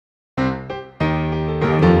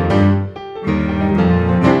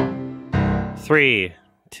3,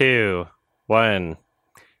 2, 1.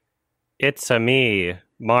 It's a me,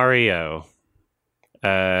 Mario.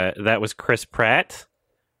 That was Chris Pratt.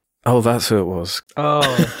 Oh, that's who it was. Oh.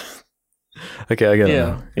 Okay, I get it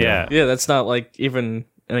now. Yeah. Yeah, that's not like even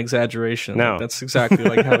an exaggeration. No. Like, that's exactly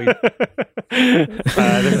like how he...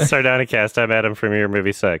 This is Sardonicast. I'm Adam from Your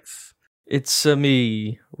Movie Sucks. It's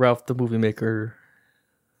me, Ralph the Movie Maker.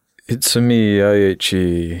 It's a me,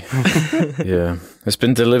 IHE. Yeah, it's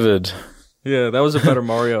been delivered. Yeah, that was a better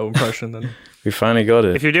Mario impression than... We finally got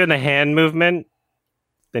it. If you're doing the hand movement,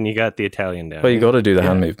 then you got the Italian down. Well, you got to do the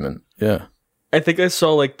hand movement. Yeah. I think I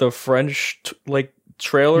saw like the French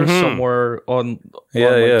trailer somewhere on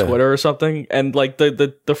Twitter or something, and like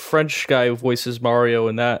the French guy who voices Mario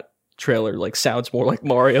in that trailer like sounds more like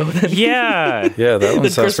Mario than Yeah. Yeah, that one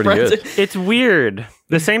sounds pretty good. It's weird.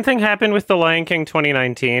 The same thing happened with The Lion King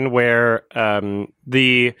 2019, where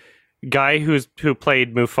the guy who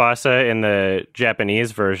played Mufasa in the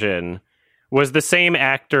Japanese version was the same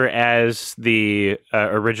actor as the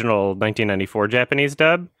original 1994 Japanese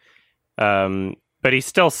dub. But he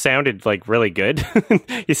still sounded like really good.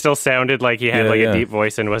 He still sounded like he had a deep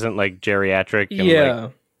voice and wasn't like geriatric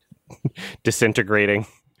and like disintegrating.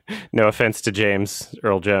 No offense to James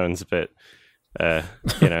Earl Jones, but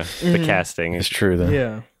the casting is true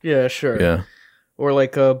then. Yeah, sure. Yeah. Or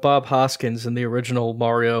like Bob Hoskins in the original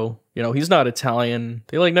Mario. You know, he's not Italian.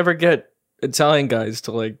 They like never get Italian guys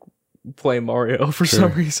to like play Mario for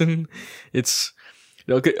some reason. It's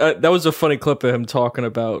that was a funny clip of him talking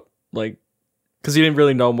about like, because he didn't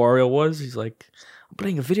really know Mario was. He's like, I'm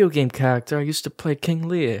playing a video game character. I used to play King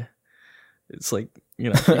Lear. It's like,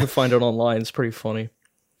 you can find it online. It's pretty funny.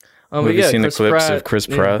 Have you seen the clips of Chris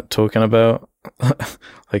Pratt talking about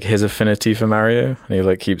like his affinity for Mario? And he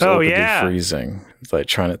like keeps awkwardly freezing. He's like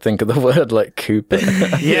trying to think of the word like Koopa.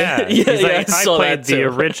 He's like, I played the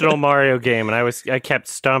original Mario game and I kept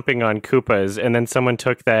stomping on Koopas, and then someone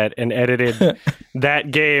took that and edited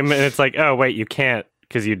that game, and it's like, oh wait, you can't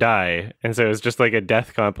because you die. And so it was just like a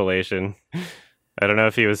death compilation. I don't know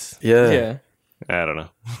if he was I don't know.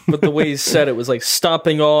 But the way he said it was like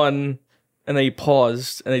stomping on, and then he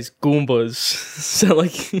paused, and these Goombas. So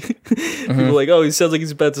like, people were like, oh, he sounds like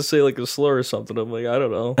he's about to say like a slur or something. I'm like, I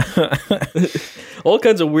don't know. All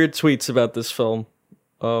kinds of weird tweets about this film.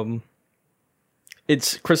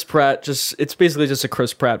 It's Chris Pratt. It's basically just a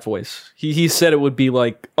Chris Pratt voice. He said it would be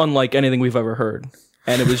like unlike anything we've ever heard,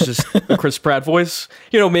 and it was just a Chris Pratt voice.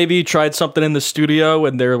 Maybe he tried something in the studio,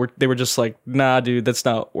 and they were just like, nah, dude, that's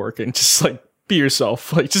not working. Just like be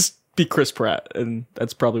yourself. Like just be Chris Pratt, and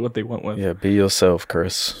that's probably what they went with. Yeah, be yourself,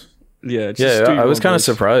 Chris. Yeah, I was kind of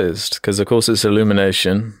surprised because, of course, it's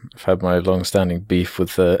Illumination. I've had my long-standing beef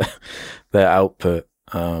with their output.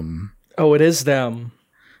 Oh, it is them.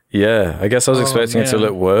 Yeah, I guess I was expecting it to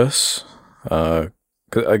look worse. 'Cause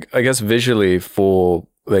I guess visually, for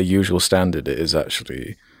their usual standard, it is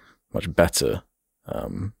actually much better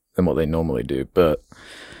than what they normally do. But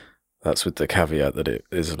that's with the caveat that it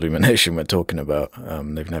is Illumination we're talking about.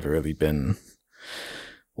 They've never really been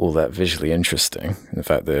all that visually interesting. In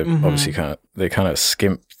fact, they're obviously kind of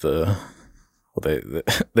skimp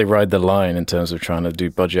they ride the line in terms of trying to do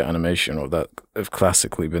budget animation, or that have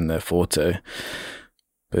classically been their forte.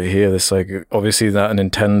 But here, it's like obviously that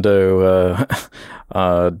Nintendo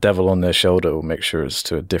devil on their shoulder will make sure it's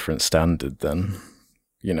to a different standard than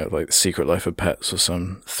like The Secret Life of Pets or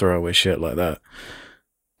some throwaway shit like that.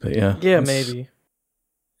 But yeah, maybe.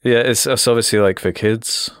 Yeah, it's obviously like for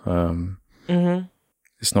kids.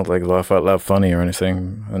 It's not like laugh out loud funny or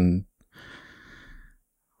anything, and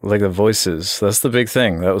like the voices. That's the big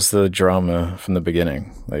thing. That was the drama from the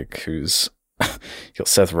beginning. Like, you got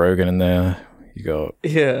Seth Rogen in there. You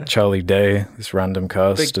got Charlie Day. This random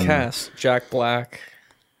cast. Big cast. Jack Black.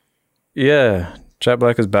 Yeah, Jack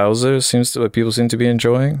Black as Bowser people seem to be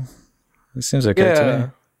enjoying. It seems okay to me.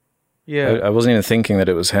 Yeah, I wasn't even thinking that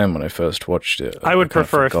it was him when I first watched it. I would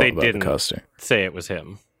prefer if they didn't say it was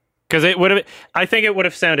him, because I think it would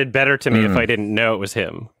have sounded better to me if I didn't know it was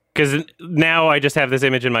him. Because now I just have this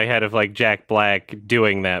image in my head of like Jack Black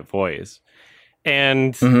doing that voice,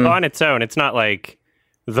 and on its own, it's not like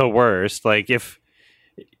the worst. Like if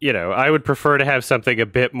I would prefer to have something a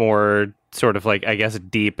bit more sort of like, I guess,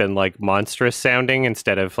 deep and like monstrous sounding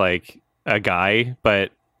instead of like a guy,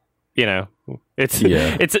 but.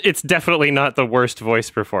 It's definitely not the worst voice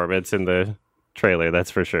performance in the trailer, that's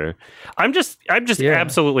for sure. I'm just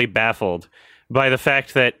absolutely baffled by the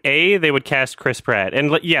fact that they would cast Chris Pratt, and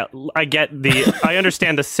I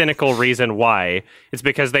understand the cynical reason why. It's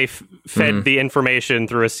because they fed the information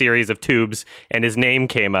through a series of tubes, and his name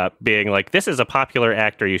came up, being like, "This is a popular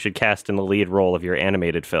actor you should cast in the lead role of your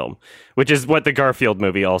animated film," which is what the Garfield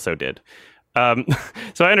movie also did. So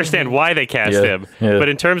I understand why they cast him, but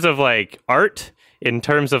in terms of like art, in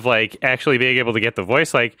terms of like actually being able to get the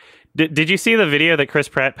voice, like. Did you see the video that Chris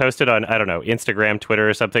Pratt posted on, I don't know, Instagram, Twitter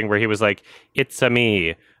or something, where he was like, "It's a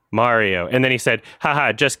me, Mario." And then he said,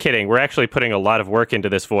 "Haha, just kidding. We're actually putting a lot of work into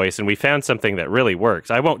this voice, and we found something that really works.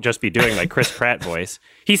 I won't just be doing my Chris Pratt voice."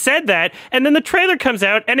 He said that, and then the trailer comes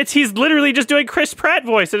out, and he's literally just doing Chris Pratt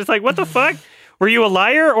voice. And it's like, what the fuck? Were you a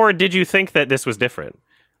liar, or did you think that this was different?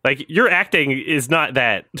 Like, your acting is not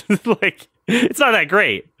that, like, it's not that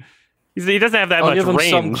great. He doesn't have that much range. I'll give him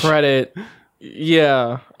some credit.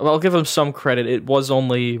 Yeah, I'll give him some credit. It was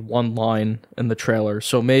only one line in the trailer,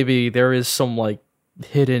 so maybe there is some like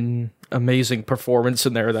hidden amazing performance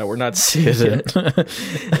in there that we're not seeing yet.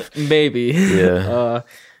 Maybe. Yeah.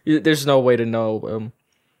 There's no way to know.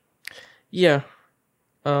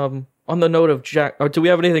 On the note of Jack, do we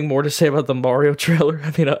have anything more to say about the Mario trailer?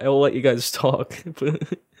 I mean, I'll let you guys talk.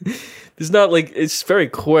 But it's not like it's very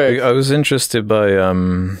quick. I was interested by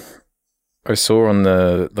I saw on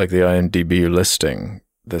the IMDb listing,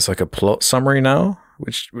 there's like a plot summary now,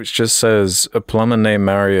 which just says a plumber named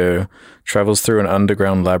Mario travels through an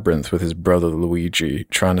underground labyrinth with his brother Luigi,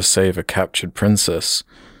 trying to save a captured princess.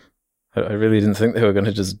 I really didn't think they were going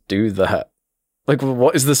to just do that. Like,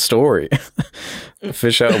 what is the story?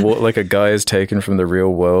 Fish out of water, like a guy is taken from the real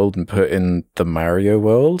world and put in the Mario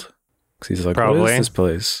world? Because he's like, Probably. What is this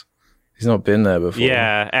place? He's not been there before.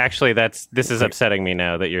 Yeah, actually, this is upsetting me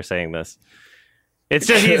now that you're saying this. It's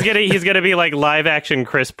just he's gonna be like live action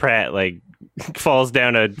Chris Pratt, like falls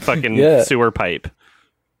down a fucking sewer pipe.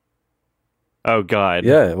 Oh God.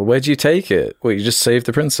 Yeah. Well, where'd you take it? Wait, you just saved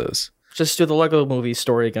the princess? Just do the Lego Movie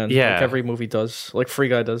story again. Yeah, like every movie does, like Free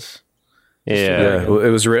Guy does. Yeah. Well, it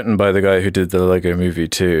was written by the guy who did the Lego Movie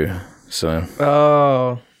too. So.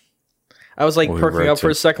 Oh. I was like perking up for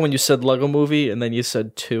a second when you said Lego Movie, and then you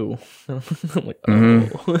said 2. I'm like, oh.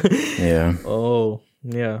 Yeah. Oh,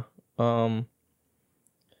 yeah. I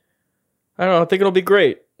don't know. I think it'll be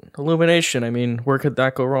great. Illumination. I mean, where could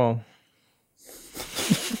that go wrong?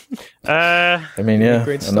 I mean, yeah,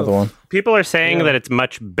 another one. People are saying that it's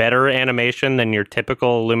much better animation than your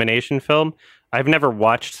typical Illumination film. I've never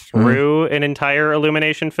watched through an entire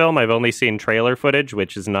Illumination film. I've only seen trailer footage,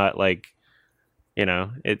 which is not like,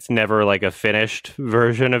 it's never like a finished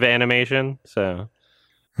version of animation. So,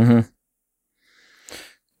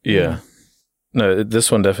 yeah, no,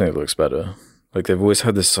 this one definitely looks better. Like, they've always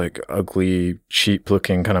had this like ugly,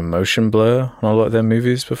 cheap-looking kind of motion blur on a lot of their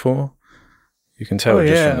movies before. You can tell from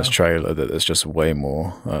this trailer that there's just way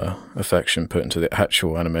more affection put into the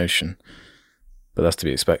actual animation. But that's to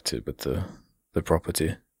be expected with the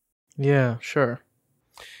property. Yeah, sure.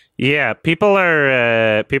 Yeah, people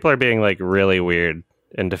are being like really weird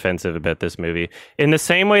and defensive about this movie. In the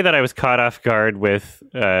same way that I was caught off guard with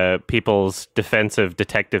people's defense of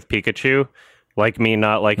Detective Pikachu, like me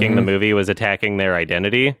not liking the movie was attacking their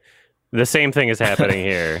identity. The same thing is happening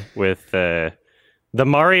here with the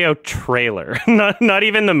Mario trailer. Not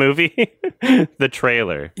even the movie, the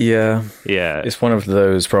trailer. Yeah. Yeah. It's one of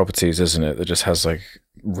those properties, isn't it, that just has like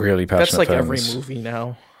really passionate That's like fans. every movie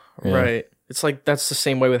now. Yeah. Right. It's like that's the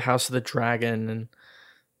same way with House of the Dragon, and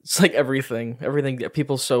it's like everything that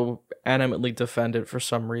people so animately defend it for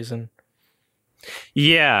some reason.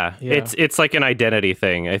 Yeah. It's like an identity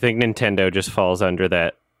thing. I think Nintendo just falls under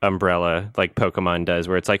that umbrella like Pokemon does,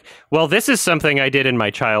 where it's like, well, this is something I did in my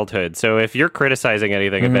childhood, so if you're criticizing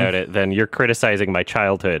anything about it, then you're criticizing my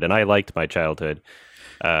childhood, and I liked my childhood.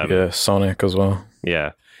 Sonic as well.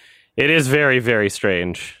 Yeah, it is very, very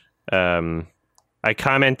strange. I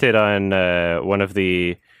commented on one of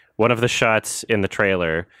the shots in the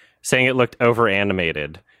trailer saying it looked over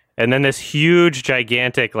animated. And then this huge,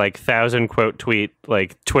 gigantic, like 1,000-quote tweet,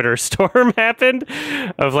 like Twitter storm happened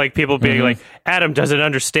of like people being like, Adam doesn't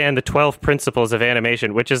understand the 12 principles of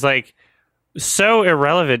animation, which is like so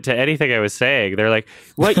irrelevant to anything I was saying. They're like,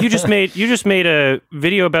 what, you just made a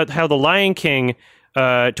video about how the Lion King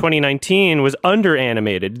 2019 was under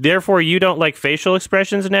animated. Therefore, you don't like facial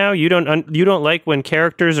expressions now. You don't like when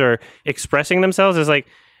characters are expressing themselves. It's like,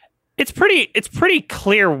 it's pretty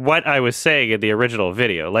clear what I was saying in the original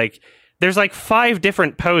video. Like, there's like 5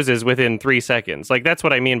 different poses within 3 seconds. Like, that's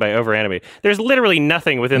what I mean by over animated. There's literally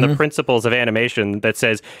nothing within the principles of animation that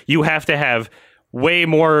says you have to have way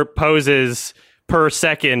more poses per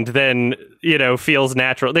second than, feels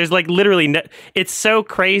natural. There's like literally, it's so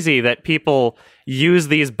crazy that people use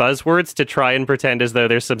these buzzwords to try and pretend as though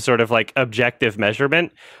there's some sort of like objective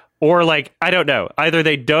measurement, or like, I don't know, either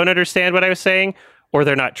they don't understand what I was saying, or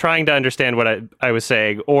they're not trying to understand what I was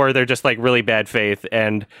saying, or they're just like really bad faith,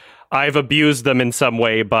 and I've abused them in some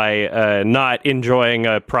way by not enjoying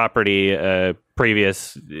a property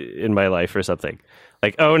previous in my life or something.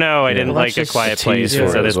 Like, oh no, I didn't like A Quiet Place, and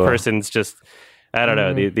so this person's just, I don't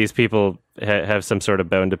know, these people have some sort of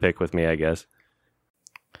bone to pick with me, I guess.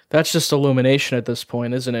 That's just Illumination at this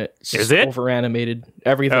point, isn't it? Is it? Over-animated.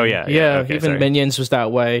 Everything. Oh, yeah. Okay, even Minions was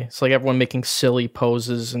that way. It's like everyone making silly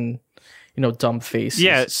poses and, dumb faces.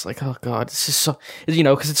 Yeah. It's like, oh God, this is so...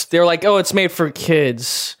 because they're like, oh, it's made for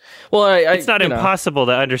kids. Well, it's not impossible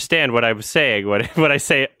to understand what I was saying when I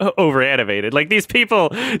say over-animated. Like, these people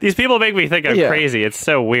make me think I'm crazy. It's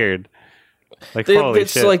so weird. Like, holy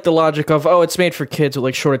it's shit. like the logic of, it's made for kids with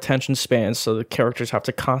like short attention spans, so the characters have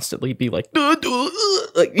to constantly be like, and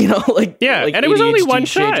it was only one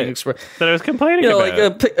shot that I was complaining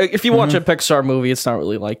about. If you watch a Pixar movie, it's not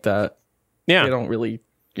really like that. Yeah, they don't really,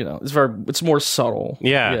 it's more subtle.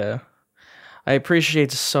 Yeah. I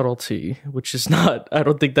appreciate the subtlety, which is not. I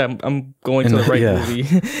don't think that I'm going to the right movie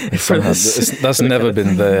for this. That's never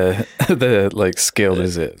been the like skill,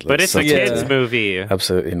 is it? Like, but it's a kids movie.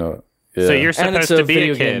 Absolutely not. Yeah. So you're supposed to be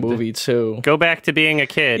a kid. Movie too. Go back to being a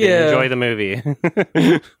kid and enjoy the movie.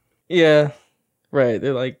 Yeah, right.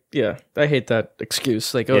 They're like, I hate that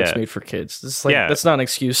excuse. Like, it's made for kids. It's like that's not an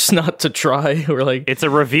excuse not to try. Or like, it's a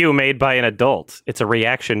review made by an adult. It's a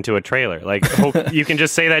reaction to a trailer. Like, you can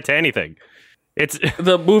just say that to anything. It's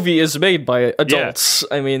the movie is made by adults.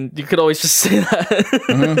 Yeah. I mean, you could always just say that.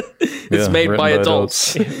 Mm-hmm. It's made by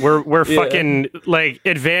adults. We're fucking like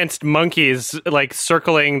advanced monkeys, like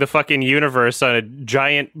circling the fucking universe on a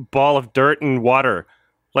giant ball of dirt and water.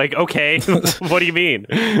 Like, okay, what do you mean?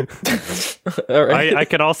 All right. I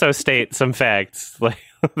could also state some facts. Like,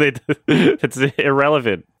 it's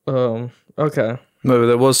irrelevant. Okay. No,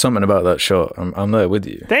 there was something about that shot. I'm there with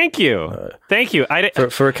you. Thank you. Thank you.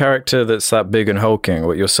 For a character that's that big and hulking,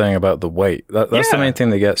 what you're saying about the weight, that's the main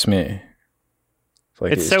thing that gets me.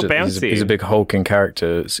 Like, it's so bouncy. He's a big hulking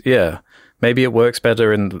character. Maybe it works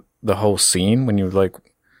better in the whole scene when you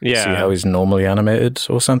see how he's normally animated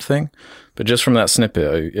or something. But just from that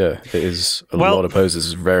snippet, it is a lot of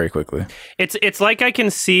poses very quickly. It's like I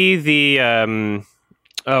can see the...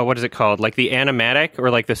 what is it called? Like the animatic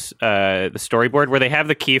or like this the storyboard where they have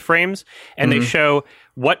the keyframes and they show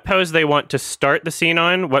what pose they want to start the scene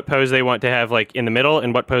on, what pose they want to have like in the middle,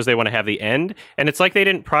 and what pose they want to have the end. And it's like they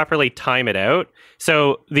didn't properly time it out.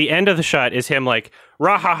 So the end of the shot is him like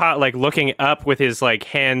rah-ha-ha, like looking up with his like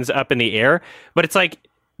hands up in the air. But it's like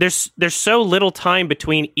there's so little time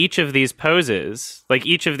between each of these poses, like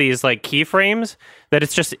each of these like keyframes, that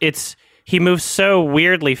he moves so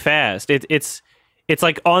weirdly fast. It's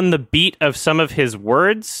like on the beat of some of his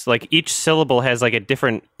words, like each syllable has like a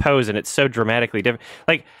different pose and it's so dramatically different.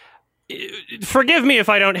 Like, forgive me if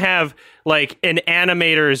I don't have like an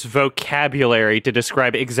animator's vocabulary to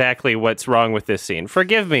describe exactly what's wrong with this scene.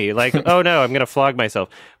 Forgive me. Like, oh no, I'm going to flog myself.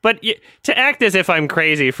 But to act as if I'm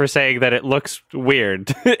crazy for saying that it looks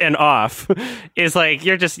weird and off is like,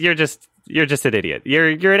 you're just an idiot.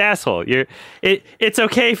 You're an asshole. It's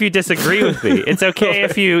okay if you disagree with me. It's okay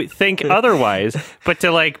if you think otherwise. But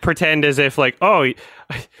to like pretend as if like, oh,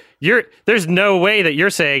 there's no way that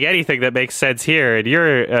you're saying anything that makes sense here, and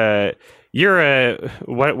you're a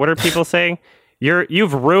what are people saying?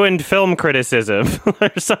 You've ruined film criticism or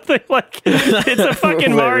something like. It's a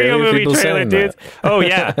fucking Mario movie trailer, dude. Oh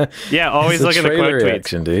yeah, always look at the quote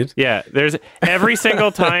reaction, tweets, dude. Yeah, there's every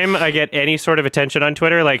single time I get any sort of attention on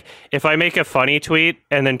Twitter. Like if I make a funny tweet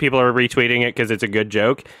and then people are retweeting it because it's a good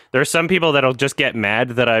joke, there are some people that'll just get mad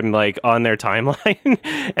that I'm like on their timeline,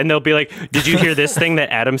 and they'll be like, "Did you hear this thing that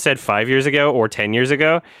Adam said 5 years ago or 10 years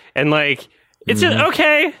ago?" And like, it's just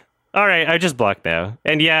okay. All right, I just blocked now.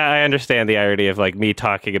 And yeah, I understand the irony of like me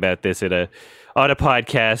talking about this on a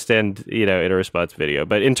podcast and, in a response video.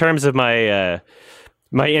 But in terms of my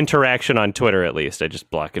my interaction on Twitter, at least, I just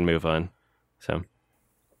block and move on. So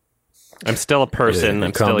I'm still a person. Yeah,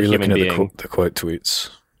 I'm still a human being. The quote tweets.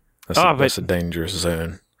 That's a dangerous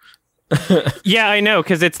zone. Yeah, I know,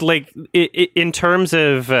 because it's like in terms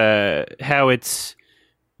of how it's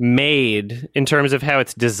made, in terms of how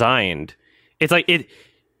it's designed, it's like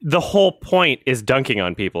the whole point is dunking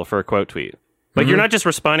on people for a quote tweet. Like, you're not just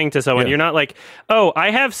responding to someone. You're not like, oh,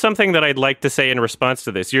 I have something that I'd like to say in response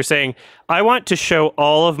to this. You're saying, I want to show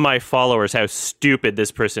all of my followers how stupid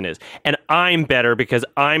this person is. And I'm better because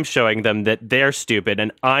I'm showing them that they're stupid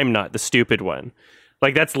and I'm not the stupid one.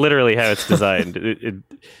 Like, that's literally how it's designed.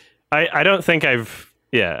 I don't think I've...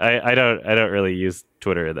 Yeah, I don't really use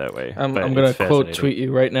Twitter that way. I'm going to quote tweet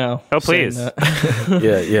you right now. Oh, please.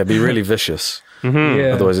 yeah, be really vicious.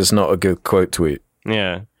 Yeah. Otherwise, it's not a good quote tweet.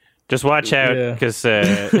 Yeah. Just watch out, because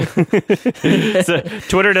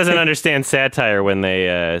Twitter doesn't understand satire when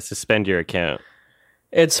they suspend your account.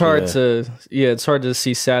 It's hard it's hard to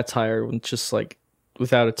see satire when just like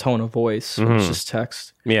without a tone of voice. It's just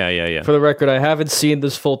text. Yeah. For the record, I haven't seen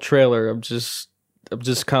this full trailer. I'm just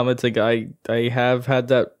commenting. I have had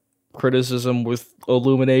that criticism with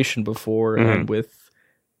Illumination before and with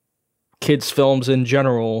kids' films in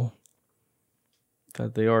general,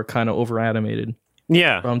 that they are kind of over animated.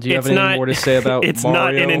 Yeah. Do you have anything more to say about it's Mario?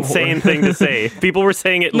 It's not an insane thing to say. People were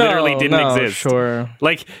saying it literally didn't exist. Sure.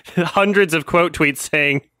 Like, hundreds of quote tweets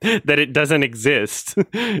saying that it doesn't exist.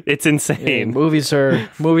 It's insane. Yeah,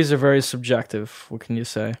 movies are very subjective. What can you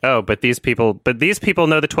say? Oh, but these people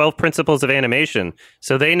know the 12 principles of animation,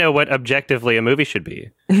 so they know what objectively a movie should be.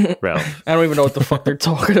 Ralph. I don't even know what the fuck they're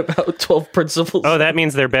talking about. 12 principles. Oh, that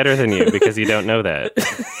means they're better than you because you don't know that.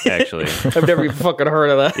 Actually, I've never even fucking heard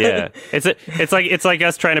of that. Yeah, it's like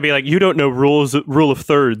us trying to be like, you don't know rule of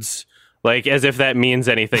thirds, like as if that means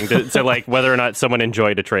anything to like whether or not someone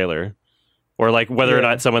enjoyed a trailer, or like whether or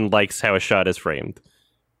not someone likes how a shot is framed.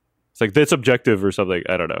 It's like, that's objective or something.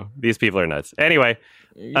 I don't know. These people are nuts. Anyway,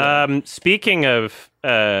 speaking of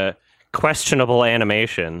questionable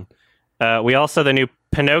animation, we also the new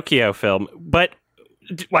Pinocchio film, but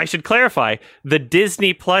I should clarify, the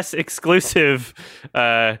Disney Plus exclusive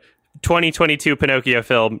 2022 Pinocchio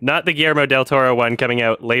film, not the Guillermo del Toro one coming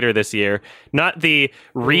out later this year, not the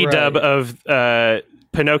redub of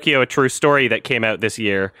Pinocchio: A True Story that came out this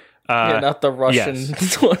year. Not the Russian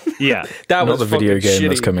one. Yeah. That not was the video game shitty.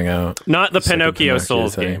 that's coming out. Not the Pinocchio Pinocchio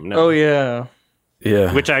Souls thing. game. No. Oh, yeah.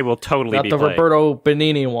 Yeah. Which I will totally Not be the playing. Roberto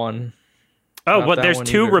Benigni one. Oh, Not well, that there's one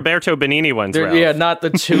two either. Roberto Benigni ones, Ralph. Yeah, not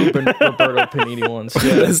the two Roberto Benigni ones.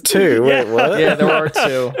 Yeah. There's two. Wait, what? Yeah, there are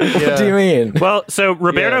two. What do you mean? Well, so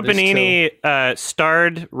Roberto there's Benigni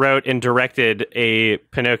starred, wrote, and directed a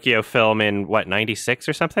Pinocchio film in, 96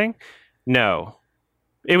 or something? No.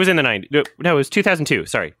 It was in the 90s. No, it was 2002.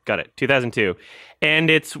 Sorry, got it. 2002.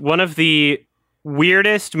 And it's one of the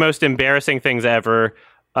weirdest, most embarrassing things ever.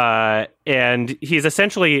 And he's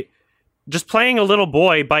essentially just playing a little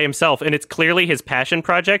boy by himself, and it's clearly his passion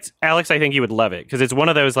project. Alex, I think you would love it, because it's one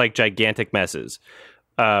of those like gigantic messes.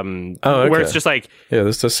 Okay. Where it's just like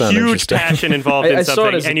this does sound huge interesting. passion involved in I saw it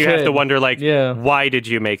something, as a and you have kid. to wonder like, why did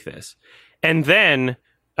you make this? And then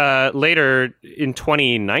later in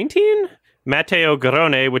 2019, Matteo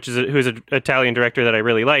Garrone, who's an Italian director that I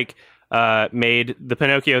really like, made the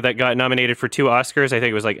Pinocchio that got nominated for 2 Oscars. I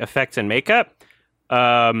think it was like effects and makeup.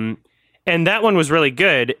 And that one was really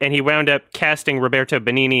good, and he wound up casting Roberto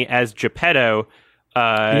Benigni as Geppetto.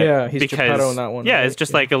 He's because, Geppetto in that one. Yeah, right? it's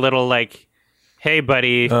just like a little like, hey,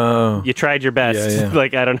 buddy, you tried your best. Yeah.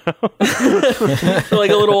 Like, I don't know.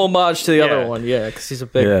 like a little homage to the other one, because he's a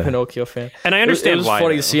big Pinocchio fan. And I understand it was why.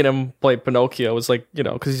 funny though. seeing him play Pinocchio. It was like,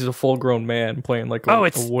 because he's a full-grown man playing like a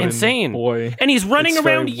it's wooden insane. boy. And he's running It's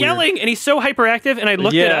around very yelling, and he's so hyperactive, and I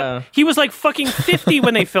looked it up. He was like fucking 50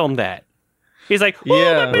 when they filmed that. He's like,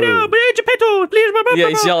 Yeah,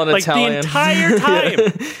 he's yelling like Italian the entire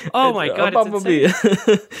time. Oh my god, it's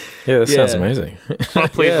insane. Yeah, that sounds amazing. Oh,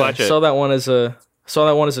 please watch it. Saw that one as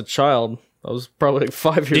a child. I was probably like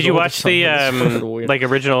 5 years old. Did you or watch the something. like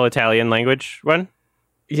original Italian language one?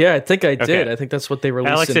 Yeah, I think I did. Okay. I think that's what they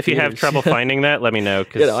released. Alex, in if you have theaters. trouble finding that, let me know,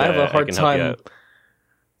 because I have a hard can help you time. out.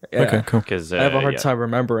 Yeah, Okay, cool. Because I have a hard time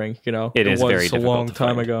remembering. It is was very a difficult long to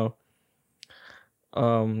time find. ago.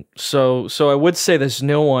 So I would say this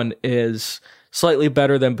new one is slightly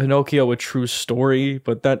better than Pinocchio: A True Story,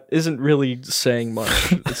 but that isn't really saying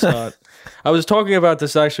much. It's not. I was talking about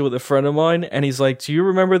this actually with a friend of mine, and he's like, "Do you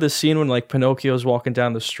remember the scene when like Pinocchio's walking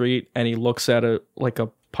down the street and he looks at a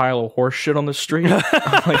pile of horse shit on the street?"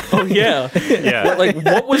 I'm like, "Oh yeah, Yeah.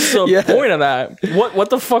 What was the point of that? What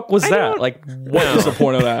the fuck was that? Like, what was the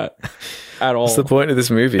point of that at all?" What's the point of this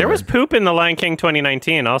movie? There man? was poop in The Lion King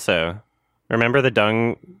 2019 also. Remember the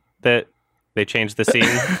dung that they changed the scene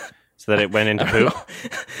so that it went into poop?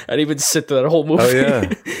 I didn't even sit through that whole movie. Oh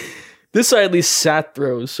yeah. This I at least sat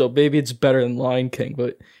through, so maybe it's better than Lion King.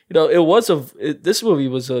 But this movie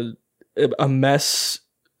was a mess,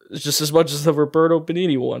 just as much as the Roberto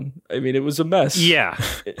Benigni one. I mean, it was a mess. Yeah.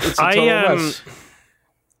 It's a total mess.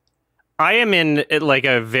 I am in like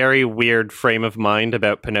a very weird frame of mind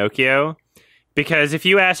about Pinocchio, because if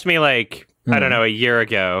you asked me like, I don't know, a year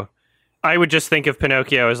ago, I would just think of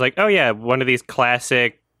Pinocchio as like, oh yeah, one of these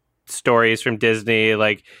classic stories from Disney.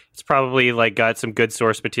 Like it's probably like got some good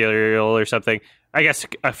source material or something. I guess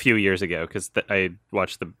a few years ago, because I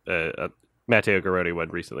watched the Matteo Garrodi one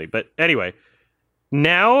recently. But anyway,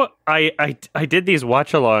 now I did these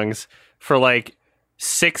watch-alongs for like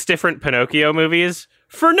 6 different Pinocchio movies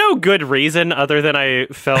for no good reason other than I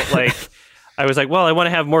felt like I was like, well, I want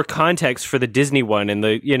to have more context for the Disney one, and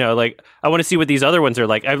the like I want to see what these other ones are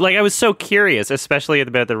like. I was so curious, especially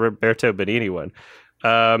about the Roberto Benigni one.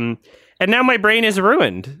 And now my brain is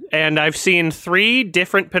ruined, and I've seen 3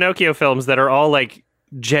 different Pinocchio films that are all like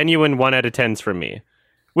genuine 1 out of 10s from me,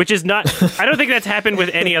 which is not. I don't think that's happened with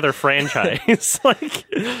any other franchise.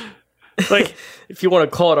 like if you want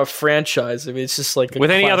to call it a franchise, I mean, it's just like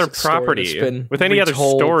with any other property, with any other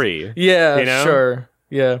story. Yeah, sure.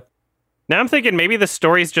 Yeah. Now I'm thinking maybe the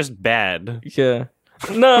story's just bad. Yeah.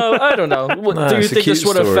 No, I don't know. Do you think this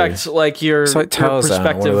would affect like your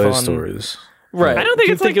perspective on stories? Right. I don't think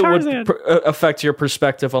it's like Tarzan. It would affect your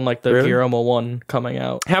perspective on like the Guillermo one coming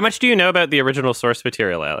out. How much do you know about the original source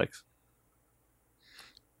material, Alex?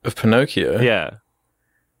 Of Pinocchio? Yeah.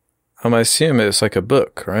 I assume it's like a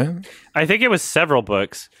book, right? I think it was several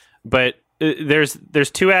books, but there's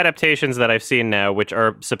 2 adaptations that I've seen now, which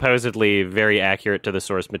are supposedly very accurate to the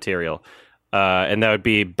source material, and that would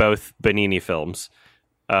be both Benigni films.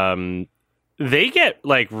 They get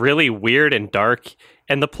like really weird and dark,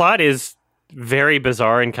 and the plot is very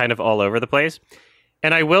bizarre and kind of all over the place.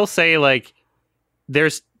 And I will say, like,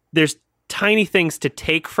 there's tiny things to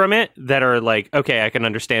take from it that are like, okay, I can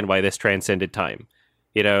understand why this transcended time.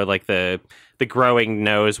 Like the growing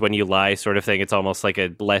nose when you lie sort of thing. It's almost like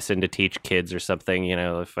a lesson to teach kids or something.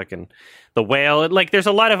 The whale. Like there's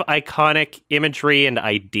a lot of iconic imagery and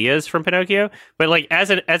ideas from Pinocchio, but like as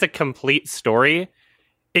a complete story,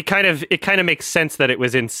 it kind of makes sense that it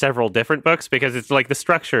was in several different books, because it's like the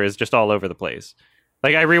structure is just all over the place.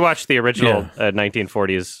 Like I rewatched the original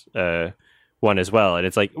 1940s one as well, and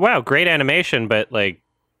it's like, wow, great animation, but like,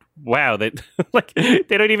 wow, they like they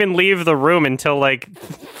don't even leave the room until like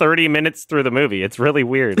 30 minutes through the movie. It's really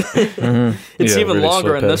weird. It's even really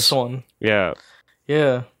longer in this one. Yeah.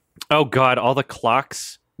 Oh god, all the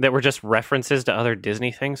clocks that were just references to other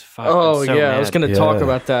Disney things. Fuck, oh so yeah, mad. I was going to talk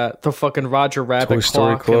about that. The fucking Roger Rabbit Toy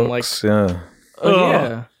Story clock and like,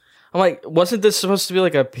 yeah. I'm like, wasn't this supposed to be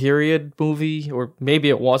like a period movie, or maybe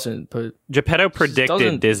it wasn't? But Geppetto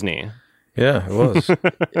predicted Disney. Yeah, it was.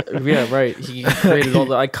 Yeah, right. He created all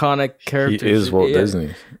the iconic characters. He is Walt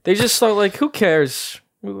Disney. They just thought like, who cares?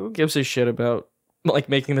 Who gives a shit about like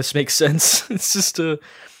making this make sense? It's just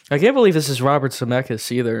I can't believe this is Robert Zemeckis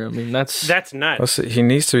either. I mean, that's nuts. He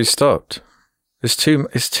needs to be stopped. It's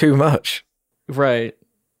too much. Right.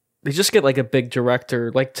 They just get like a big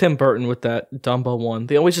director, like Tim Burton with that Dumbo one.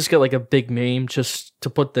 They always just get like a big name just to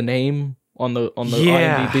put the name on the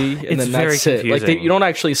IMDb, and then that's it. Like you don't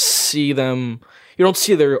actually see them. You don't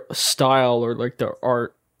see their style or like their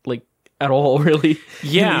art like at all, really.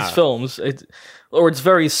 Yeah. In these films, or it's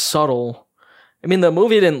very subtle. I mean, the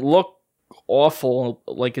movie didn't look awful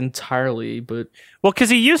like entirely, but because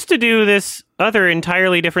he used to do this other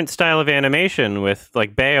entirely different style of animation with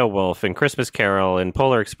like Beowulf and Christmas Carol and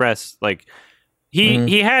Polar Express. Like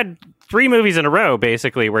he had 3 movies in a row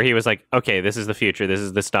basically where he was like, okay, this is the future, this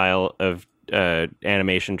is the style of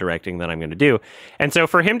animation directing that I'm going to do. And so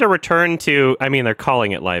for him to return to, I mean, they're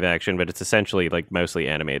calling it live action, but it's essentially like mostly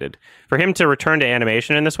animated, for him to return to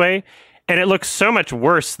animation in this way, and it looks so much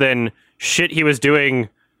worse than shit he was doing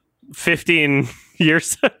 15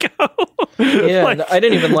 years ago. Yeah, like, I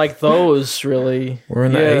didn't even like those, really. We're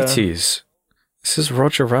in the 80s. This is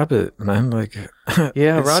Roger Rabbit, man. Like,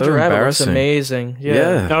 yeah, Roger Rabbit was amazing.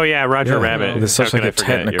 Yeah. Oh yeah, Roger Rabbit. There's such like a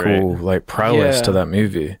technical like prowess to that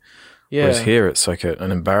movie. Yeah. Whereas here it's like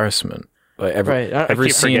an embarrassment. Like every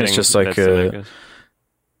scene is just like an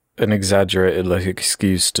exaggerated like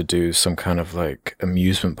excuse to do some kind of like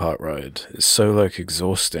amusement park ride. It's so like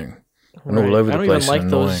exhausting. And all over the place. I don't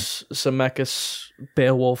even like those Zemeckis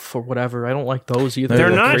Beowulf or whatever. I don't like those either.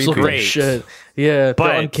 They're not great. Shit. Yeah, but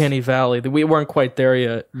the Uncanny Valley. We weren't quite there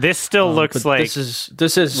yet. This still looks like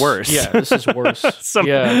this is worse. Yeah, this is worse.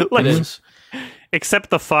 It is. Except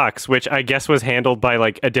the fox, which I guess was handled by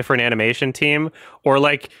like a different animation team, or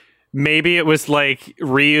like maybe it was like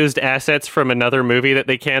reused assets from another movie that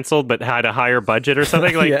they canceled but had a higher budget or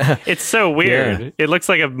something. Like it's so weird. Yeah. It looks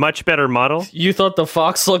like a much better model. You thought the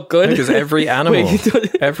fox looked good? Because every animal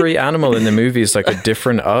in the movie is like a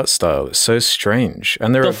different art style. It's so strange.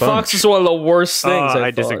 And there are a bunch. The fox is one of the worst things.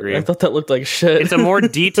 I disagree. I thought that looked like shit. It's a more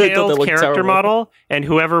detailed character terrible. Model, and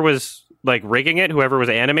whoever was like rigging it, whoever was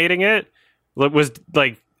animating it, was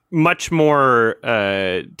like much more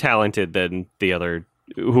talented than the other.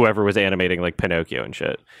 Whoever was animating like Pinocchio and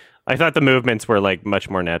shit. I thought the movements were like much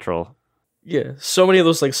more natural. Yeah, so many of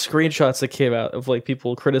those like screenshots that came out of like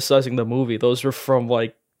people criticizing the movie, those were from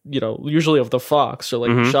like, you know, usually of the fox or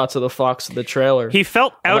like shots of the fox in the trailer. He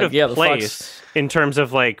felt out of place in terms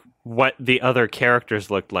of like what the other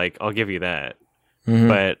characters looked like. I'll give you that.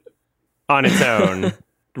 But on its own,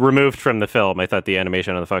 removed from the film, I thought the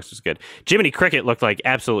animation on the fox was good. Jiminy Cricket looked like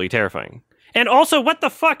absolutely terrifying. And also, what the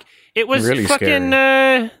fuck? It was really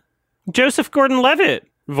fucking Joseph Gordon-Levitt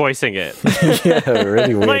voicing it. Yeah,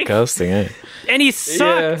 really weird casting, eh? And he sucked.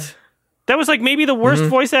 Yeah. That was like maybe the worst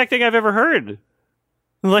voice acting I've ever heard.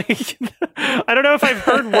 Like, I don't know if I've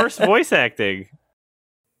heard worse voice acting.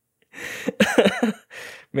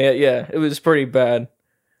 Man, yeah, it was pretty bad.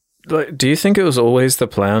 Like, do you think it was always the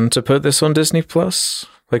plan to put this on Disney Plus?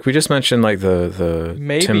 Like we just mentioned, like the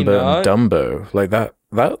Tim Burton Dumbo, like that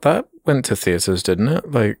went to theaters, didn't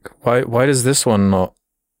it? Like, why does this one not?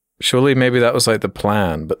 Surely maybe that was like the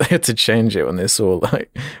plan, but they had to change it when they saw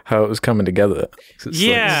like how it was coming together.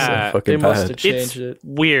 Yeah, like, so they must have changed it.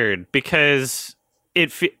 Weird because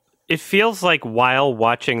it feels like while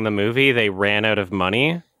watching the movie they ran out of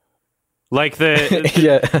money. Like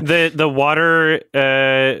the water,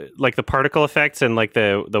 like the particle effects and like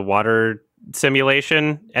the water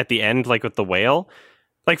simulation at the end, like with the whale.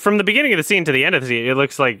 Like from the beginning of the scene to the end of the scene, it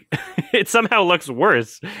looks like it somehow looks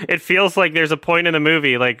worse. It feels like there's a point in the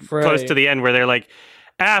movie, like close to the end, where they're like,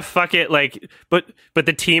 fuck it, like, but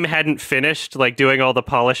the team hadn't finished like doing all the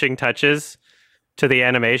polishing touches to the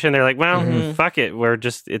animation. They're like, well, fuck it,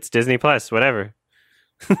 it's Disney Plus, whatever.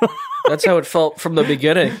 That's how it felt from the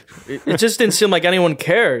beginning. It just didn't seem like anyone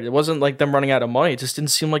cared. It wasn't like them running out of money. It just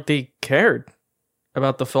didn't seem like they cared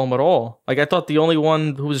about the film at all. Like, I thought the only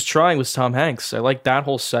one who was trying was Tom Hanks. I liked that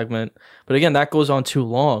whole segment. But again, that goes on too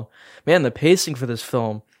long. Man, the pacing for this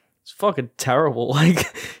film is fucking terrible.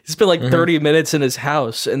 Like, it's been like 30 minutes in his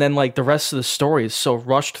house, and then like the rest of the story is so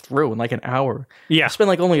rushed through in like an hour. Yeah. It's been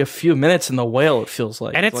like only a few minutes in The Whale, it feels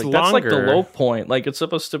like. And it's like, longer. That's like the low point. Like, it's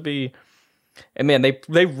supposed to be... And man,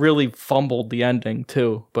 they really fumbled the ending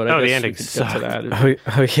too. But I guess the ending we could sucked. get to that.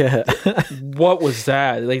 Oh yeah. What was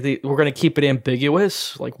that? Like we're gonna keep it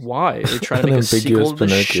ambiguous? Like why? Are they trying to make a sequel to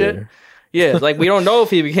this shit? Yeah, like we don't know if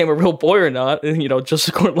he became a real boy or not. And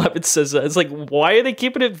Joseph Gordon-Levitt says that. It's like, why are they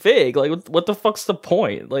keeping it vague? Like, what the fuck's the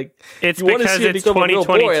point? Like, it's because it's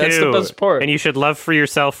 2022, that's the best part. And you should love for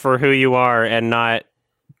yourself for who you are and not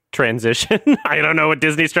transition. I don't know what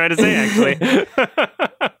Disney's trying to say, actually.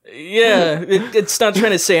 Yeah, it's not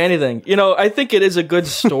trying to say anything. I think it is a good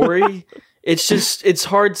story. It's just, it's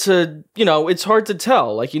hard to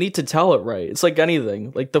tell. Like, you need to tell it right. It's like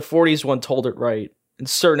anything. Like, the 40s one told it right in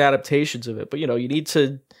certain adaptations of it. But, it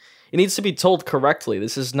needs to be told correctly.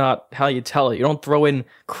 This is not how you tell it. You don't throw in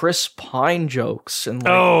Chris Pine jokes and,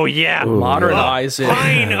 like, modernize it.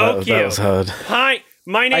 Pinocchio. That was hard.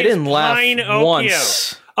 My name is Pinocchio.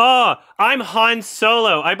 Once. Oh, I'm Han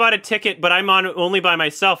Solo. I bought a ticket, but I'm on only by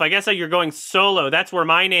myself. I guess you're going solo. That's where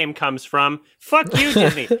my name comes from. Fuck you,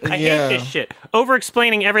 Disney. I hate this shit.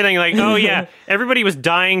 Over-explaining everything like, oh yeah, everybody was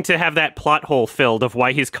dying to have that plot hole filled of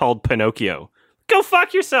why he's called Pinocchio. Go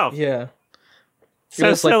fuck yourself. Yeah.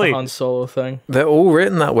 So silly. Like the Han Solo thing. They're all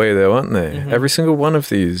written that way though, aren't they? Every single one of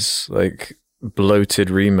these, like,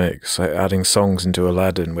 bloated remakes, like adding songs into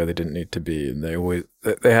Aladdin where they didn't need to be, and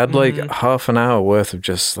they had like half an hour worth of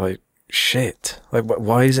just like shit. Like,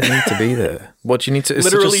 why does it need to be there? What do you need to? It's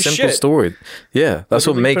Literally such a simple shit. Story. Yeah, that's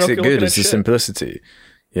what makes it good. Is the shit. simplicity.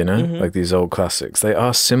 Like these old classics. They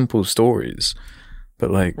are simple stories,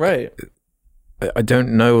 but like, right. I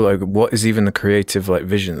don't know like what is even the creative like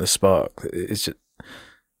vision, the spark. It's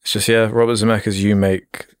just Robert Zemeckis, you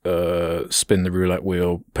make spin the roulette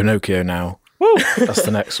wheel Pinocchio now. Woo! That's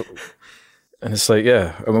the next one. And it's like,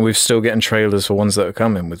 I mean, we're still getting trailers for ones that are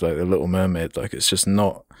coming with like The Little Mermaid. Like, it's just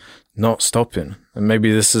not stopping. And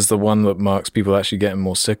maybe this is the one that marks people actually getting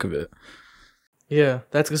more sick of it. Yeah,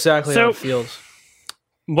 that's exactly how it feels.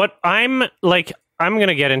 What I'm going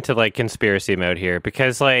to get into like conspiracy mode here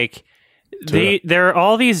because like there are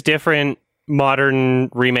all these different modern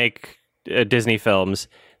remake Disney films.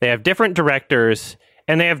 They have different directors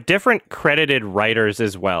and they have different credited writers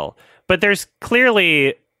as well. But there's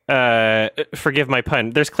clearly forgive my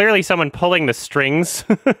pun, there's clearly someone pulling the strings,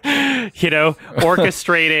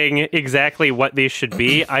 orchestrating exactly what these should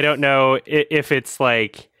be. I don't know if it's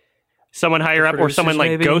like someone higher up or someone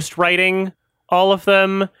like maybe ghostwriting all of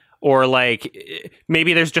them, or like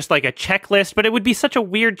maybe there's just like a checklist, but it would be such a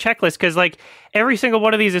weird checklist because like every single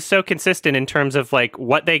one of these is so consistent in terms of like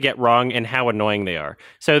what they get wrong and how annoying they are.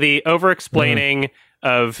 So the over-explaining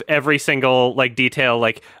of every single like detail,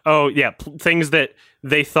 like, oh yeah, things that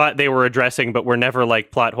they thought they were addressing but were never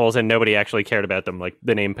like plot holes and nobody actually cared about them, like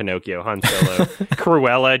the name Pinocchio, Han Solo.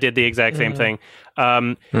 Cruella did the exact same thing.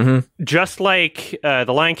 Just like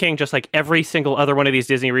The Lion King, just like every single other one of these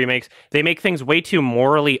Disney remakes, they make things way too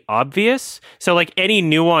morally obvious. So like any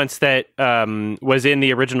nuance that was in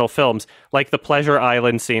the original films, like the Pleasure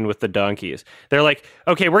Island scene with the donkeys, they're like,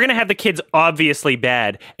 okay, we're gonna have the kids obviously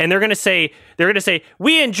bad, and they're gonna say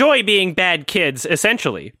we enjoy being bad kids,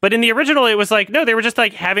 essentially. But in the original, it was like, no, they were just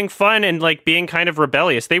like having fun and like being kind of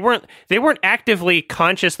rebellious. They weren't actively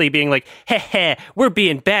consciously being like, heh, we're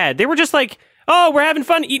being bad. They were just like, oh, we're having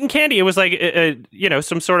fun eating candy. It was like,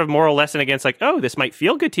 some sort of moral lesson against like, oh, this might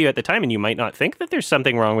feel good to you at the time, and you might not think that there's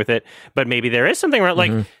something wrong with it, but maybe there is something wrong.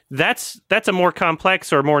 Like that's a more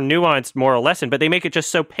complex or more nuanced moral lesson, but they make it just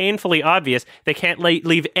so painfully obvious they can't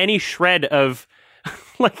leave any shred of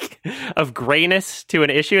of grayness to an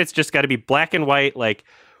issue. It's just got to be black and white. Like,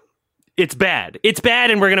 it's bad,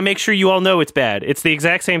 and we're gonna make sure you all know it's bad. It's the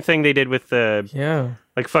exact same thing they did with the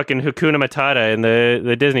like fucking Hakuna Matata in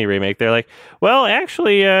the Disney remake. They're like, well,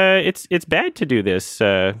 actually, it's bad to do this.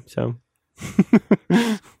 So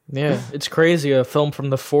yeah, it's crazy. A film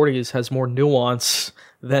from the 40s has more nuance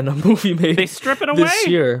than a movie made. They strip it away this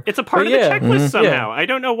year. It's a part of the checklist somehow. I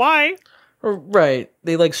don't know why. Right,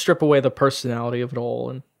 they like strip away the personality of it all,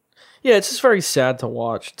 and it's just very sad to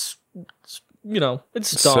watch. It's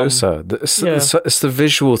it's dumb. So sad. It's the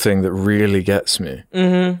visual thing that really gets me.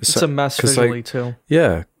 It's a mess visually too.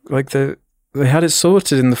 Yeah, like they had it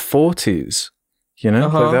sorted in the 40s.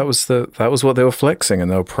 Like that was what they were flexing, and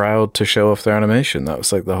they were proud to show off their animation. That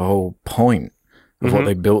was like the whole point of what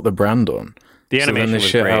they built the brand on. The animation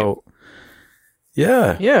was great.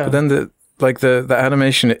 Yeah. But then the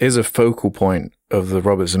animation is a focal point of the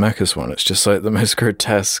Robert Zemeckis one. It's just like the most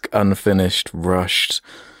grotesque, unfinished, rushed,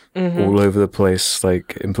 all over the place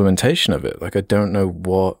like implementation of it. Like I don't know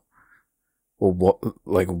what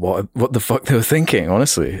the fuck they were thinking.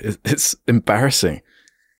 Honestly, it's embarrassing.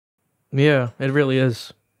 Yeah, it really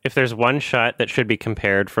is. If there's one shot that should be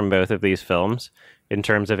compared from both of these films in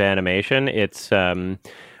terms of animation, it's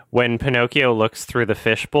when Pinocchio looks through the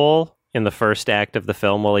fishbowl in the first act of the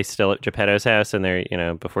film while he's still at Geppetto's house and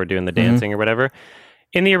they're, before doing the dancing or whatever.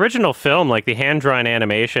 In the original film, like the hand-drawn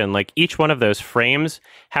animation, like each one of those frames,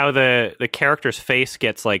 how the character's face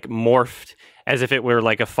gets like morphed as if it were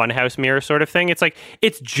like a funhouse mirror sort of thing. It's like,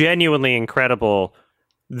 it's genuinely incredible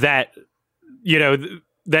that,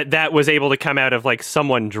 that was able to come out of like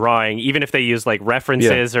someone drawing, even if they use like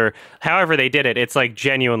references or however they did it. It's like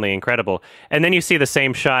genuinely incredible. And then you see the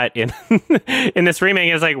same shot in in this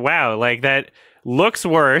remake. It's like, wow, like that looks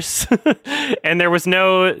worse. And there's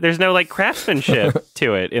no like craftsmanship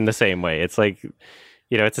to it in the same way. It's like,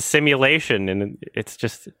 it's a simulation, and it's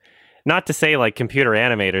just, not to say like computer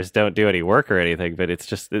animators don't do any work or anything, but it's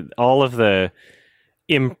just all of the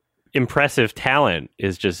impressive talent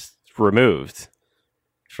is just removed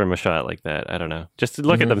from a shot like that. I don't know. Just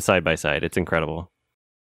look at them side by side. It's incredible.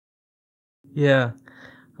 Yeah.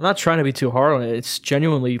 I'm not trying to be too hard on it. It's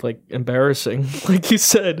genuinely like embarrassing. Like you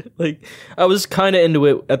said, like I was kind of into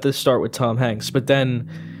it at the start with Tom Hanks, but then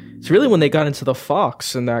it's really when they got into the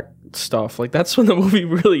Fox and that stuff, like that's when the movie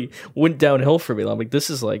really went downhill for me. I'm like, this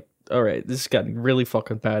is like, all right, this is getting really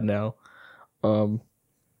fucking bad now.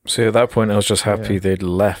 See, at that point, I was just happy they'd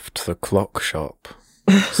left the clock shop.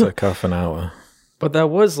 It's like half an hour. But that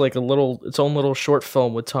was like its own little short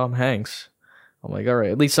film with Tom Hanks. I'm like, all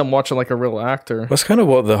right, at least I'm watching like a real actor. That's kind of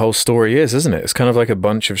what the whole story is, isn't it? It's kind of like a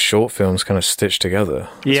bunch of short films kind of stitched together.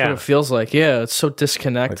 That's what it feels like. Yeah, it's so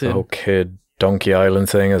disconnected. Like the whole kid Donkey Island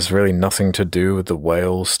thing has really nothing to do with the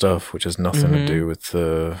whale stuff, which has nothing to do with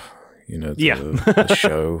the the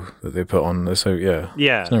show that they put on. So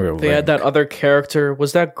there's no real they had that other character.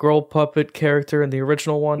 Was that girl puppet character in the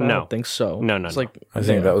original one? No. I don't think so. No. It's like, I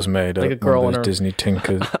think that was made like up, a girl in her Disney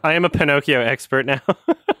tinkers. I am a Pinocchio expert now.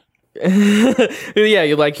 Yeah,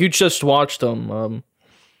 you just watched them.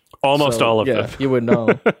 Almost all of them. You would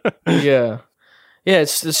know. Yeah,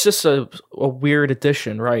 it's just a weird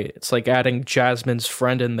addition, right? It's like adding Jasmine's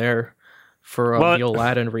friend in there for the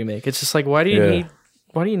Aladdin remake. It's just like, why do you need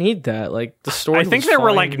why do you need that? Like the story. I think there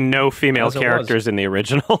were like no female characters in the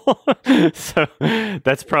original, so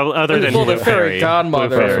that's probably other than the fairy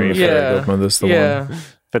godmother. Fairy godmother's the one.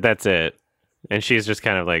 But that's it. And she's just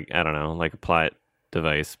kind of like, I don't know, like a plot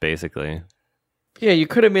device, basically. Yeah, you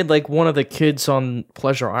could have made like one of the kids on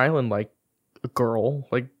Pleasure Island like a girl.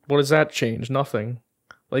 Like, what does that change? Nothing.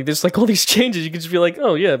 Like, there's like all these changes. You could just be like,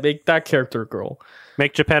 oh yeah, make that character a girl.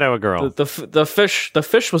 Make Geppetto a girl. The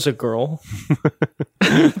fish was a girl.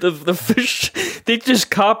 the fish, they just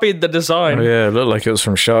copied the design. Oh yeah, it looked like it was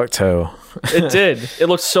from Shark Tale. It did. It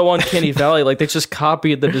looked so Uncanny Valley. Like they just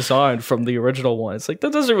copied the design from the original one. It's like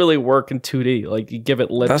that doesn't really work in 2D. Like you give it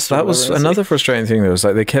lips. That was another frustrating thing. Though, was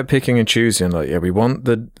like they kept picking and choosing. Like, yeah, we want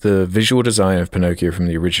the visual design of Pinocchio from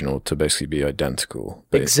the original to basically be identical,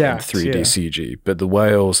 exact in 3D CG. But the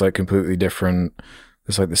whale's like completely different.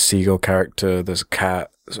 There's like the seagull character. There's a cat.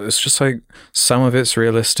 So it's just like some of it's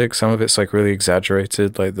realistic, some of it's like really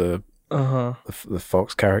exaggerated. Like the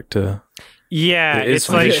fox character. Yeah, it's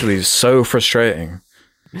like visually so frustrating.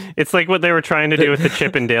 It's like what they were trying to do with the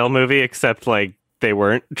Chip and Dale movie, except like they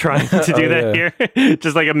weren't trying to do that here.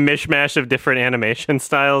 Just like a mishmash of different animation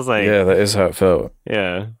styles. Like, yeah, that is how it felt.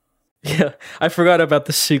 Yeah. Yeah, I forgot about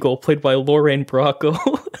the seagull played by Lorraine Bracco.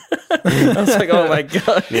 I was like, oh my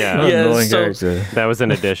god. Yeah, so, that was an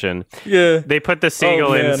addition. Yeah. They put the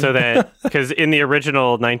seagull in so that, because in the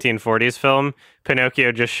original 1940s film,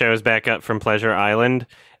 Pinocchio just shows back up from Pleasure Island,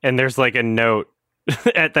 and there's like a note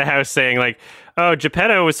at the house saying like, oh,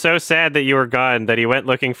 Geppetto was so sad that you were gone that he went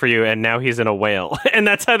looking for you and now he's in a whale. And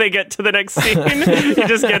that's how they get to the next scene. He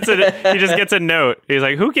just gets a note. He's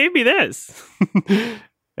like, who gave me this?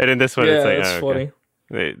 And in this one, it's like, that's funny.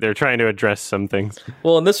 They're trying to address some things.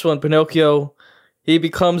 Well, in this one, Pinocchio, he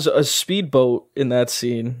becomes a speedboat in that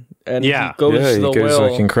scene, and he goes to the whale.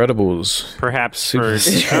 Like Incredibles. Perhaps for...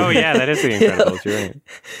 Oh, yeah, that is the Incredibles. You're right.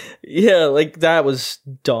 Yeah, like, that was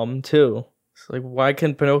dumb, too. It's like, why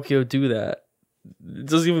can Pinocchio do that? It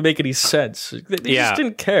doesn't even make any sense. They just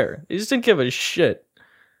didn't care. They just didn't give a shit.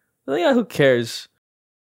 Yeah, who cares?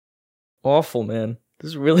 Awful, man. This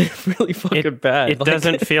is really, really fucking bad. It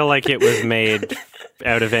doesn't feel like it was made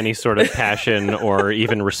out of any sort of passion or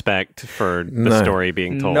even respect for the story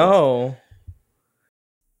being told. No.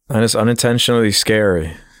 And it's unintentionally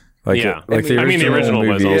scary. Like, the original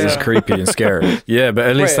movie is creepy and scary. Yeah, but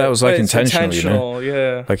at least that was like intentional, you know?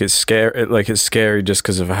 Yeah. Like it's scary. Like it's scary just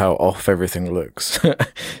because of how off everything looks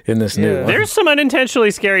in this new one. There's some unintentionally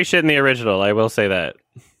scary shit in the original. I will say that.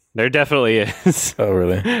 There definitely is. Oh,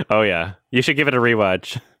 really? Oh, yeah. You should give it a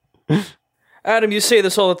rewatch. Adam, you say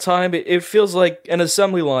this all the time. It feels like an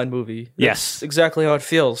assembly line movie. That's exactly how it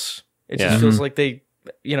feels. It just feels like they,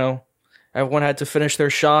 everyone had to finish their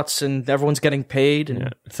shots and everyone's getting paid.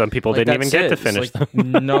 And some people didn't even get to finish them.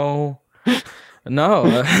 No.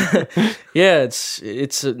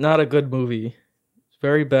 It's not a good movie. It's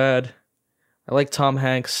very bad. I like Tom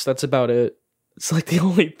Hanks. That's about it. It's like the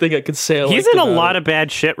only thing I could say. He's in a lot of bad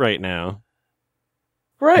shit right now.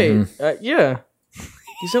 Right. Yeah.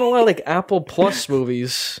 He's in a lot of like Apple Plus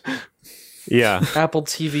movies. Yeah. Apple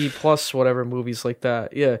TV Plus, whatever movies like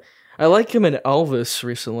that. Yeah. I like him in Elvis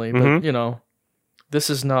recently, but this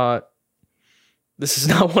is not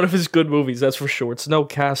one of his good movies, that's for sure. It's no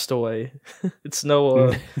Castaway. It's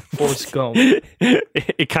no Forrest Gump.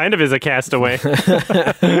 It kind of is a Castaway.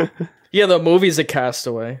 Yeah, the movie's a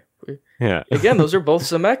Castaway. Yeah. Again, those are both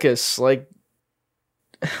Zemeckis. Like,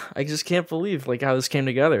 I just can't believe like how this came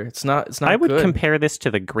together. It's not. I would good. compare this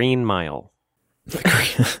to the Green Mile.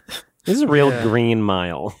 This is a real Green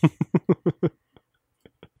Mile.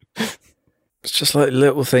 It's just like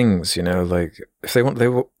little things, like if they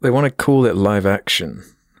want to call it live action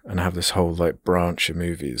and have this whole like branch of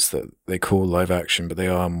movies that they call live action, but they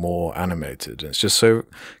are more animated. And it's just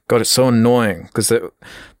it's so annoying because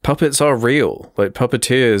puppets are real. Like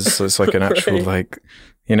puppeteers, it's like an actual like,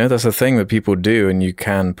 that's a thing that people do, and you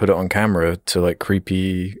can put it on camera to like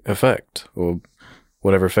creepy effect or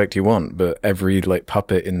whatever effect you want. But every like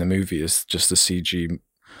puppet in the movie is just a CG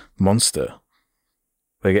monster.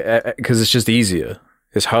 Like, because it's just easier.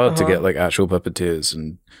 It's hard to get like actual puppeteers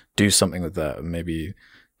and do something with that, and maybe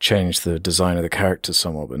change the design of the characters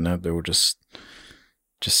somewhat. But no, they were just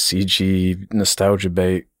CG nostalgia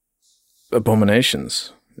bait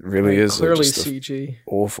abominations. It really is clearly CG.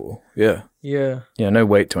 Awful. Yeah. Yeah. Yeah. No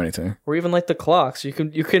weight to anything. Or even like the clocks. You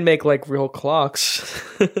can make like real clocks,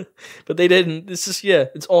 but they didn't. It's just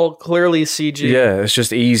it's all clearly CG. Yeah, it's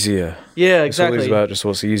just easier. Yeah, exactly. It's always about just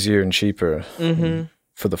what's easier and cheaper.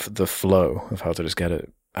 For the flow of how to just get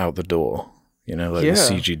it out the door, like the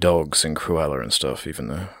CG dogs in Cruella and stuff, even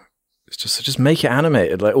though It's just make it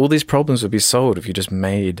animated. Like all these problems would be solved if you just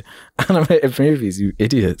made animated movies, you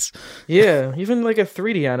idiots. Yeah, even like a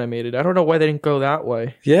 3D animated. I don't know why they didn't go that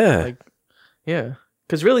way. Yeah. Yeah.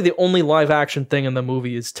 Because really the only live action thing in the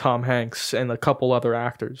movie is Tom Hanks and a couple other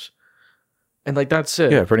actors. And like that's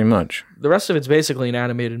it. Yeah, pretty much. The rest of it's basically an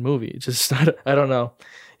animated movie. It's just I don't know.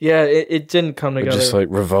 Yeah, it didn't come together. Just like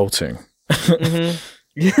revolting. Mm-hmm.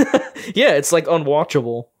 Yeah, it's like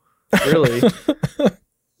unwatchable. Really.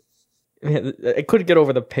 I couldn't get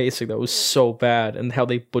over the pacing that was so bad and how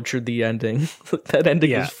they butchered the ending. That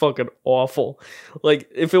ending is fucking awful. Like,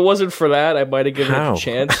 if it wasn't for that, I might have given it a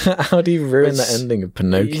chance. How do you ruin the ending of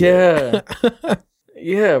Pinocchio? Yeah.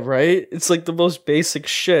 Yeah, right? It's like the most basic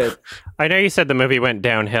shit. I know you said the movie went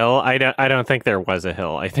downhill. I don't think there was a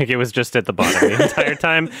hill. I think it was just at the bottom the entire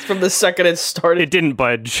time. From the second it started. It didn't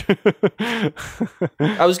budge.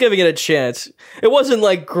 I was giving it a chance. It wasn't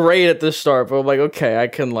like great at the start, but I'm like, okay, I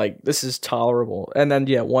can like, this is tolerable. And then,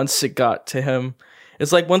 yeah, once it got to him,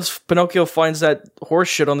 it's like once Pinocchio finds that horse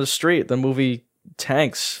shit on the street, the movie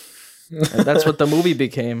tanks. And that's what the movie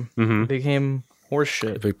became. Mm-hmm. It became horse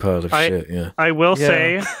shit. A big pile of shit, yeah. I will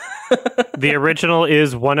say the original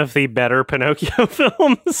is one of the better Pinocchio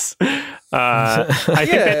films. I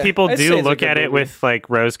think that people do look at it with like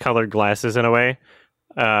rose-colored glasses in a way.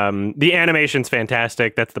 The animation's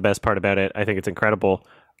fantastic. That's the best part about it. I think it's incredible.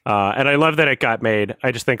 And I love that it got made.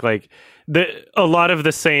 I just think like a lot of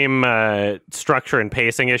the same structure and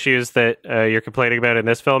pacing issues that you're complaining about in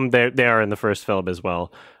this film, they are in the first film as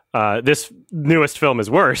well. This newest film is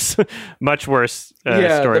worse, much worse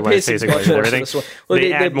story-wise, pacing-wise, and everything.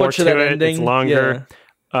 They add more to it. Ending. It's longer.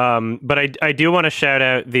 Yeah. But I do want to shout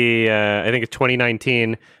out the I think it's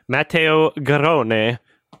 2019 Matteo Garrone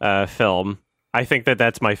film. I think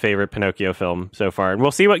that's my favorite Pinocchio film so far, and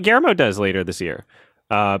we'll see what Guillermo does later this year.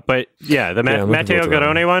 But yeah, the Matteo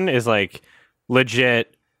Garrone one is like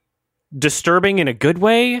legit disturbing in a good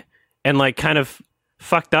way, and like kind of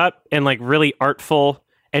fucked up and like really artful.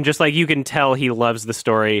 And just like you can tell he loves the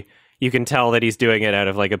story. You can tell that he's doing it out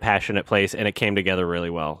of like a passionate place, and it came together really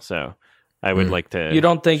well. So I would like to. You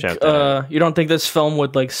don't think this film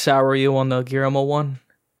would like sour you on the Guillermo one?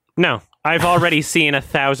 No, I've already seen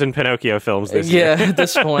 1,000 Pinocchio films this year. Yeah, at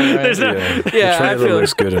this point, right? The trailer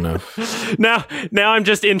looks good enough. Now I'm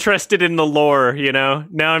just interested in the lore. You know,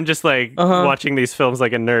 now I'm just like watching these films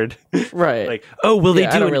like a nerd. Right? Like, oh, will they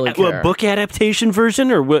do a book adaptation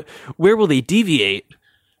version, or where will they deviate?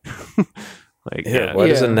 Why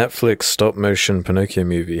does a Netflix stop motion Pinocchio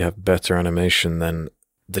movie have better animation than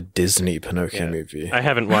the Disney Pinocchio movie? I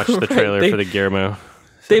haven't watched the trailer for the Guillermo.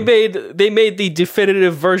 They made the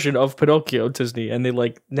definitive version of Pinocchio, Disney, and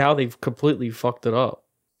now they've completely fucked it up.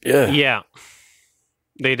 Yeah.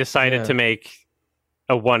 They decided to make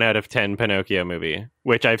a 1 out of 10 Pinocchio movie,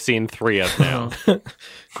 which I've seen 3 of now.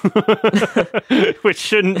 Which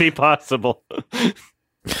shouldn't be possible.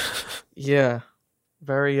 Yeah.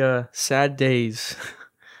 Very sad days.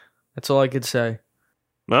 That's all I could say.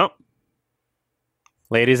 Well,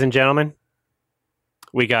 ladies and gentlemen,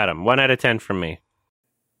 we got him. 1 out of 10 from me.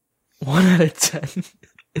 1 out of 10.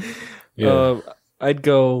 Yeah. I'd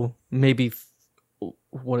go maybe,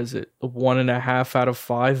 what is it? A 1.5 out of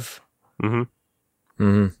 5. Mm-hmm.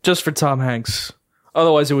 Mm-hmm. Just for Tom Hanks.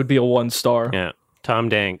 Otherwise, it would be a 1 star. Yeah. Tom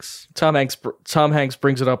Hanks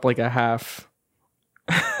brings it up like a half.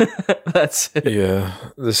 That's it. Yeah,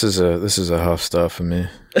 this is a half star for me.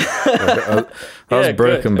 I was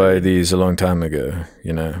broken by these a long time ago.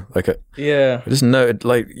 You know, I just know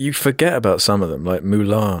like you forget about some of them, like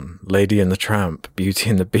Mulan, Lady and the Tramp, Beauty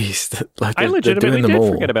and the Beast. Like I legitimately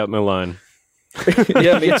did forget about Mulan.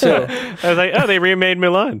 Yeah, me too. I was like, oh, they remade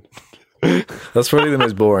Mulan. That's probably the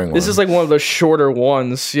most boring one. This is like one of the shorter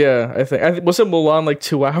ones. Yeah, I think wasn't Mulan like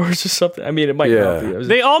 2 hours or something? I mean, it might not be.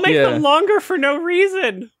 They all make them longer for no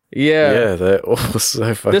reason. Yeah, they're all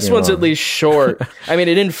so fucking This one's long. at least short. I mean,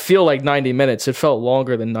 it didn't feel like 90 minutes. It felt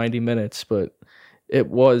longer than 90 minutes, but it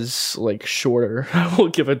was like shorter. I will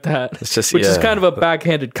give it that. It's just, which is kind of a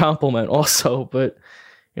backhanded compliment also, but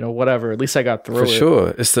you know, whatever. At least I got through it. For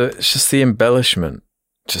sure. It's just the embellishment.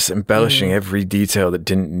 Just embellishing every detail that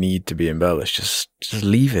didn't need to be embellished. Just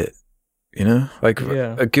leave it. You know? Like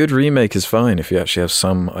a good remake is fine if you actually have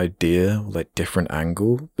some idea, like different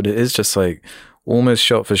angle, but it is just like almost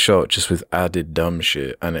shot for shot, just with added dumb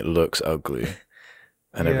shit, and it looks ugly.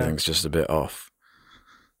 And everything's just a bit off.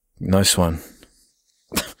 Nice one.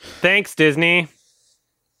 Thanks, Disney.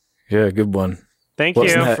 Yeah, good one. Thank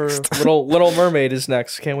What's you. next? For Little Mermaid is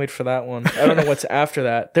next. Can't wait for that one. I don't know what's after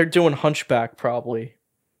that. They're doing Hunchback probably.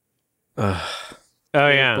 Oh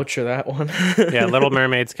yeah, butcher that one. Yeah, Little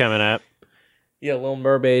Mermaid's coming up. Yeah, Little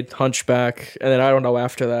Mermaid, Hunchback, and then I don't know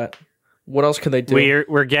after that. What else can they do?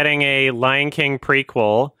 We're getting a Lion King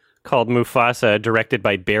prequel called Mufasa, directed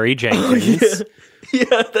by Barry Jenkins. Yeah,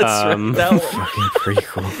 that's right. That Fucking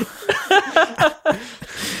prequel.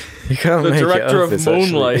 You can't the make director it up, of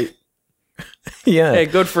Moonlight. Yeah. Hey,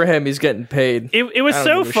 good for him. He's getting paid. It was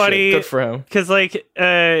so funny. Good for him. Because, like,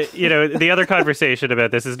 the other conversation about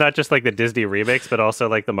this is not just like the Disney remakes, but also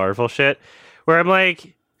like the Marvel shit, where I'm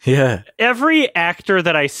like, Yeah. every actor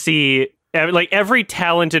that I see, like every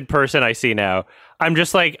talented person I see now, I'm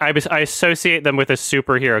just like, I associate them with a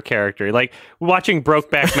superhero character. Like watching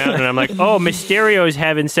Brokeback Mountain, I'm like, oh, Mysterio's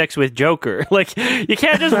having sex with Joker. Like, you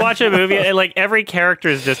can't just watch a movie and like every character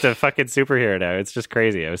is just a fucking superhero now. It's just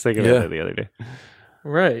crazy. I was thinking about it the other day.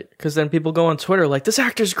 Right, because then people go on Twitter like, this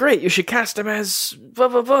actor's great. You should cast him as blah,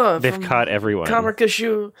 blah, blah. They've caught everyone. Comic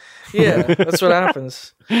issue. Yeah, that's what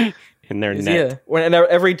happens. In their net. Yeah, and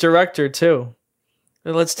every director, too.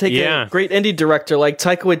 Let's take a great indie director like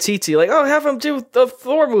Taika Waititi, like, oh, have him do the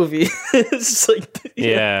Thor movie. It's just like,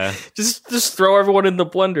 just throw everyone in the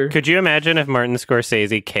blender. Could you imagine if Martin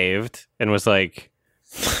Scorsese caved and was like,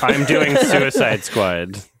 I'm doing Suicide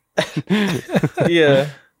Squad? Yeah,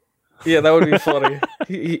 that would be funny.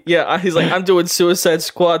 He's like, I'm doing Suicide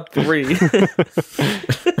Squad 3.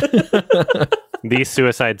 The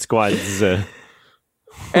Suicide Squads.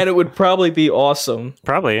 And it would probably be awesome.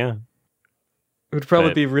 Probably, yeah. It would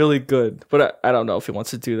probably be really good, but I don't know if he wants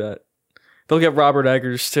to do that. They'll get Robert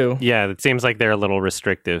Eggers, too. Yeah, it seems like they're a little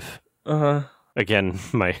restrictive. Uh-huh. Again,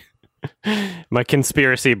 my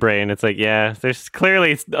conspiracy brain, it's like, yeah, there's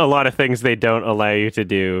clearly a lot of things they don't allow you to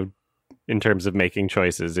do in terms of making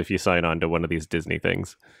choices if you sign on to one of these Disney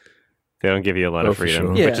things. They don't give you a lot of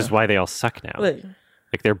freedom, which is why they all suck now.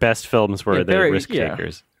 Like their best films were the risk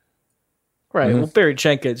takers. Right. Mm-hmm. Well, Barry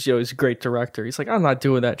Jenkins, he's a great director. He's like, I'm not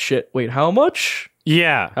doing that shit. Wait, how much?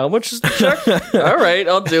 Yeah. How much is the check? All right,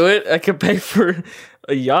 I'll do it. I can pay for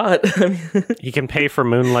a yacht. He can pay for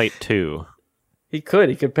Moonlight too. He could.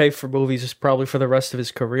 He could pay for movies probably for the rest of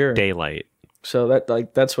his career. Daylight. So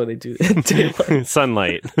that's why they do that. Daylight.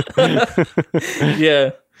 Sunlight. Yeah.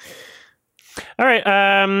 All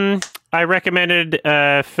right. I recommended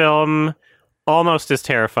a film almost as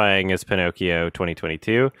terrifying as Pinocchio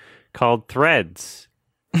 2022. Called Threads,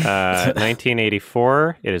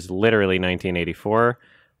 1984. It is literally 1984.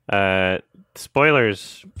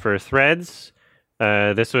 Spoilers for Threads.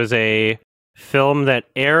 This was a film that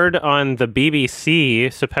aired on the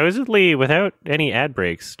BBC, supposedly without any ad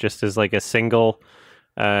breaks, just as like a single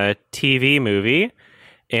TV movie.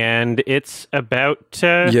 And it's about...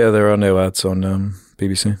 there are no ads on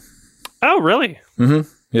BBC. Oh, really? Mm-hmm.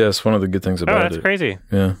 Yeah, it's one of the good things about it. Oh, that's crazy.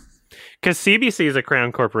 Yeah. Because CBC is a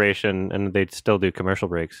crown corporation, and they still do commercial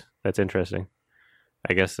breaks. That's interesting.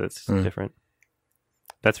 I guess that's different.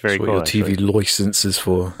 That's very cool. What your TV license is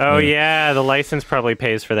for. Oh, yeah. The license probably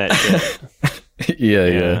pays for that shit.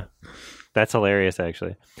 Yeah. That's hilarious,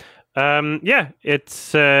 actually.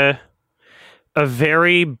 It's a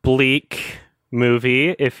very bleak movie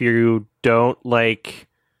if you don't like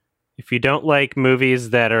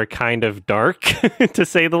movies that are kind of dark, to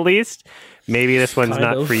say the least. Maybe this one's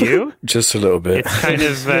not for you. Just a little bit. It's kind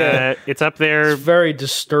of it's up there. It's very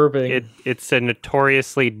disturbing. It's a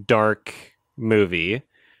notoriously dark movie.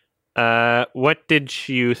 What did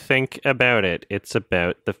you think about it? It's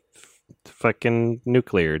about the fucking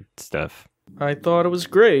nuclear stuff. I thought it was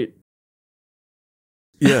great.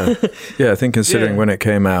 Yeah. I think considering when it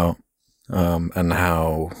came out, and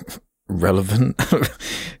how relevant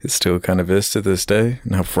it still kind of is to this day,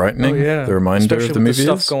 and how frightening the reminder especially of the with movie the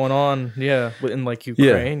stuff is. going on, in like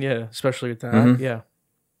Ukraine, especially with that,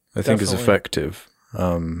 I think it's effective.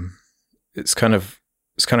 It's kind of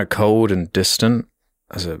cold and distant,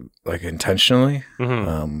 intentionally.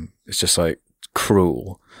 Mm-hmm. It's just like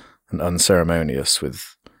cruel and unceremonious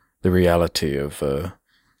with the reality of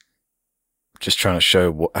just trying to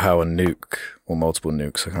show how a nuke or multiple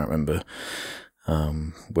nukes, I can't remember,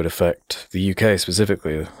 would affect the UK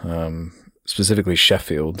specifically,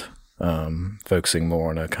 Sheffield, focusing more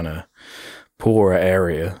on a kind of poorer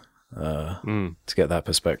area to get that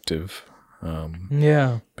perspective. But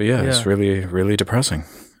it's really, really depressing.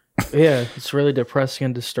 Yeah, it's really depressing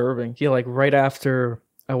and disturbing. Yeah, like right after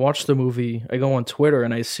I watched the movie, I go on Twitter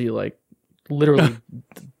and I see like literally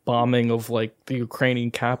bombing of like the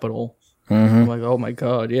Ukrainian capital. Mm-hmm. I'm like, oh my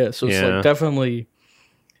god, yeah. So it's like definitely,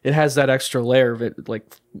 it has that extra layer of it.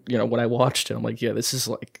 Like, when I watched it, I'm like, yeah, this is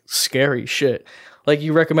like scary shit. Like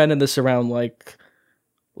you recommended this around like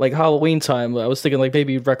Halloween time. I was thinking like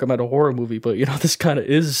maybe you'd recommend a horror movie, but this kind of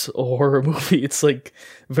is a horror movie. It's like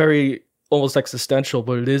very almost existential,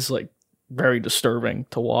 but it is like very disturbing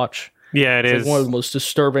to watch. Yeah, it's is like one of the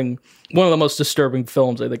most disturbing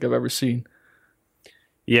films I think I've ever seen.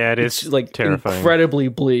 Yeah, it's like terrifying. Incredibly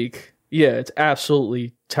bleak. Yeah, it's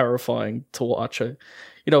absolutely terrifying to watch. For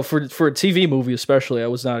a TV movie especially, I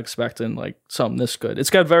was not expecting like something this good. It's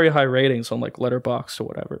got very high ratings on like Letterboxd or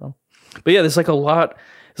whatever. But yeah, there's a lot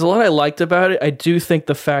I liked about it. I do think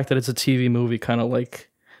the fact that it's a TV movie kind of like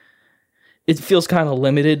it feels kind of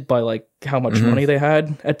limited by like how much money they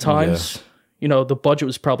had at times. Yeah. The budget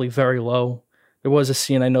was probably very low. There was a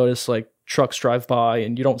scene I noticed like trucks drive by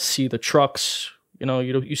and you don't see the trucks.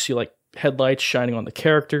 You see like headlights shining on the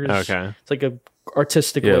characters. Okay. It's like a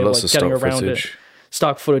artistic way of like getting around footage. It.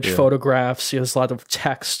 Stock footage, photographs. There's a lot of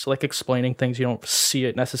text like explaining things. You don't see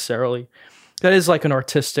it necessarily. That is like an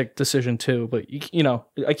artistic decision too, but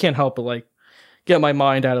I can't help but like get my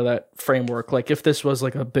mind out of that framework. Like if this was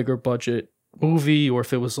like a bigger budget movie or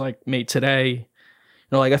if it was like made today,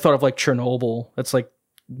 like I thought of like Chernobyl. That's like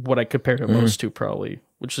what I compared it most to probably,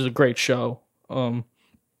 which is a great show. But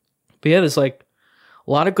yeah, there's like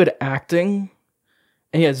a lot of good acting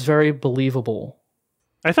and yeah, it's very believable.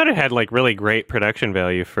 I thought it had like really great production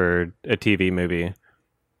value for a TV movie.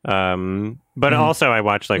 But also I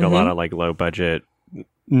watch like a lot of like low budget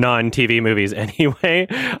non-TV movies anyway.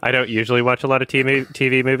 I don't usually watch a lot of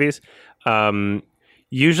TV movies.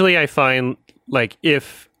 Usually I find like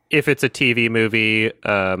if it's a TV movie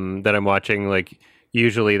that I'm watching, like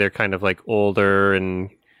usually they're kind of like older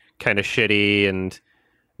and kind of shitty and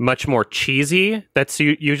much more cheesy. That's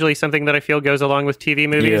usually something that I feel goes along with TV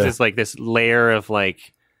movies is like this layer of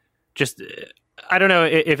like just I don't know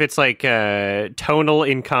if it's like tonal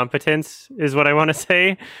incompetence is what I want to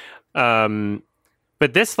say.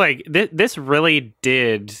 But this like this really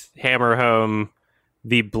did hammer home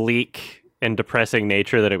the bleak and depressing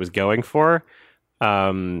nature that it was going for.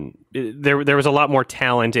 There was a lot more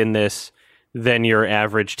talent in this than your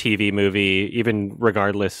average TV movie, even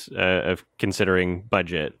regardless of considering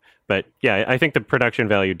budget. But yeah, I think the production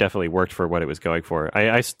value definitely worked for what it was going for.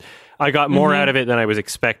 I got more out of it than I was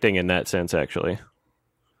expecting in that sense, actually.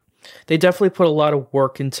 They definitely put a lot of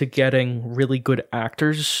work into getting really good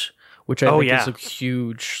actors, which I think is a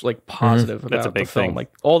huge like positive about the film. Thing.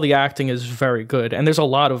 Like all the acting is very good, and there's a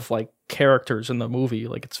lot of like characters in the movie.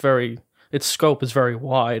 Like its scope is very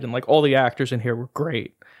wide, and like all the actors in here were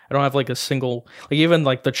great. I don't have like a single like even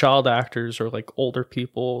like the child actors or like older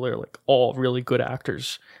people. They're like all really good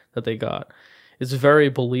actors that they got. It's very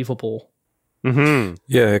believable. Yeah,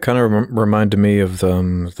 it kind of reminded me of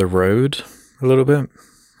The Road a little bit,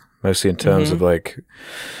 mostly in terms of like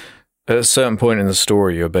at a certain point in the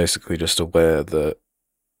story, you're basically just aware that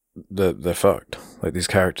they're fucked. Like these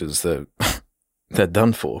characters, they're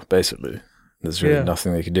done for. Basically, there's really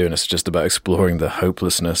nothing they can do, and it's just about exploring the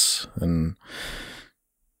hopelessness and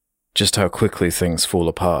just how quickly things fall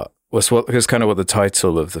apart. It's kind of what the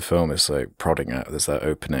title of the film is like prodding at. There's that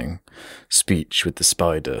opening speech with the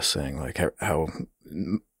spider saying like how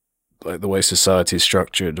like the way society is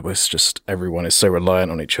structured, where it's just everyone is so reliant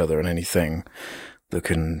on each other, and anything that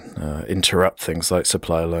can interrupt things like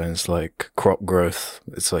supply lines, like crop growth.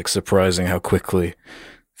 It's like surprising how quickly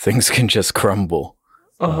things can just crumble.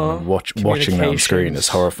 Watching that on screen is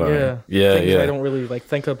horrifying. Yeah. I don't really like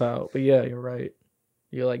think about, but yeah, you're right.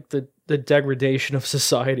 You're like the degradation of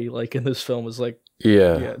society, like in this film, is like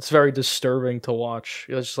it's very disturbing to watch.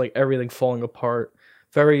 It's just like everything falling apart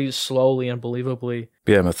very slowly and believably.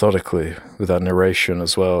 Yeah, methodically with that narration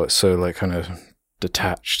as well. It's so like kind of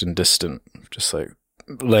detached and distant, just like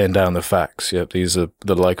laying down the facts. Yep, these are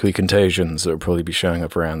the likely contagions that will probably be showing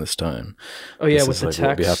up around this time. Oh yeah, this with is the like text. What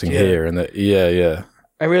will be happening here and that. Yeah.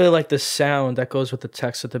 I really like the sound that goes with the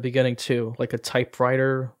text at the beginning too, like a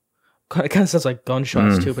typewriter. It kind of sounds like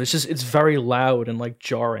gunshots too, but it's very loud and like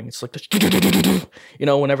jarring. It's like,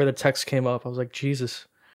 whenever the text came up, I was like, Jesus.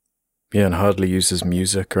 Yeah, and hardly uses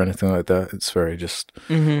music or anything like that. It's very just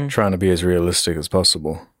trying to be as realistic as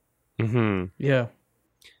possible. Yeah.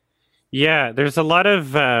 Yeah, there's a lot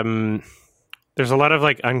of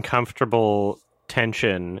like uncomfortable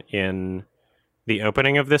tension in the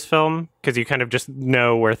opening of this film because you kind of just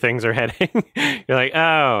know where things are heading. You're like,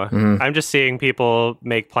 I'm just seeing people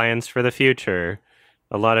make plans for the future.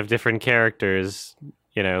 A lot of different characters,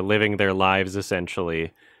 living their lives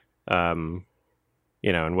essentially. And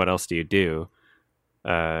what else do you do?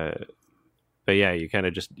 But yeah, you kind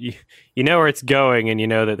of just you know where it's going, and you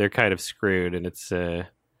know that they're kind of screwed, and it's an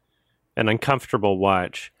uncomfortable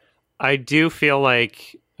watch. I do feel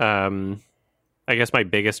like I guess my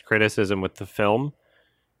biggest criticism with the film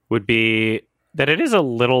would be that it is a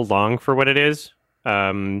little long for what it is.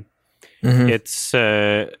 It's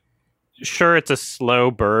sure it's a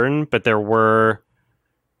slow burn, but there were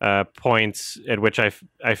points at which I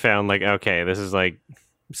found like, okay, this is like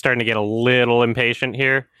starting to get a little impatient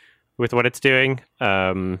here with what it's doing.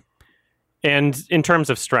 And in terms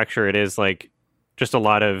of structure, it is like just a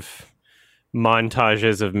lot of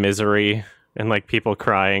montages of misery and like people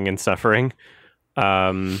crying and suffering.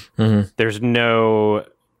 There's no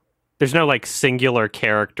like singular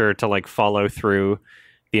character to like follow through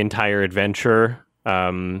the entire adventure.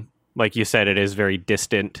 Like you said, it is very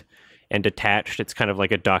distant and detached. It's kind of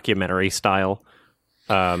like a documentary style.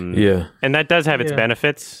 And that does have its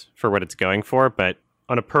benefits for what it's going for, but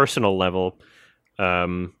on a personal level,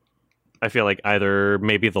 I feel like either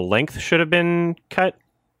maybe the length should have been cut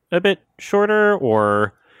a bit shorter,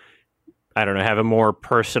 or I don't know, have a more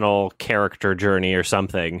personal character journey or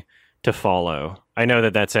something to follow. I know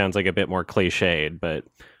that sounds like a bit more cliched, but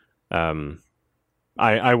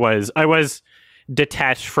I was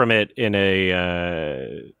detached from it in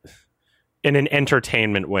an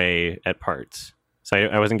entertainment way at parts. So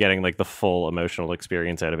I wasn't getting like the full emotional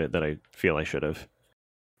experience out of it that I feel I should have.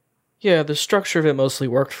 Yeah, the structure of it mostly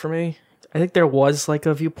worked for me. I think there was like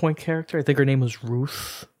a viewpoint character. I think her name was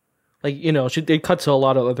Ruth. Like, you know, they cut to a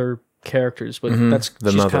lot of other characters, but she's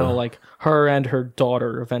kind of like her and her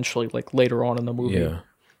daughter eventually, like later on in the movie.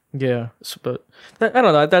 Yeah. So, but I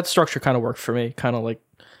don't know. That structure kind of worked for me. Kind of like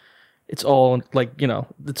it's all like, you know,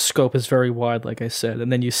 the scope is very wide, like I said,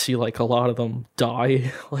 and then you see like a lot of them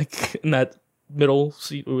die, like in that middle.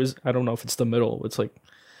 See, I don't know if it's the middle. It's like,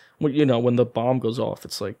 you know, when the bomb goes off,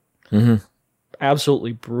 it's like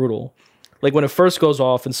absolutely brutal. Like when it first goes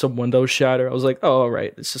off and some windows shatter, I was like, oh, all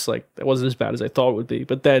right. It's just like, it wasn't as bad as I thought it would be.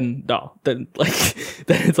 But then, no. Then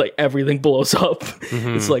it's like everything blows up.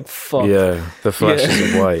 It's like, fuck. Yeah, the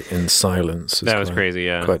flashes of white in silence. That was crazy,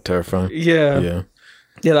 yeah. Quite terrifying. Yeah,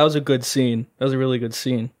 that was a good scene. That was a really good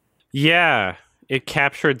scene. Yeah, it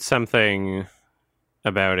captured something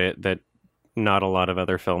about it that not a lot of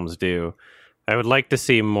other films do. I would like to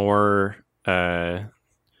see more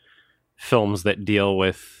films that deal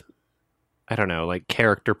with, I don't know, like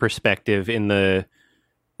character perspective in the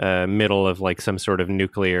middle of like some sort of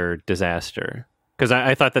nuclear disaster. Because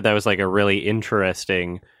I thought that was like a really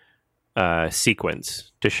interesting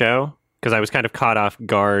sequence to show. Because I was kind of caught off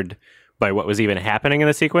guard by what was even happening in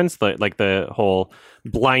the sequence. Like the whole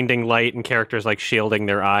blinding light and characters like shielding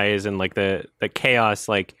their eyes and like the chaos.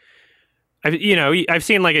 Like, I've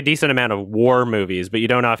seen like a decent amount of war movies, but you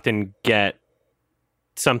don't often get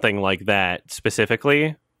something like that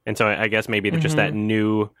specifically. And so I guess maybe just that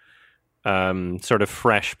new sort of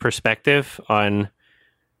fresh perspective on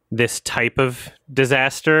this type of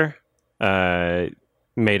disaster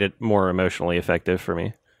made it more emotionally effective for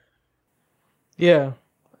me. Yeah,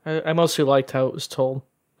 I mostly liked how it was told.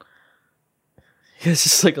 It's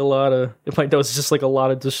just like a lot of, if I know, it's just like a lot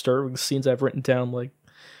of disturbing scenes I've written down, like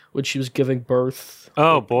when she was giving birth.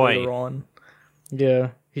 Oh, like, boy. Later on. Yeah,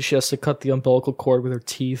 she has to cut the umbilical cord with her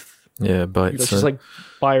teeth. Yeah, but she's like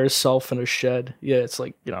by herself in a shed. Yeah, it's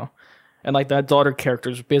like, you know, and like that daughter character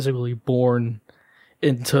is basically born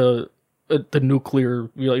into the nuclear,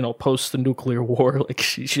 you know, post the nuclear war. Like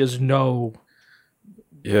she has no.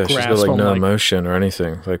 Yeah, she's got like no emotion or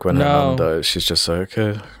anything. Like when her mom dies, she's just like,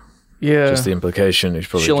 okay. Yeah. Just the implication is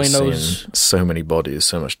probably just seeing so many bodies,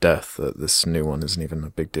 so much death that this new one isn't even a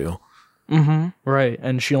big deal. Right,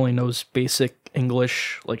 and she only knows basic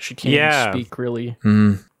English. Like she can't even speak really.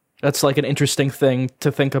 That's like an interesting thing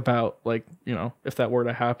to think about, like, you know, if that were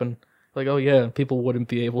to happen. Like, oh yeah, people wouldn't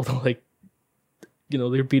be able to, like, you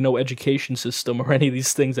know, there'd be no education system or any of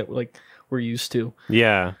these things that like we're used to.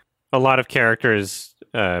 Yeah. A lot of characters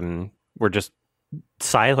were just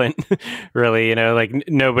silent, really, you know, like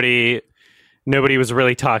nobody was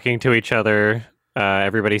really talking to each other.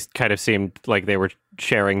 Everybody kind of seemed like they were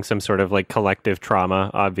sharing some sort of like collective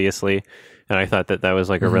trauma, obviously. And I thought that was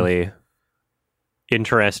like a really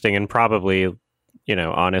interesting and probably, you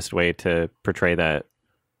know, honest way to portray that.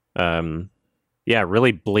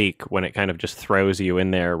 Really bleak when it kind of just throws you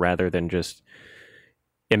in there rather than just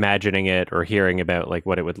imagining it or hearing about like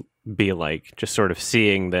what it would be like, just sort of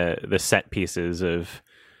seeing the set pieces of,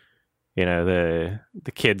 you know,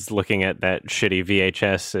 the kids looking at that shitty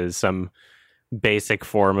VHS as some basic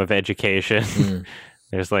form of education.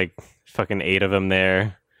 There's like fucking 8 of them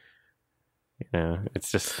there. You know,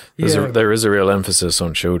 it's just there is a real emphasis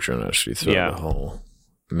on children actually throughout the whole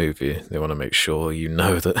movie. They want to make sure you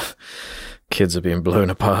know that kids are being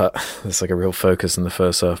blown apart. There's like a real focus in the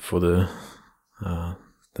first half before the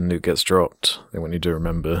nuke gets dropped. They want you to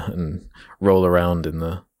remember and roll around in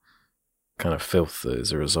the kind of filth that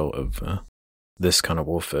is a result of this kind of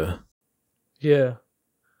warfare. Yeah,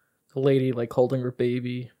 the lady like holding her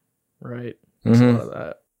baby, right? There's a lot of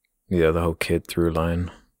that. Yeah, the whole kid through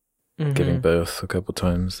line, giving birth a couple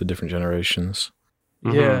times, the different generations.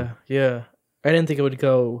 Yeah. I didn't think it would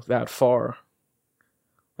go that far.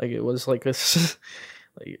 Like it was like this.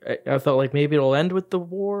 Like I felt like maybe it'll end with the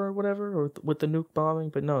war or whatever, or with the nuke bombing,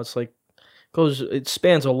 but no, it's like it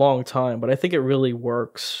spans a long time. But I think it really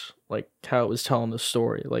works, like how it was telling the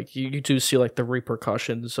story. Like you do see like the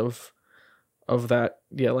repercussions of that.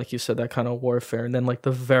 Yeah, like you said, that kind of warfare, and then like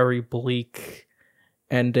the very bleak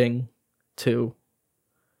ending too.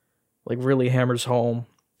 Like really hammers home.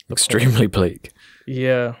 Extremely bleak.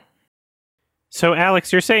 Yeah. So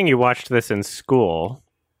Alex, you're saying you watched this in school,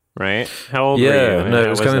 right? How old were you? Yeah, no, it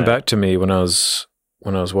was coming that? back to me when I was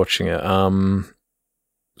watching it.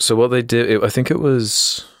 So what they did, I think it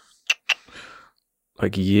was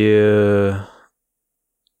like year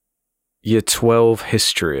 12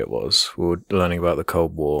 history. It was, we were learning about the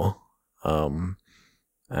Cold War,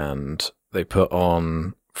 and they put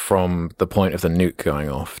on from the point of the nuke going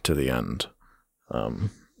off to the end.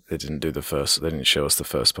 They didn't show us the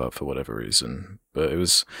first part for whatever reason, but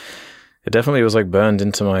it definitely was like burned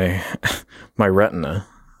into my my retina.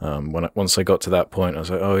 Once I got to that point, I was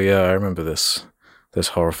like, oh yeah, I remember this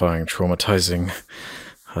horrifying, traumatizing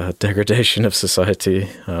degradation of society.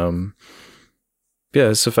 Yeah,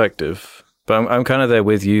 it's effective, but I'm kind of there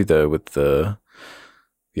with you though, with the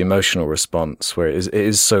emotional response where it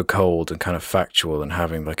is so cold and kind of factual, and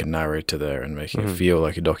having like a narrator there and making it feel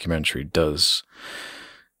like a documentary does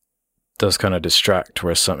kind of distract,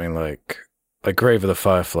 whereas something like Grave of the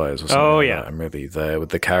Fireflies or something like that, I'm really there with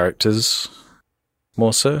the characters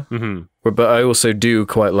more so. But I also do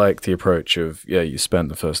quite like the approach of, you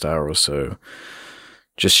spend the first hour or so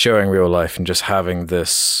just showing real life and just having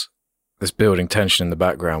this building tension in the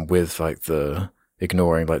background with like the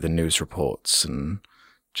ignoring like the news reports and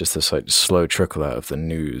just this like slow trickle out of the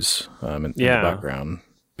news in the background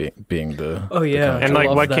being the and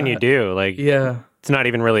like what can you do, like it's not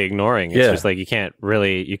even really ignoring, it's just like you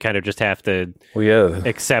kind of just have to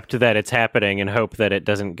accept that it's happening and hope that it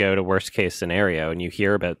doesn't go to worst case scenario. And you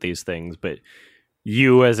hear about these things, but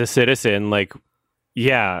you as a citizen, like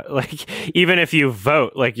even if you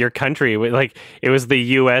vote, like your country, like it was the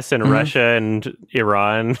US and Russia and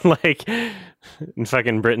Iran, like, and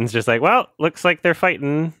fucking Britain's just like, well, looks like they're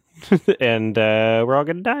fighting and we're all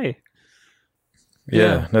gonna die.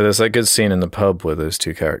 No, there's that good scene in the pub where those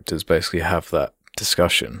two characters basically have that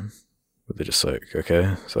discussion where they're just like,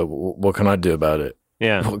 okay, so what can I do about it?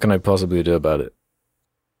 What can I possibly do about it?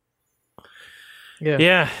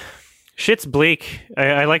 Shit's bleak.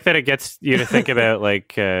 I like that it gets you to think about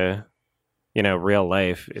like real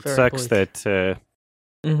life. It Very sucks bleak. that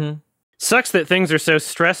sucks that things are so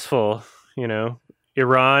stressful,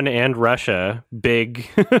 Iran and Russia, big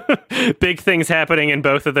things happening in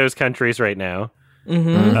both of those countries right now.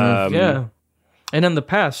 And in the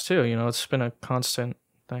past too, it's been a constant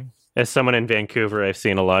thing. As someone in Vancouver, I've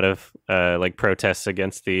seen a lot of like protests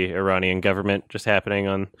against the Iranian government just happening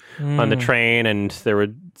on the train, and there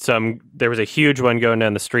was a huge one going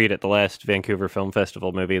down the street at the last Vancouver Film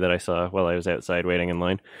Festival movie that I saw while I was outside waiting in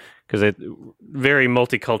line, because it's very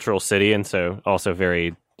multicultural city, and so also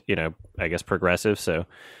very I guess progressive. So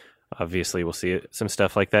obviously we'll see some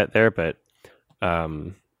stuff like that there, but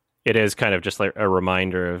it is kind of just like a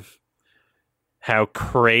reminder of how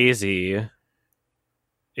crazy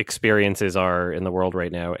experiences are in the world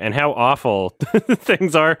right now and how awful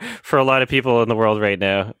things are for a lot of people in the world right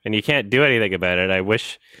now, and you can't do anything about it. I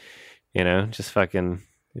wish, just fucking,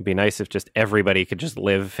 it'd be nice if just everybody could just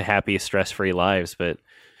live happy, stress-free lives, but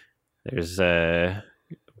there's a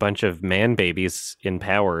bunch of man babies in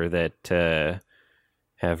power that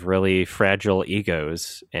have really fragile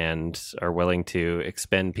egos and are willing to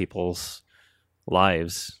expend people's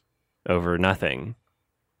lives over nothing.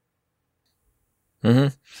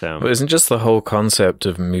 So, but isn't just the whole concept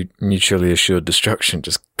of mutually assured destruction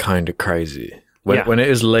just kind of crazy when it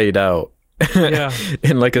is laid out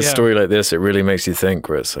in like a story like this? It really makes you think,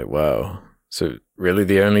 where it's like, wow, so really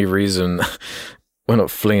the only reason we're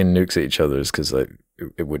not flinging nukes at each other is because like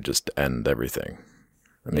it would just end everything.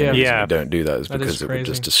 I mean, the reason we don't do that is because it would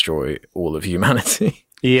just destroy all of humanity.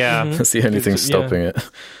 That's the only thing stopping it.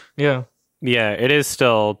 It is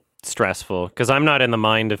still stressful because I'm not in the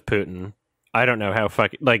mind of Putin. I don't know how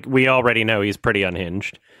like we already know he's pretty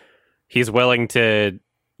unhinged. He's willing to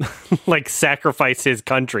like sacrifice his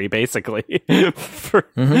country basically for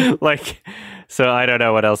like, so I don't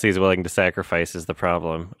know what else he's willing to sacrifice is the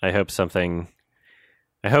problem. I hope something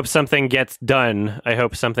gets done. I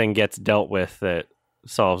hope something gets dealt with that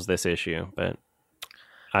solves this issue, but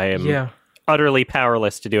I utterly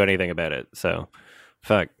powerless to do anything about it. So,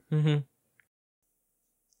 fuck. Mm-hmm.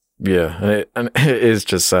 Yeah, and it is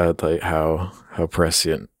just sad, like how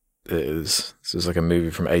prescient it is. This is like a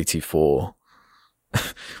movie from '84.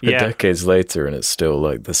 Decades later, and it's still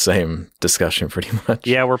like the same discussion pretty much.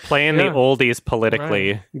 Yeah, we're playing the oldies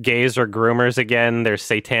politically. Right. Gays are groomers again. There's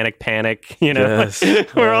satanic panic. Yes.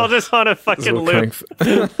 We're all just on a fucking loop.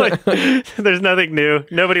 There's nothing new.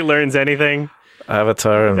 Nobody learns anything.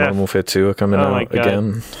 Avatar and Modern Warfare 2 are coming out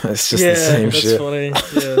again. It's just the same shit. Funny.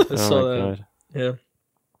 Yeah, I saw that. God.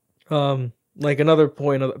 Yeah. Like another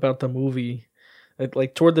point about the movie,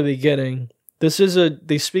 like toward the beginning, they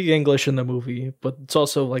speak English in the movie, but it's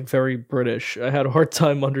also like very British. I had a hard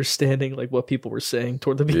time understanding like what people were saying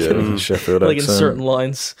toward the beginning. Sheffield like accent. In certain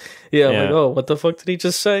lines. Yeah, I'm like, oh, what the fuck did he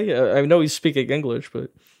just say? I know he's speaking English,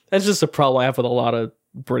 but that's just a problem I have with a lot of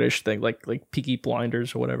British things, like Peaky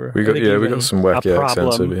Blinders or whatever. We got some wacky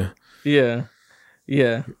accents over here.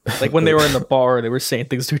 Yeah. Like when they were in the bar, they were saying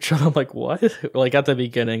things to each other. I'm like, what? Like at the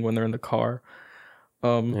beginning when they're in the car.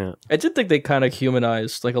 I did think they kind of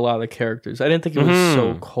humanized like a lot of the characters. I didn't think it was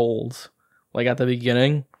so cold, like at the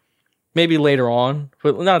beginning. Maybe later on,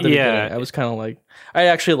 but not at the beginning. I was kind of like, I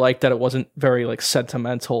actually liked that it wasn't very like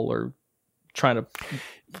sentimental or trying to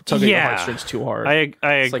tug at your heartstrings too hard. I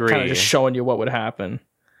it's agree. Like kind of just showing you what would happen.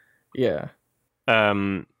 Yeah.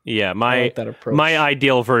 My like that approach. My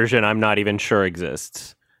ideal version, I'm not even sure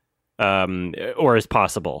exists, or is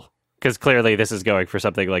possible, because clearly this is going for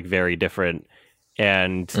something like very different.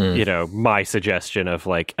 And my suggestion of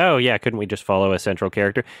like, oh yeah, couldn't we just follow a central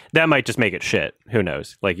character? That might just make it shit. Who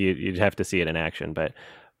knows? Like you'd have to see it in action. But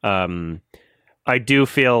I do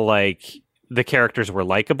feel like the characters were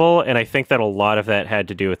likable, and I think that a lot of that had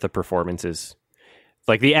to do with the performances.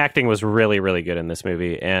 Like the acting was really, really good in this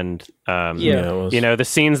movie, and the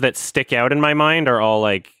scenes that stick out in my mind are all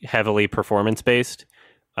like heavily performance based.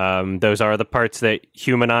 Those are the parts that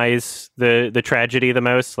humanize the tragedy the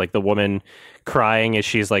most, like the woman crying as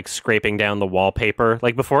she's like scraping down the wallpaper,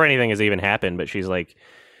 like before anything has even happened, but she's like,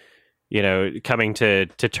 coming to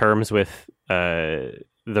terms with the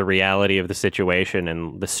reality of the situation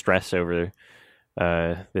and the stress over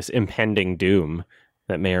this impending doom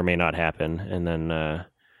that may or may not happen. And then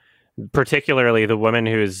particularly the woman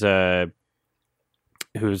who's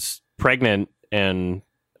pregnant, and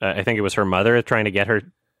I think it was her mother trying to get her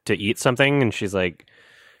to eat something, and she's like,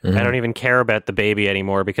 I don't even care about the baby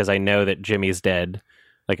anymore because I know that Jimmy's dead.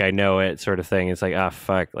 Like, I know it, sort of thing. It's like,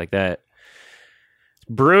 fuck, like that.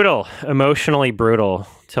 Brutal, emotionally brutal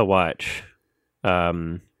to watch. Yeah.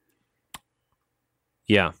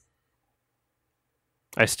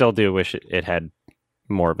 I still do wish it had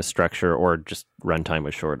more of a structure, or just runtime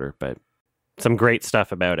was shorter, but some great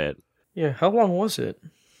stuff about it. Yeah, how long was it?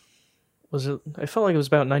 I felt like it was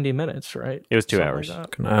about 90 minutes, right? It was 2 hours.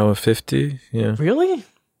 Like an hour 50, yeah. Really?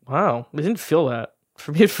 Wow. I didn't feel that.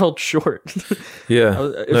 For me, it felt short.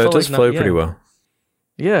 Yeah. It does flow pretty well.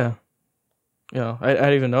 Yeah. Yeah, I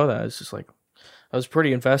didn't even know that. It's just like, I was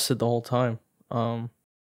pretty invested the whole time.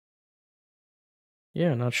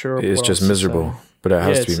 Yeah, not sure. It's just miserable, but it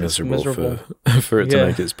has to be miserable. For it to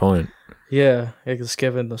make its point. Yeah, it's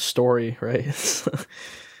given the story, right?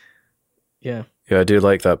 Yeah. Yeah, I do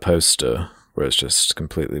like that poster where it's just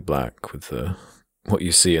completely black with what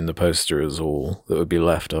you see in the poster is all that would be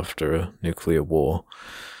left after a nuclear war.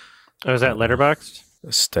 Oh, is that Letterboxd?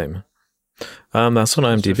 A statement. That's on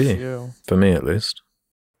IMDb, for me at least.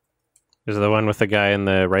 Is it the one with the guy in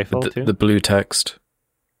the rifle too? The blue text.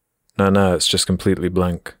 No, it's just completely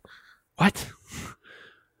blank. What?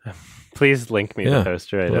 Please link me the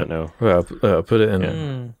poster. I don't know. Well, I'll put it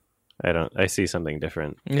in. Yeah. I see something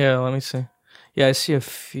different. Yeah, let me see. Yeah, I see a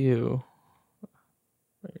few.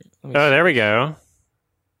 There we go.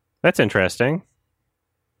 That's interesting.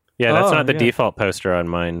 Yeah, that's not the default poster on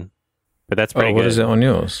mine, but that's pretty good. What is it on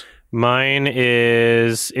yours? Mine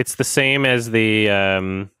it's the same as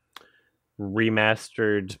the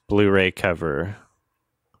remastered Blu-ray cover.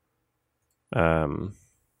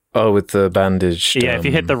 With the bandaged. Yeah, if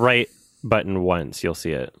you hit the right button once, you'll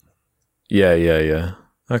see it. Yeah.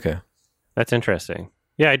 Okay. That's interesting.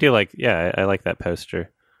 Yeah, I do like. Yeah, I like that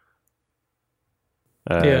poster.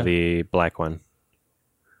 The black one.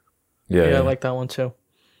 Yeah, I like that one too.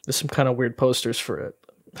 There's some kind of weird posters for it.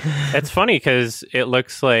 It's funny because it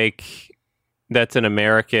looks like that's an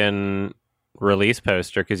American release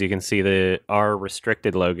poster because you can see the R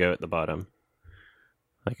restricted logo at the bottom,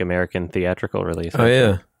 like American theatrical release. Oh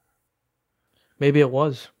yeah, maybe it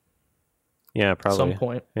was. Yeah, probably. At some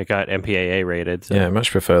point. It got MPAA rated. So. Yeah, I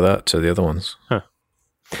much prefer that to the other ones. Huh.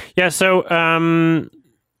 Yeah, so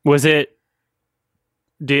was it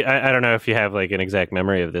I don't know if you have like an exact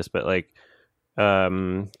memory of this, but like,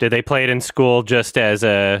 did they play it in school just as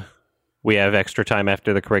we have extra time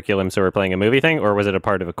after the curriculum, so we're playing a movie thing, or was it a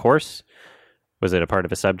part of a course? Was it a part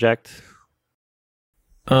of a subject?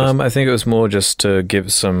 I think it was more just to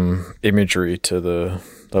give some imagery to the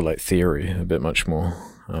like theory a bit much more.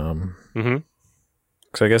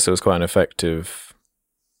 Because I guess it was quite an effective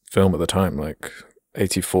film at the time, like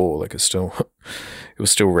 84. Like it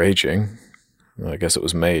was still raging. I guess it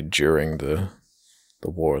was made during the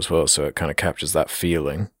war as well, so it kind of captures that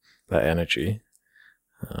feeling, that energy.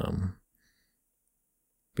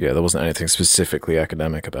 Yeah, there wasn't anything specifically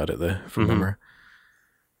academic about it there, from memory.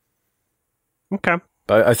 Okay.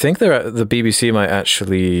 But I think the BBC might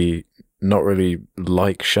actually not really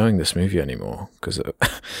like showing this movie anymore because of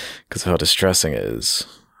how distressing it is.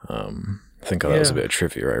 I think that was a bit of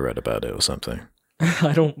trivia I read about it or something.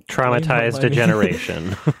 I don't traumatized a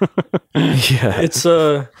generation. Yeah, it's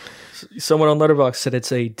someone on Letterboxd said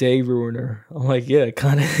it's a day ruiner. I'm like, yeah, it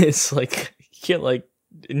kind of is. Like, you can't like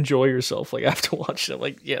enjoy yourself like after watching it.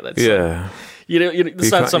 Like, yeah, that's like,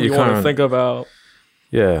 it's not something you want to think about.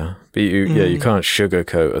 Yeah, but you can't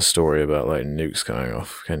sugarcoat a story about like nukes going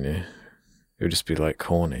off, can you? It would just be like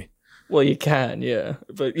corny. Well, you can, yeah,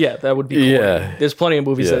 but yeah, that would be corny. Yeah. There's plenty of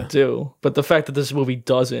movies that do, but the fact that this movie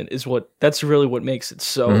doesn't is that's really what makes it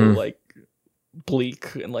so like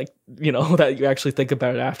bleak and like, you know, that you actually think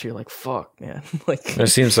about it after. You're like, fuck, man. Like, it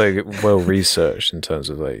seems like well researched in terms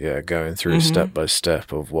of like going through step by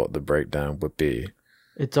step of what the breakdown would be.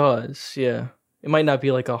 It does, yeah. It might not be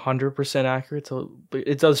like 100% accurate, but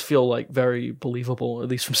it does feel like very believable, at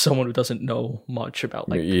least from someone who doesn't know much about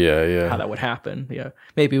like how that would happen. Yeah,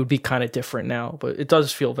 maybe it would be kind of different now, but it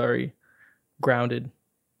does feel very grounded,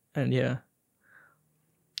 and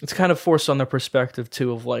it's kind of forced on the perspective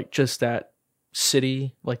too of like just that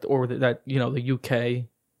city, like that the UK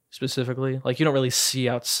specifically. Like you don't really see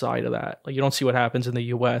outside of that. Like you don't see what happens in the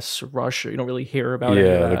US or Russia. You don't really hear about it.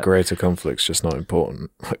 Yeah, the greater conflict's just not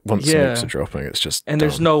important. Like once the nukes are dropping, it's just and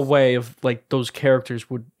there's no way of like those characters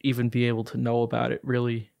would even be able to know about it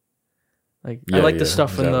really. Like I like the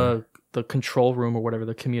stuff in the control room or whatever,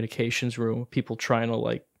 the communications room, people trying to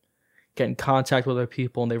like get in contact with other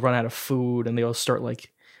people and they run out of food and they all start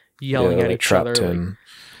like yelling at each other. Like,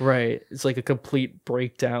 right. It's like a complete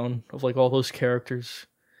breakdown of like all those characters.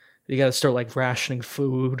 You got to start like rationing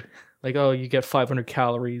food. Like, oh, you get 500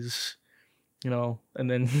 calories, you know, and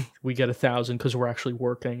then we get 1,000 because we're actually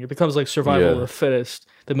working. It becomes like survival of the fittest.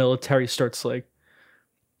 The military starts like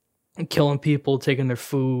killing people, taking their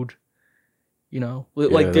food, you know.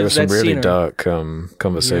 Like there were some really dark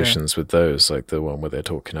conversations with those, like the one where they're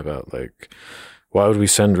talking about like, why would we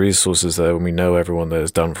send resources there when we know everyone there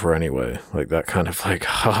is done for anyway? Like that kind of like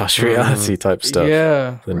harsh reality type stuff.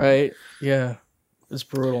 Yeah, right. Yeah. It's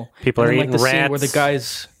brutal. People are eating the rats. Scene where the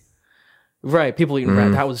guys, right? People eating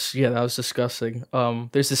rats. That was disgusting.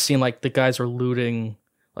 There's this scene like the guys are looting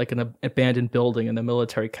like an abandoned building, and the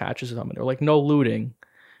military catches them, and they're like, "No looting."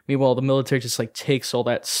 Meanwhile, the military just like takes all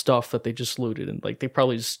that stuff that they just looted, and like they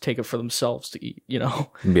probably just take it for themselves to eat. You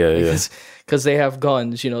know? Yeah, because they have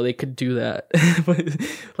guns. You know, they could do that. But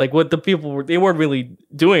like what the people were, they weren't really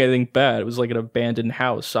doing anything bad. It was like an abandoned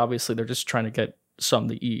house. Obviously, they're just trying to get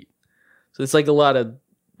something to eat. So it's like a lot of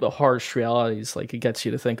the harsh realities, like it gets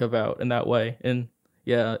you to think about in that way. And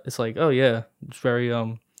yeah, it's like, oh yeah, it's very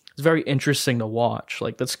interesting to watch.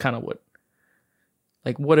 Like that's kind of what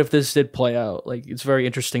if this did play out? Like it's very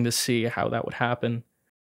interesting to see how that would happen.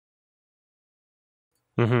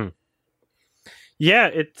 Yeah,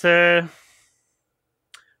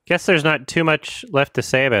 guess there's not too much left to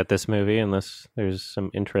say about this movie unless there's some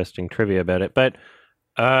interesting trivia about it. But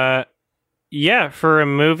yeah, for a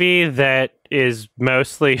movie that is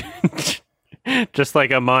mostly just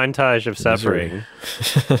like a montage of suffering.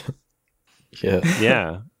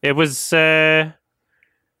 Yeah. It was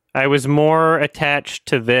I was more attached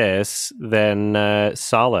to this than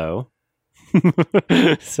Solo.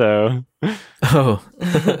 So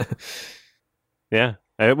yeah.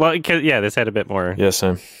 This had a bit more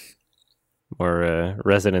same. More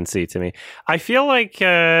residency to me. I feel like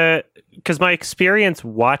because my experience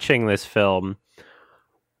watching this film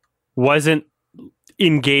wasn't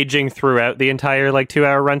engaging throughout the entire like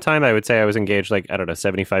 2-hour runtime. I would say I was engaged like, I don't know,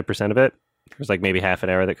 75% of it. There's like maybe half an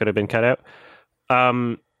hour that could have been cut out.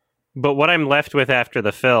 But what I'm left with after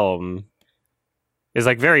the film is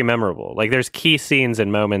like very memorable. Like there's key scenes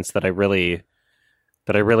and moments that I really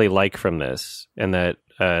like from this and that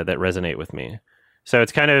resonate with me. So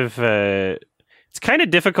it's kind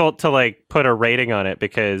of difficult to like put a rating on it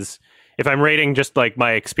because if I'm rating just like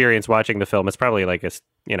my experience watching the film, it's probably like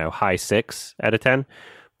high 6 out of 10.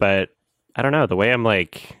 But I don't know, the way I'm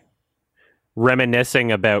like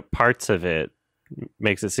reminiscing about parts of it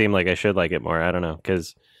makes it seem like I should like it more. I don't know,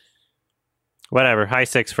 because whatever, high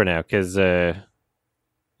 6 for now, because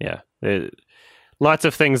lots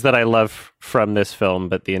of things that I love from this film,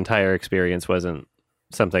 but the entire experience wasn't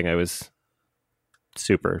something I was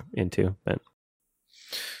super into. But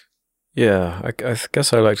yeah, I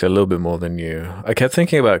guess I liked it a little bit more than you. I kept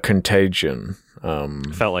thinking about Contagion.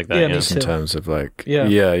 Felt like that, just in terms of like, just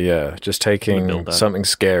The taking build-up. something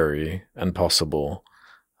scary and possible,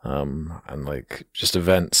 and like just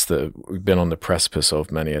events that we've been on the precipice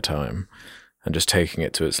of many a time, and just taking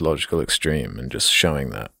it to its logical extreme and just showing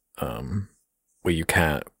that, where you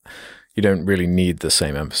don't really need the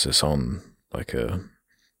same emphasis on like a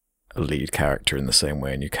lead character in the same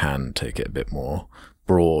way, and you can take it a bit more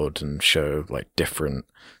broad and show like different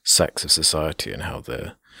sects of society and how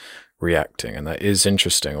they're reacting, and that is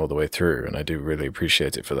interesting all the way through, and I do really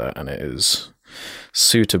appreciate it for that. And it is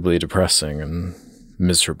suitably depressing and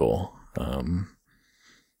miserable. I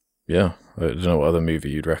don't know what other movie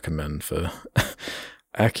you'd recommend for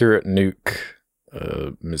accurate nuke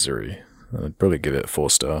misery. I'd probably give it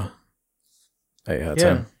 4-star, 8 out of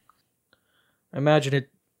 10. I imagine it.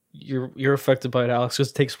 You're affected by it, Alex, because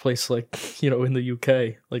it takes place like in the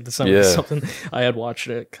UK. Like the something I had watched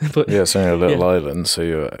it, but it's only a little island, so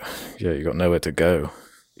you got nowhere to go.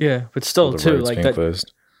 Yeah, but still too like that.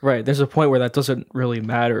 Closed. Right, there's a point where that doesn't really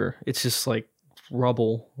matter. It's just like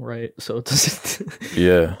rubble, right? So it doesn't.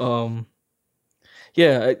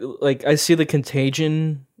 I see the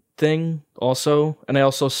Contagion thing also, and I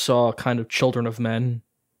also saw kind of Children of Men.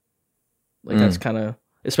 Like that's kind of.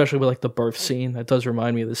 Especially with like the birth scene, that does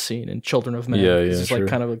remind me of the scene in Children of Men. It's like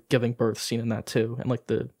kind of a giving birth scene in that too, and like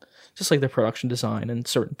the production design and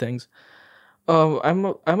certain things. I'm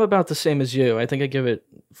about the same as you. I think I give it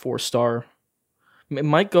 4-star. It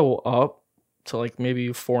might go up to like maybe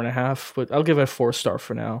 4.5, but I'll give it a 4-star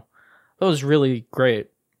for now. That was really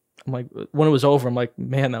great. I'm like, when it was over, I'm like,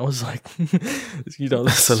 man, that was like,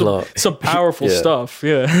 that's a lot. Some powerful stuff.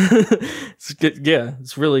 Yeah, it's good. Yeah,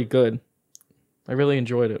 it's really good. I really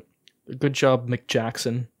enjoyed it. Good job, Mick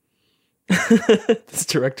Jackson. This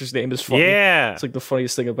director's name is funny. Yeah. It's like the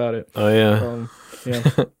funniest thing about it. Oh, yeah.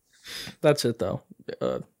 Yeah. That's it, though.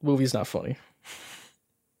 Movie's not funny.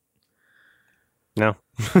 No.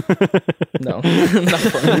 No, not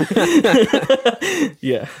funny.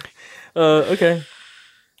 Yeah. Okay.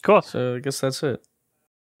 Cool. So I guess that's it.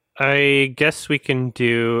 I guess we can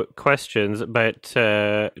do questions, but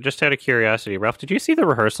just out of curiosity, Ralph, did you see The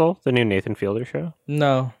Rehearsal, the new Nathan Fielder show?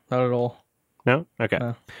 No, not at all. No? Okay.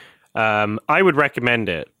 No. I would recommend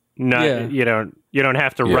it. You don't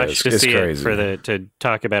have to rush to see crazy. it to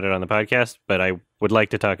talk about it on the podcast, but I would like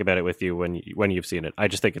to talk about it with you when you've seen it. I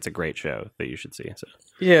just think it's a great show that you should see. So.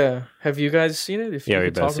 Yeah. Have you guys seen it? If you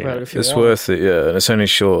could talk about it, if you want. It's worth it, yeah. And it's only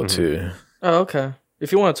short too. Oh, okay.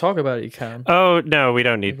 If you want to talk about it, you can. Oh, no, we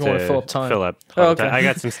don't need to fill up time. Okay. I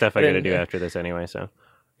got some stuff I got to do after this anyway, so.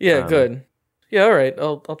 Yeah, good. Yeah, all right.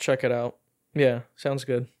 I'll check it out. Yeah, sounds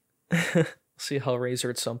good. See Hellraiser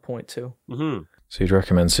at some point, too. Mm-hmm. So you'd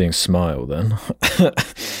recommend seeing Smile, then?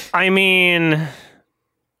 I mean,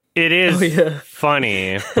 it is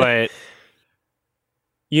funny, but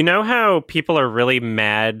you know how people are really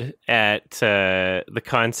mad at the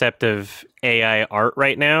concept of AI art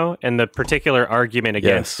right now? And the particular argument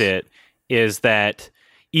against it is that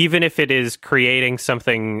even if it is creating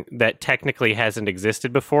something that technically hasn't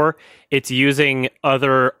existed before, it's using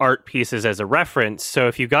other art pieces as a reference. So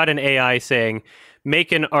if you got an AI saying,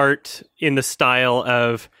 make an art in the style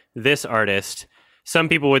of this artist, some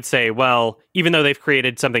people would say, well, even though they've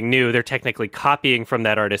created something new, they're technically copying from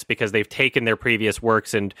that artist because they've taken their previous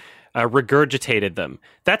works and regurgitated them.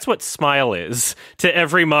 That's what Smile is to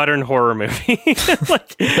every modern horror movie.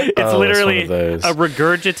 It's literally a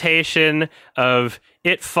regurgitation of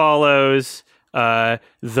It Follows, The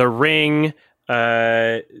Ring,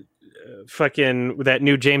 fucking that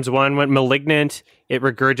new James Wan went Malignant. It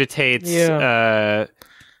regurgitates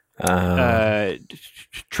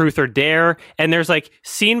Truth or Dare, and there's like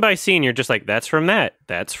scene by scene you're just like, that's from that,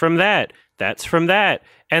 that's from that, that's from that,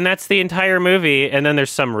 and that's the entire movie. And then there's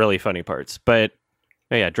some really funny parts, but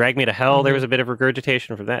Drag Me to Hell, there was a bit of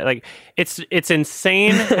regurgitation from that. Like it's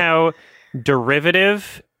insane how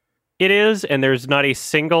derivative it is, and there's not a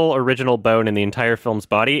single original bone in the entire film's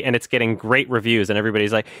body, and it's getting great reviews, and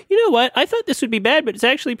everybody's like, you know what, I thought this would be bad, but it's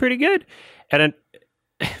actually pretty good. And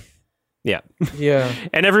yeah.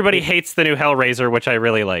 And everybody hates the new Hellraiser, which I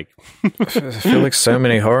really like. I feel like so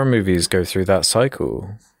many horror movies go through that cycle.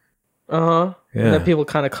 And then people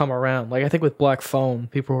kind of come around. Like, I think with Black Phone,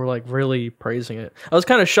 people were, like, really praising it. I was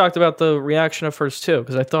kind of shocked about the reaction at first, too,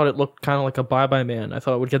 because I thought it looked kind of like a Bye Bye Man. I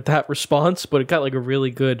thought it would get that response, but it got, like, a really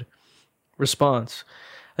good response.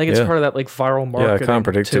 I think it's part of that, like, viral marketing. Yeah, I can't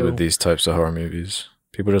predict it with these types of horror movies.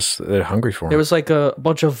 People they're hungry for them. There was like a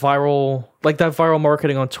bunch of viral, like that viral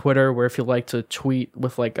marketing on Twitter where if you like to tweet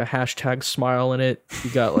with like a hashtag smile in it, you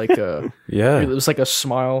got like a, it was like a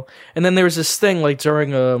smile. And then there was this thing like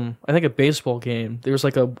during, I think a baseball game, there was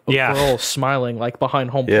like a girl smiling like behind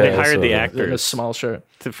home plate. They hired the actors in a smile shirt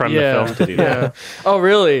from the film to do that. Oh,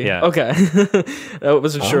 really? Yeah. Okay. I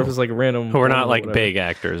wasn't sure if it was like random. Who are not like big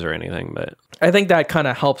actors or anything, but I think that kind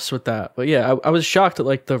of helps with that. But yeah, I was shocked at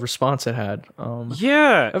like the response it had.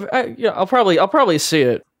 I'll probably see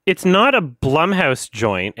it. It's not a Blumhouse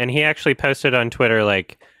joint, and he actually posted on Twitter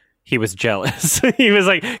like he was jealous. He was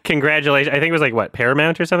like, "Congratulations!" I think it was like what,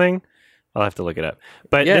 Paramount or something. I'll have to look it up.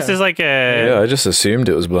 But this is like I just assumed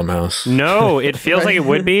it was Blumhouse. No, it feels like it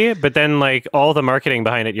would be, but then like all the marketing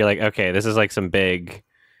behind it, you're like, okay, this is like some big.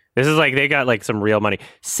 This is like they got like some real money.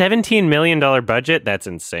 $17 million budget. That's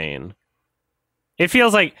insane. It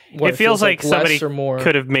feels like somebody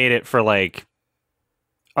could have made it for like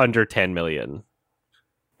under 10 million.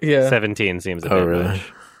 Yeah. 17 seems a bit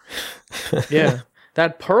much. Yeah.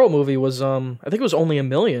 That Pearl movie was I think it was only $1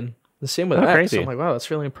 million. The same with that. Crazy. So I'm like, wow,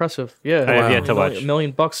 that's really impressive. Yeah. I have yet to watch $1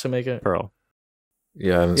 million to make it. Pearl.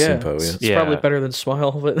 Yeah, I haven't seen Pearl yet. It's probably better than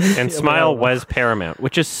Smile, but and Smile was Paramount,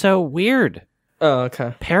 which is so weird. Oh,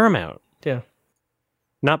 okay. Paramount. Yeah.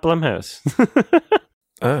 Not Blumhouse.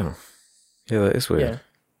 Oh. Yeah, that is weird. Yeah.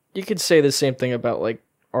 You could say the same thing about like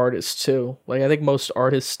artists too. Like I think most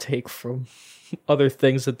artists take from other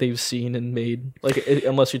things that they've seen and made. Like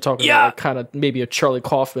unless you're talking about like, kind of maybe a Charlie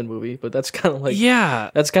Kaufman movie, but that's kind of like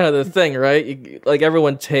that's kind of the thing, right? Like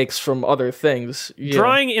everyone takes from other things. Yeah.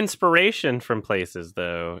 Drawing inspiration from places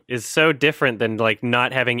though is so different than like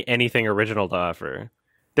not having anything original to offer.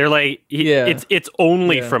 They're like it's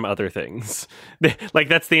only from other things. Like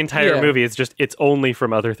that's the entire movie. It's only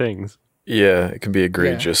from other things. Yeah, it can be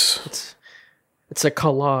egregious. Yeah. It's a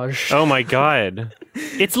collage. Oh my god.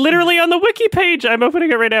 It's literally on the wiki page. I'm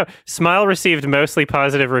opening it right now. Smile received mostly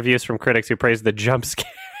positive reviews from critics who praised the jump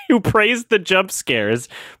scares,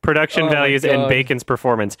 production values, and Bacon's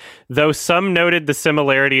performance, though some noted the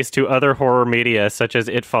similarities to other horror media such as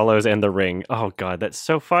It Follows and The Ring. Oh god, that's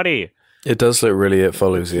so funny. It does look really It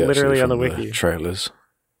Follows, literally on the wiki. Trailers.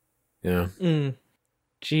 Yeah.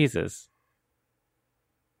 Jesus.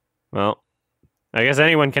 Well, I guess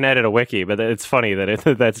anyone can edit a wiki, but it's funny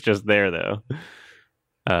that that's just there, though.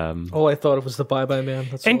 I thought it was the Bye Bye Man.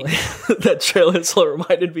 That's that trailer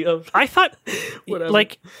reminded me of. I thought,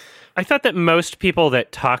 that most people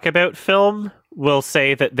that talk about film will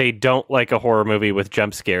say that they don't like a horror movie with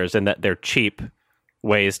jump scares and that they're cheap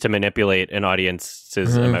ways to manipulate an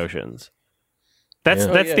audience's emotions. That's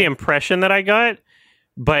the impression that I got.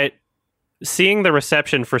 But seeing the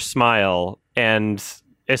reception for Smile, and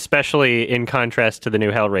especially in contrast to the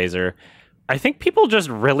new Hellraiser, I think people just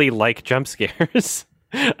really like jump scares.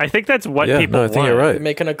 I think that's what people want. I think you're right. They're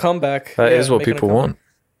making a comeback. That is what people want.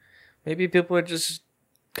 Maybe people are just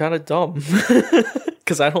kind of dumb.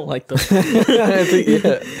 Because I don't like them.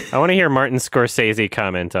 I want to hear Martin Scorsese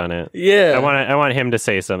comment on it. Yeah. I want him to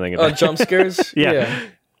say something about jump scares? Yeah.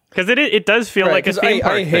 Because it does feel like a theme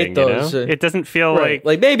park thing, those. It doesn't feel like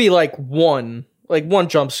maybe like one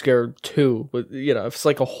jump scare, two, but if it's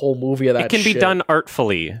like a whole movie of that, it can be done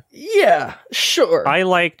artfully. Yeah, sure. I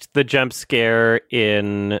liked the jump scare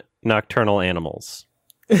in Nocturnal Animals.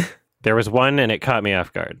 There was one, and it caught me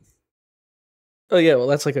off guard. Oh yeah, well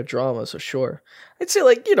that's like a drama, so sure. I'd say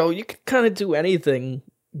like you can kind of do anything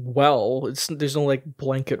well. There's no like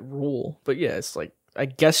blanket rule, but yeah, it's like. I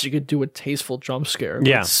guess you could do a tasteful jump scare. But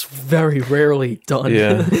it's very rarely done.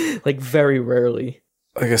 Yeah. Like, very rarely.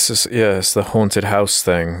 I guess it's the haunted house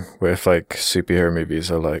thing, where if, like, superhero movies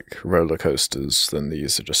are, like, roller coasters, then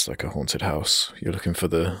these are just, like, a haunted house. You're looking for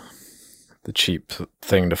the cheap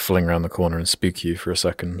thing to fling around the corner and spook you for a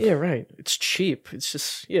second. Yeah, right. It's cheap. It's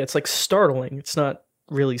just, it's, like, startling. It's not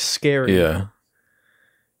really scary. Yeah.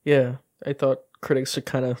 Yeah. I thought critics would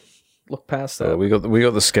kind of look past that. We got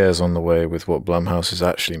the scares on the way with what Blumhouse is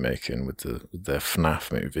actually making with their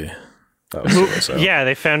FNAF movie. That was yeah,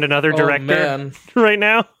 they found another director right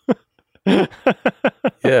now.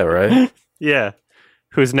 Yeah, right. Yeah,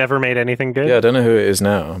 who's never made anything good. Yeah, I don't know who it is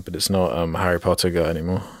now, but it's not Harry Potter guy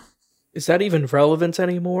anymore. Is that even relevant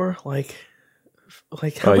anymore? Like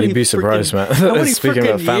how you'd be surprised, man. Speaking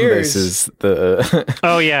about fan bases,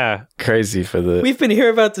 oh yeah, crazy for the. We've been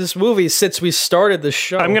hearing about this movie since we started the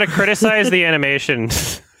show. I'm going to criticize the animation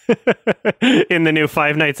in the new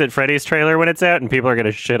Five Nights at Freddy's trailer when it's out, and people are going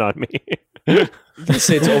to shit on me. You can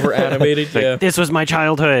say it's over animated. Yeah, this was my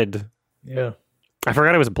childhood. Yeah, I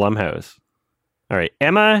forgot it was Blumhouse. All right,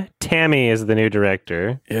 Emma Tammy is the new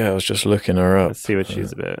director. Yeah, I was just looking her up. Let's see what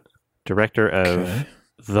she's about. Director of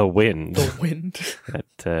The Wind. The Wind.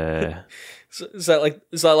 That, is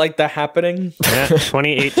that like The Happening? Yeah,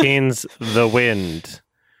 2018's The Wind,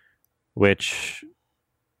 which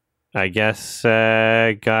I guess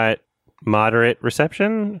got moderate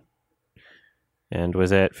reception and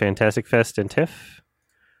was at Fantastic Fest and TIFF.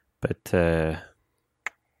 But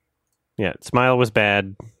yeah, Smile was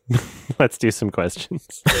bad. Let's do some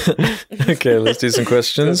questions. Okay, let's do some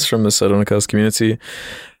questions from the Sardonicast community.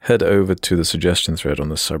 Head over to the suggestion thread on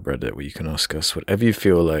the subreddit where you can ask us whatever you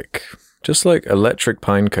feel like, just like Electric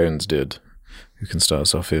Pine Cones did. Who can start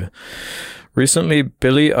us off here? Recently,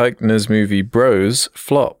 Billy Eichner's movie Bros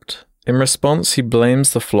flopped. In response, he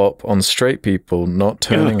blames the flop on straight people not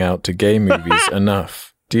turning out to gay movies enough.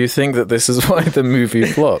 Do you think that this is why the movie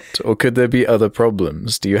flopped, or could there be other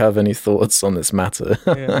problems? Do you have any thoughts on this matter?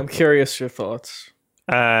 Yeah, I'm curious your thoughts.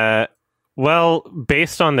 Well,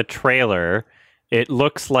 based on the trailer, it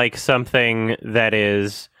looks like something that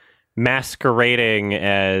is masquerading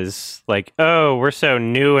as like, oh, we're so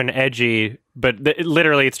new and edgy, but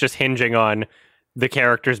literally it's just hinging on the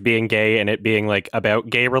characters being gay and it being like about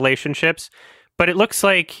gay relationships. But it looks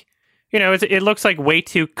like, you know, it looks like way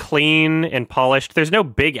too clean and polished. There's no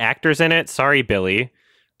big actors in it. Sorry, Billy.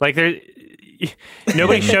 Like,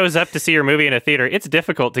 nobody shows up to see your movie in a theater. It's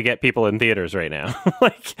difficult to get people in theaters right now.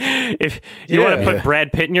 Like, if you want to put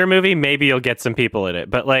Brad Pitt in your movie, maybe you'll get some people in it.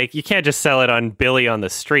 But, like, you can't just sell it on Billy on the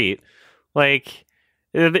street. Like,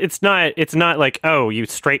 it's not like, oh, you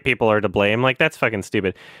straight people are to blame. Like, that's fucking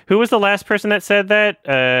stupid. Who was the last person that said that?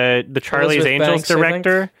 The Charlie's Elizabeth Angels Banks,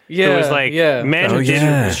 director? Yeah, who was like, men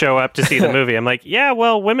didn't show up to see the movie. I'm like, yeah,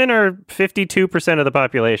 well, women are 52% of the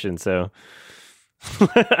population, so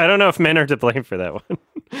I don't know if men are to blame for that one.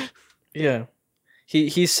 Yeah.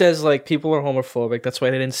 He says, like, people are homophobic. That's why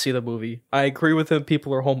they didn't see the movie. I agree with him.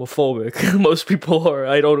 People are homophobic. Most people are.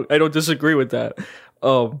 I don't disagree with that.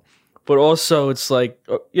 But also, it's like,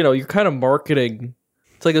 you know, you're kind of marketing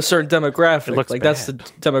to like a certain demographic. Like, that's the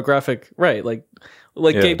demographic, right? Like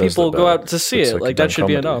gay people go out to see it. Like, that should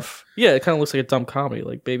be enough. Yeah, it kind of looks like a dumb comedy.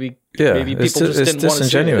 Like, maybe people just didn't want to see it. It's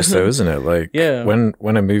disingenuous, though, isn't it? Like,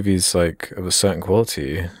 when a movie's like of a certain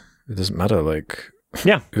quality, it doesn't matter. Like,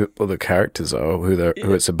 who the characters are,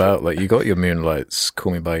 who it's about. Like, you got your Moonlights,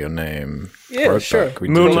 Call Me by Your Name. Yeah, sure.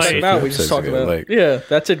 Moonlight. We just talked about. Like, yeah,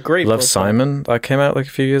 that's a great. Love Simon. That came out like a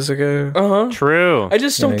few years ago. True. I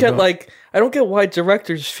just don't get I don't get why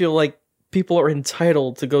directors feel like people are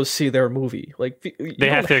entitled to go see their movie. Like, they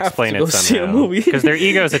have to explain it somehow because their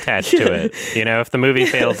ego's attached to it. You know, if the movie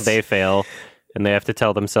fails, they fail, and they have to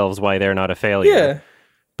tell themselves why they're not a failure. Yeah.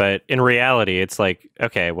 But in reality, it's like,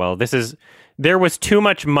 okay, well, there was too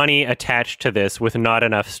much money attached to this with not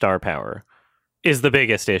enough star power is the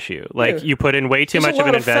biggest issue. Like, you put in way too much of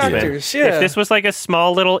an investment. If this was like a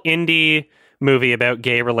small little indie movie about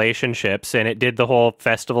gay relationships and it did the whole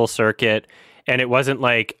festival circuit and it wasn't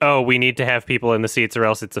like, oh, we need to have people in the seats or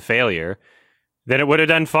else it's a failure, then it would have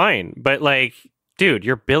done fine. But like, dude,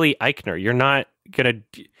 you're Billy Eichner. You're not gonna...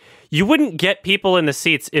 You wouldn't get people in the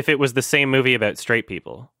seats if it was the same movie about straight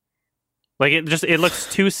people. Like, it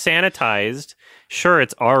looks too sanitized. Sure,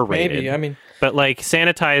 it's R-rated. Maybe, I mean... But, like,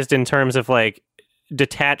 sanitized in terms of, like,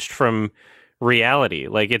 detached from reality.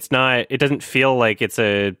 Like, it doesn't feel like it's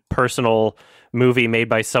a personal movie made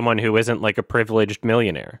by someone who isn't, like, a privileged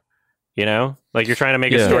millionaire. You know? Like, you're trying to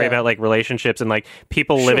make a story about, like, relationships and, like,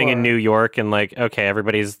 people living in New York and, like, okay,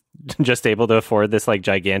 everybody's just able to afford this, like,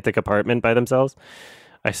 gigantic apartment by themselves.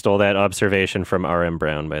 I stole that observation from R.M.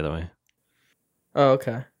 Brown, by the way. Oh,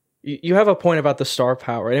 okay. You have a point about the star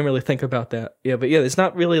power. I didn't really think about that. Yeah, but there's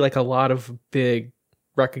not really like a lot of big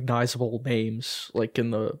recognizable names like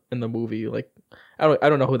in the movie. Like, I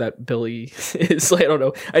don't know who that Billy is. Like, I don't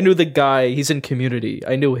know. I knew the guy. He's in Community.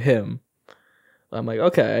 I knew him. I'm like,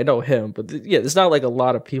 okay, I know him. But there's not like a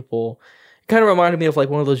lot of people. It kind of reminded me of like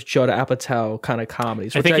one of those Judd Apatow kind of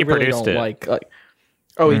comedies, which I think really don't like.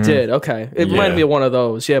 Oh, he did? Okay. It reminded me of one of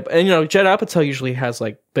those. Yeah. And, you know, Judd Apatow usually has,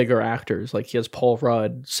 like, bigger actors. Like, he has Paul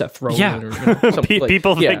Rudd, Seth Rogen. Yeah. Or, you know,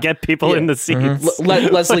 people that get people in the seats.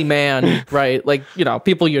 Leslie Mann, right? Like, you know,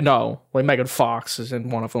 people you know. Like, Megan Fox is in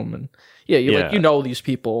one of them. And, like, you know these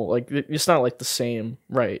people. Like, it's not, like, the same,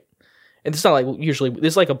 right? And it's not, like, usually...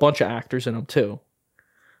 There's, like, a bunch of actors in them, too.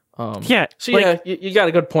 So, like, you got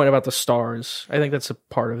a good point about the stars. I think that's a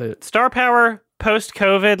part of it. Star power,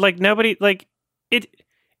 post-COVID, like, nobody... Like,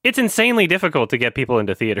 it's insanely difficult to get people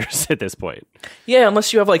into theaters at this point. Yeah,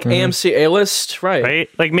 unless you have like AMC A-list, right? Right?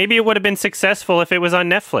 Like maybe it would have been successful if it was on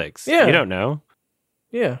Netflix. Yeah. You don't know.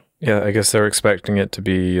 Yeah. Yeah, I guess they're expecting it to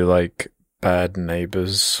be like Bad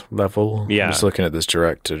Neighbors level. Yeah. I'm just looking at this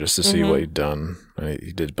director just to see what he'd done.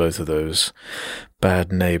 He did both of those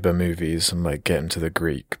Bad Neighbor movies and like Get Into the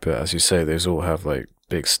Greek. But as you say, those all have like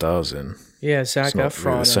big stars in. Yeah, Zac It's not Efron.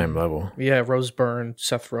 really the same level. Yeah, Rose Byrne,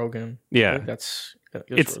 Seth Rogen. Yeah. I think that's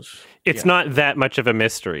It's not that much of a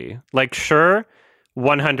mystery. Like, sure,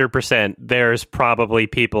 100%, there's probably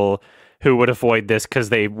people who would avoid this because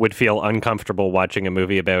they would feel uncomfortable watching a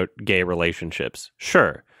movie about gay relationships.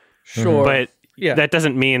 Sure. But that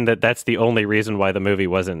doesn't mean that that's the only reason why the movie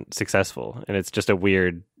wasn't successful. And it's just a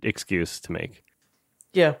weird excuse to make.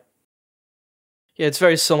 Yeah. Yeah, it's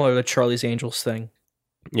very similar to Charlie's Angels thing.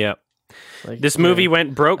 Yeah. Like, This movie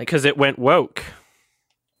went broke because it went woke.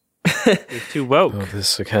 It was too woke. Oh,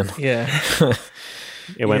 this again. Yeah.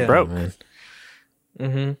 It went broke. Man.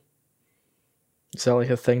 Mm-hmm. Is that like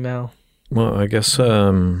a thing now? Well, I guess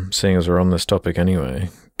seeing as we're on this topic anyway,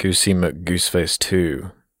 Goosey McGooseface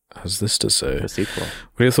 2 has this to say. A sequel.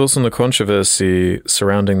 What are your thoughts on the controversy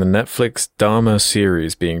surrounding the Netflix Dharma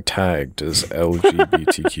series being tagged as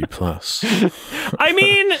LGBTQ+? I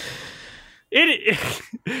mean,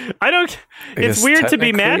 it's weird to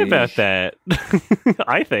be mad about that.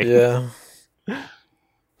 I think. Yeah.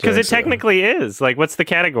 Because it technically is. Like, what's the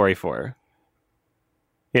category for?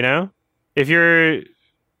 You know? If you're...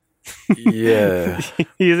 Yeah.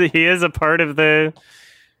 he is a part of the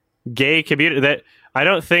gay community. That I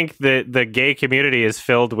don't think that the gay community is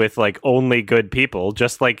filled with, like, only good people,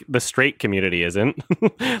 just like the straight community isn't.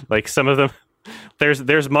 Like, some of them...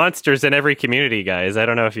 There's monsters in every community, guys. I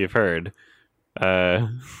don't know if you've heard. I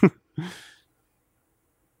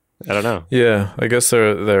don't know. Yeah, I guess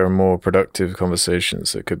there are more productive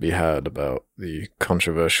conversations that could be had about the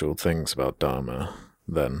controversial things about Dharma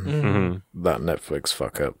than that Netflix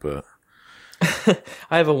fuck up. But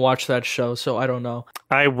I haven't watched that show, so I don't know.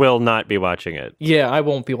 I will not be watching it. Yeah, I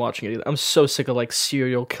won't be watching it either. I'm so sick of like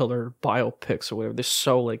serial killer biopics or whatever. They're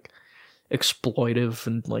so like exploitive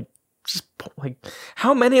and like just like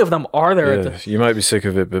how many of them are there? yeah, you might be sick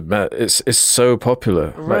of it, but Matt, it's so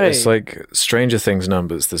popular. Right. It's like Stranger Things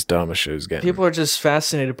numbers this Dharma show's getting. People are just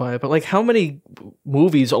fascinated by it. But like, how many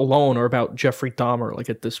movies alone are about Jeffrey Dahmer? Like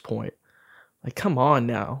at this point, like come on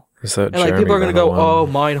now. Is that And like people are gonna Renner go, one? oh,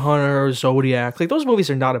 Mindhunter, Zodiac. Like those movies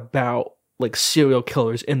are not about like serial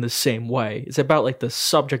killers in the same way. It's about like the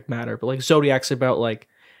subject matter. But like Zodiac's about like,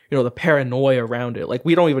 you know, the paranoia around it. Like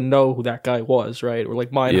we don't even know who that guy was, right? Or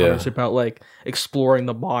like Mindhunter's about like exploring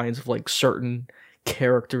the minds of like certain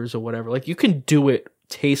characters or whatever. Like you can do it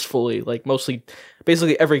tastefully. Like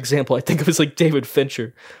basically every example I think of is like David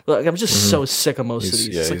Fincher. Like I'm just so sick of most of these.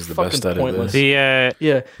 Yeah, it's like he's the fucking best at it, pointless. The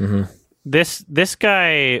Yeah. this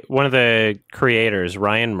guy, one of the creators,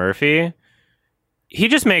 Ryan Murphy, he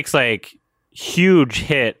just makes like huge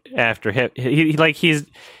hit after hit.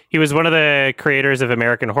 He was one of the creators of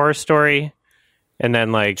American Horror Story, and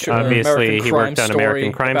then like obviously he worked on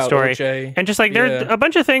American Crime Story, OJ. and just like there's a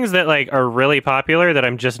bunch of things that like are really popular that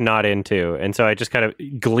I'm just not into, and so I just kind of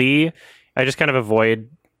I just kind of avoid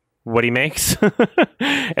what he makes,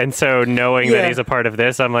 and so knowing that he's a part of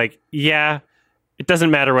this, I'm like, yeah. It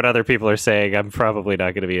doesn't matter what other people are saying. I'm probably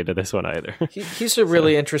not going to be into this one either. He's a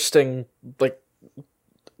really interesting, like,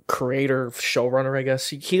 creator, showrunner, I guess.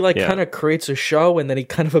 He like kind of creates a show and then he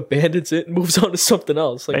kind of abandons it and moves on to something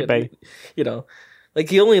else. Like, you know, like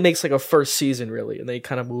he only makes like a first season really, and then he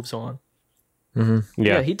kind of moves on.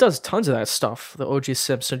 Yeah, he does tons of that stuff. The O.J.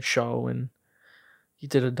 Simpson show, and he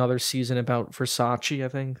did another season about Versace, I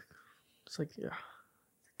think. It's like, yeah.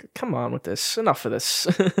 Come on with this. Enough of this.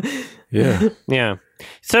 Yeah.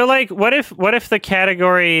 So like what if the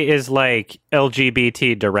category is like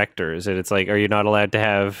LGBT directors and it's like, are you not allowed to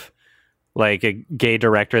have like a gay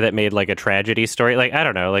director that made like a tragedy story? Like, I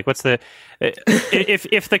don't know. Like what's the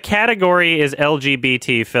if the category is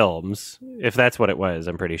LGBT films, if that's what it was,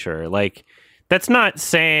 I'm pretty sure. Like that's not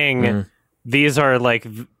saying these are like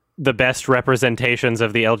the best representations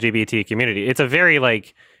of the LGBT community. It's a very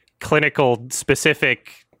like clinical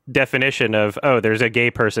specific definition of, oh, there's a gay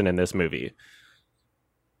person in this movie.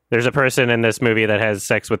 There's a person in this movie that has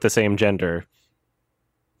sex with the same gender.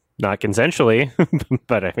 Not consensually,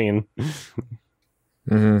 but I mean...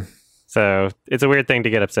 So it's a weird thing to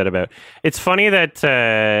get upset about. It's funny that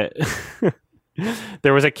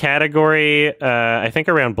There was a category, I think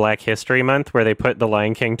around Black History Month, where they put The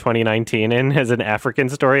Lion King 2019 in as an African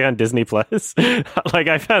story on Disney Plus. Like,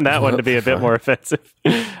 I found that one to be a bit more offensive.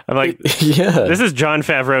 I'm like, Yeah. this is Jon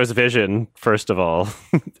Favreau's vision, first of all,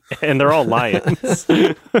 and they're all lions.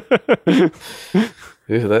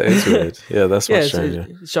 Yeah, that is weird. Yeah, that's much stranger.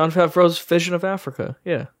 It's Jon Favreau's vision of Africa.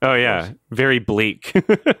 Yeah. Oh yeah, very bleak.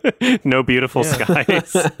 No beautiful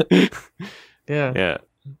skies. Yeah. Yeah,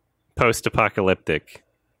 post-apocalyptic.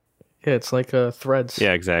 Yeah, it's like Threads.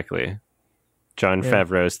 Yeah, exactly. Jon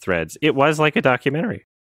Favreau's Threads. It was like a documentary.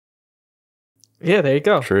 Yeah, there you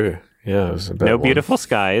go. True. Yeah, it was a better No one beautiful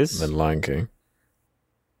skies. than Lion King.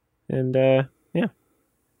 And yeah.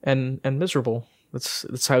 And miserable.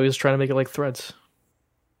 That's how he was trying to make it like Threads.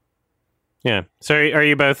 Yeah. So are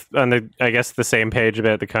you both on the same page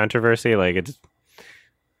about the controversy? Like, it's,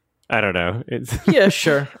 I don't know. It's Yeah,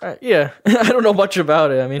 sure. Yeah. I don't know much about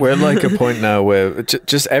it. I mean, We're at like a point now where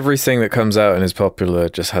just everything that comes out and is popular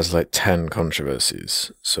just has like 10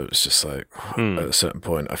 controversies. So it's just like at a certain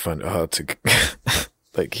point, I find it hard to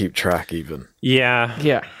like keep track even. Yeah.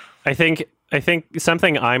 yeah. I think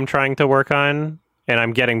something I'm trying to work on, and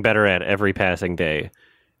I'm getting better at every passing day,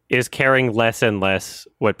 is caring less and less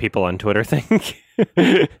what people on Twitter think.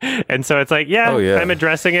 And so it's like, I'm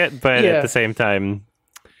addressing it, but at the same time,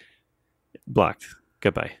 blocked.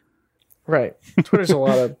 Goodbye. Right. Twitter's a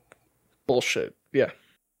lot of bullshit. Yeah.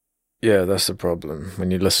 Yeah, that's the problem.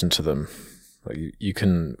 When you listen to them, like, you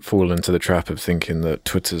can fall into the trap of thinking that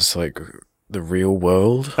Twitter's like the real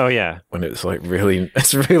world. Oh yeah. When it's like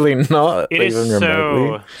it's really not. It is even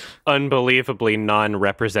remotely. so unbelievably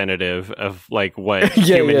non-representative of like what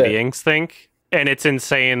human beings think. And it's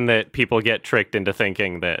insane that people get tricked into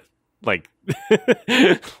thinking that like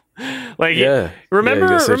like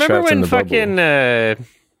remember when fucking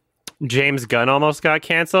James Gunn almost got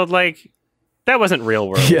canceled? Like, that wasn't real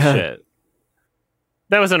world shit.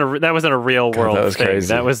 That wasn't a real world that was thing.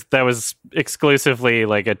 crazy. That was exclusively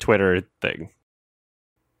like a Twitter thing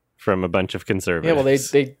from a bunch of conservatives. Yeah, well,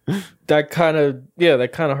 they that kind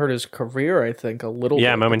of hurt his career, I think, a little bit.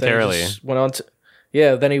 Yeah, momentarily. Then he just went on to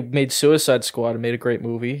then he made Suicide Squad and made a great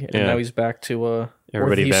movie, and now he's back to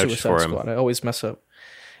everybody vouched Suicide for him. Squad. I always mess up.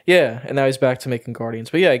 Yeah, and now he's back to making Guardians.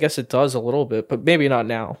 But yeah, I guess it does a little bit, but maybe not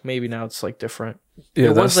now. Maybe now it's like different.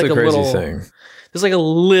 Yeah, that's like the crazy thing. There's like a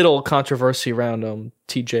little controversy around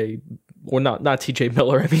TJ, or not TJ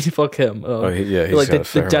Miller. I mean, fuck him. He's like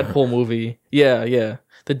the Deadpool movie. Yeah,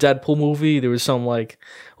 the Deadpool movie. There was some like,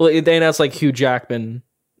 they announced like Hugh Jackman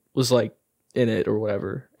was like in it or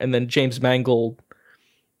whatever, and then James Mangold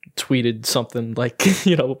tweeted something like,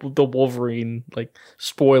 the Wolverine, like,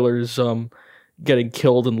 spoilers, getting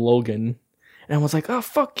killed in Logan. And I was like, oh,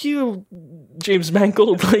 fuck you, James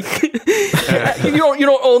Mangold. Like, you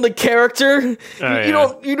don't own the character.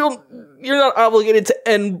 You're not obligated to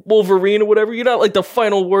end Wolverine or whatever. You're not like the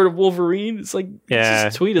final word of Wolverine. It's like,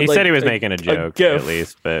 just tweeted. He said he was making a joke at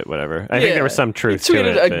least, but whatever. I think there was some truth to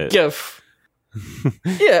it. Tweeted a GIF.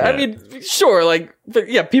 I mean, sure, like, but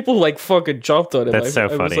yeah, people like fucking jumped on it. That's so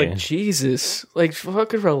funny. I was like, Jesus, like,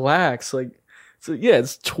 fucking relax. Like, so yeah,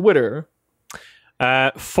 it's Twitter.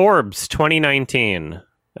 Forbes 2019.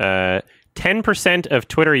 10% of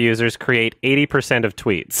Twitter users create 80% of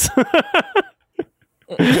tweets.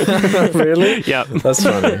 Really? Yeah. That's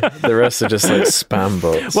funny. The rest are just like spam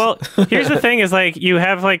bots. Well, here's the thing is like you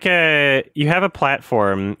have a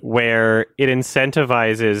platform where it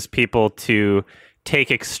incentivizes people to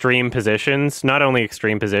take extreme positions, not only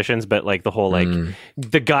extreme positions, but like the whole like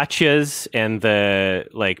the gotchas and the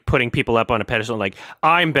like putting people up on a pedestal, like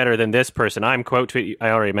I'm better than this person. I'm quote tweet. I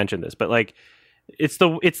already mentioned this, but like it's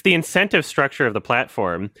the incentive structure of the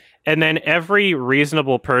platform. And then every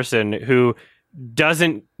reasonable person who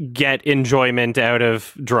doesn't get enjoyment out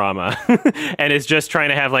of drama and is just trying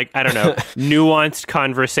to have like, I don't know, nuanced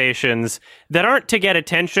conversations that aren't to get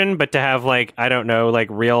attention, but to have like, I don't know, like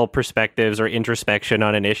real perspectives or introspection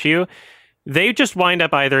on an issue, they just wind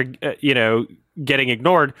up either, getting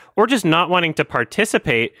ignored or just not wanting to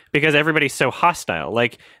participate because everybody's so hostile.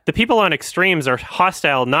 Like the people on extremes are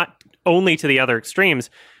hostile not only to the other extremes,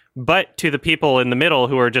 but to the people in the middle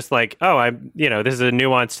who are just like, oh, this is a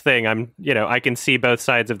nuanced thing. I can see both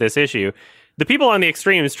sides of this issue. The people on the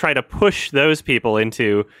extremes try to push those people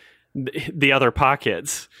into the other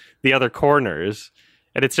pockets, the other corners.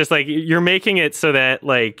 And it's just like, you're making it so that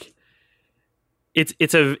like,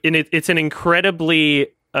 it's an incredibly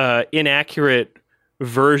inaccurate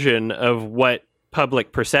version of what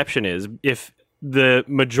public perception is. If the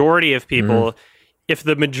majority of people, if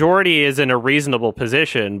the majority is in a reasonable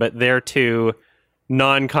position, but they're too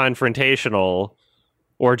non-confrontational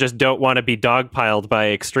or just don't want to be dogpiled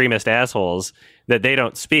by extremist assholes that they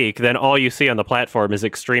don't speak, then all you see on the platform is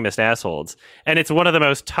extremist assholes. And it's one of the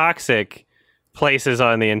most toxic places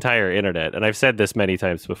on the entire internet. And I've said this many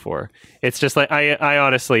times before. It's just like, I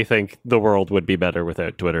honestly think the world would be better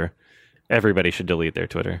without Twitter. Everybody should delete their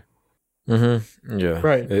Twitter. Mm-hmm. Yeah.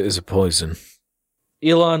 Right. It is a poison.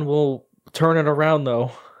 Elon will turn it around,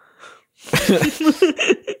 though.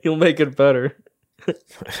 He'll make it better.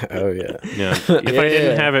 Oh, yeah. Yeah. If I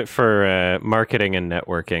didn't have it for marketing and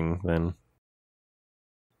networking, then...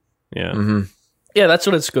 Yeah. Mm-hmm. Yeah, that's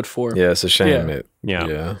what it's good for. Yeah, it's a shame.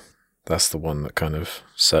 Yeah. That's the one that kind of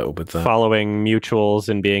settled with that. Following mutuals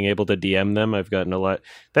and being able to DM them, I've gotten a lot.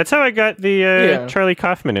 That's how I got the Charlie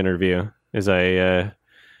Kaufman interview, is I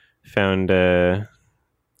found...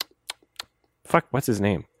 what's his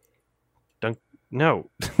name?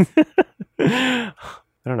 No. I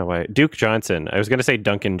don't know why. Duke Johnson. I was going to say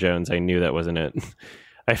Duncan Jones. I knew that wasn't it.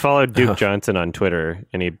 I followed Duke Johnson on Twitter,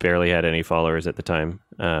 and he barely had any followers at the time.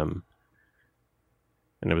 And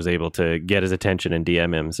I was able to get his attention and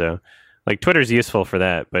DM him. So, like, Twitter's useful for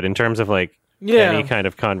that. But in terms of, like, any kind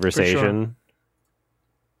of conversation...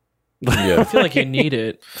 I feel like you need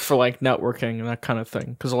it for, like, networking and that kind of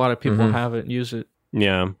thing. Because a lot of people have it and use it.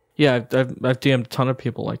 Yeah. Yeah, I've DM'd a ton of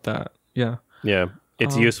people like that. Yeah. Yeah,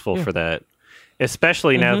 it's useful for that.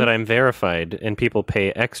 Especially now that I'm verified and people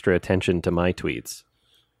pay extra attention to my tweets.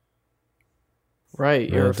 Right,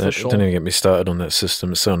 you're official. Don't even get me started on that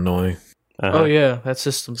system. It's so annoying. Oh, yeah, that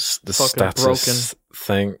system's the fucking status broken.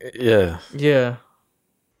 thing. Yeah. Yeah.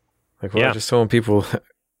 Like, I just don't want people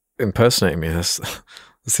impersonating me. That's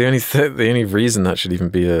the only reason that should even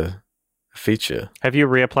be a feature. Have you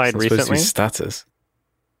reapplied recently? Supposed to be status.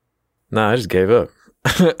 No, I just gave up.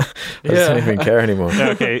 I just don't even care anymore.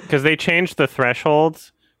 Okay, because they changed the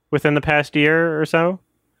thresholds within the past year or so.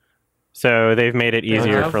 So they've made it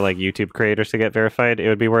easier for like YouTube creators to get verified. It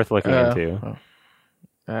would be worth looking into.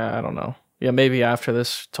 I don't know. Yeah, maybe after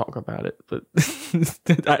this, talk about it. But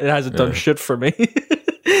it hasn't done shit for me.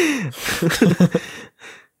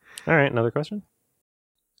 All right, another question?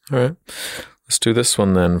 All right. Let's do this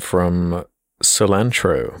one then from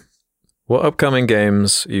Cilantro. What upcoming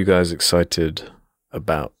games are you guys excited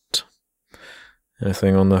about?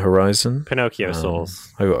 Anything on the horizon? Pinocchio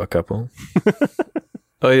Souls. I got a couple.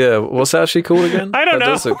 Oh yeah, what's that actually called again? I don't know.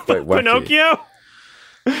 Does look quite wacky.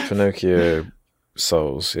 Pinocchio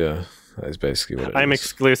Souls, yeah. That is basically what it is. I'm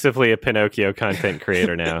exclusively a Pinocchio content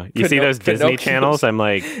creator now. You see those Disney channels? I'm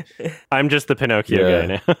like, I'm just the Pinocchio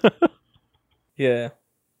guy now.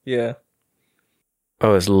 Yeah.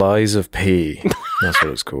 Oh, it's Lies of P. That's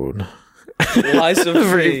what it's called. Lies of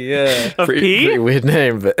P, yeah. Pretty weird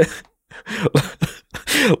name, but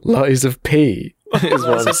Lies of P is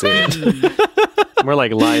what I'm saying. More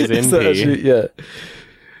like Lies in P. Actually,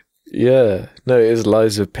 yeah. No, it is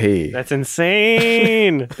Lies of P. That's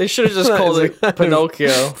insane. They should have just called it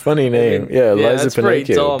Pinocchio. Funny name. Lies of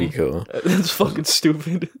Pinocchio would be cool. That's fucking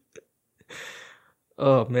stupid.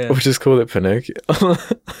 Oh, man. We'll just call it Pinocchio.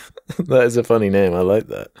 That is a funny name. I like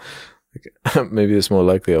that. Maybe it's more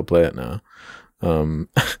likely I'll play it now.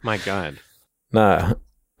 My God. Nah.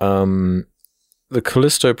 The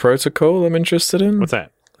Callisto Protocol I'm interested in. What's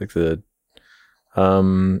that? Like the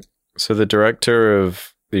so the director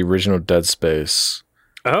of the original Dead Space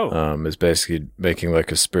is basically making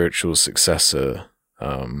like a spiritual successor.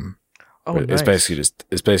 It's basically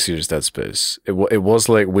just Dead Space. It was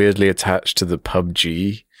like weirdly attached to the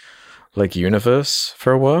PUBG like universe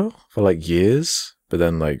for a while, for like years, but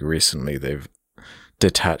then like recently they've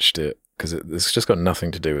detached it because it's just got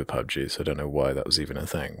nothing to do with PUBG, so I don't know why that was even a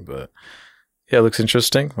thing. But yeah, it looks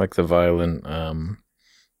interesting, like the violent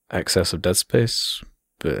excess of Dead Space,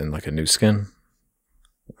 but in like a new skin.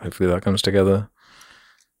 Hopefully that comes together.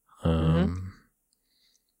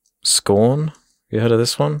 Scorn, you heard of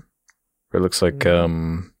this one? Where it looks like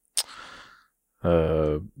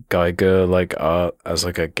Geiger like art as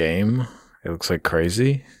like a game. It looks like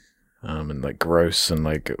crazy. And like gross, and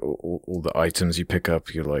like all the items you pick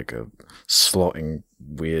up, you're like slotting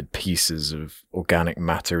weird pieces of organic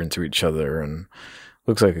matter into each other, and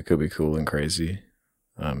looks like it could be cool and crazy.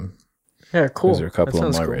 Yeah, cool. Those are a couple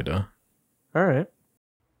on my radar. All right.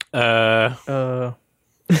 Yeah,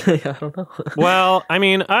 I don't know. Well, I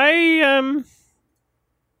mean, I'm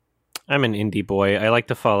an indie boy. I like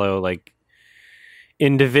to follow like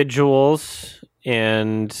individuals,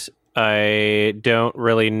 and I don't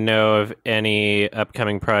really know of any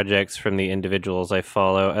upcoming projects from the individuals I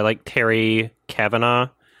follow. I like Terry Kavanagh,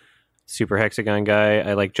 Super Hexagon guy.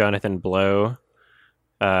 I like Jonathan Blow,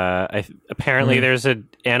 Apparently there's an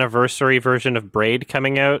anniversary version of Braid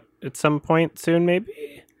coming out at some point soon,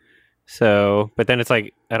 maybe. So, but then it's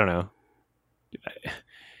like, I don't know.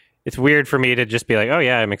 It's weird for me to just be like, oh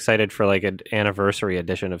yeah, I'm excited for like an anniversary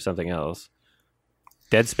edition of something else.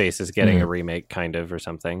 Dead Space is getting a remake, kind of, or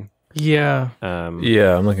something. Yeah.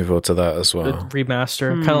 Yeah, I'm looking forward to that as well. The remaster,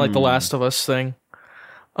 kind of like the Last of Us thing.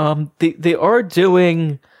 They are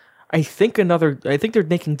doing, I think they're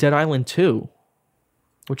making Dead Island 2.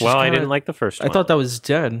 Which I didn't like the first one. I thought that was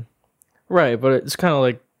dead. Right, but it's kind of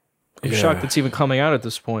like, I'm shocked it's even coming out at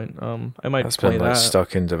this point. I might play been that.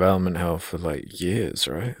 Stuck in development hell for like years,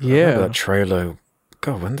 right? Yeah. I remember that trailer.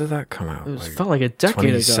 God, when did that come out? It felt like a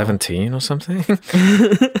decade 2017 ago. 2017 or something?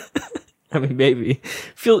 I mean, maybe.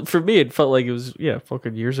 For me, it felt like it was,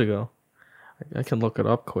 fucking years ago. I can look it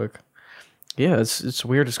up quick. Yeah, it's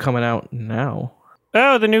weird it's coming out now.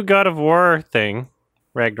 Oh, the new God of War thing.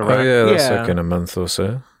 Ragnarok. Oh, yeah, that's like in a month or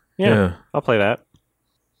so. Yeah. I'll play that.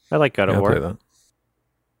 I like God of War. I'll play that.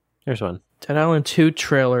 Here's one. Dead Island 2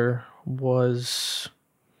 trailer was...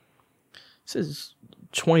 This is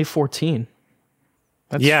 2014.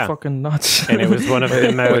 That's fucking nuts. And it was one of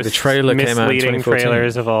the most the trailer misleading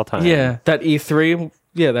trailers of all time. Yeah, that E3...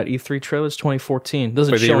 Yeah, that E3 trailer is 2014.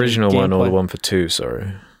 Doesn't show the original any one or gameplay. the one for 2,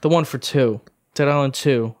 sorry? The one for 2. Dead Island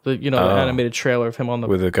 2. The animated trailer of him on the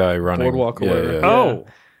with the guy running boardwalk or whatever.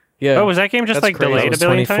 Yeah. Oh, was that game just That's crazy. delayed a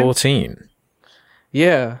billion times? 2014.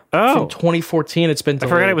 Yeah. Oh. From 2014 it's been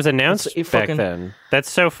delayed. I forgot it was announced back then. That's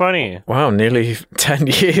so funny. Wow, nearly 10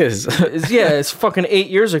 years. It's fucking 8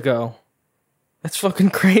 years ago. That's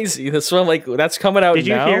fucking crazy. That's what I'm like, that's coming out now? Did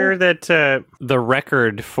you hear that the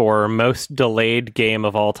record for most delayed game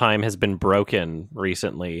of all time has been broken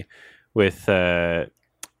recently with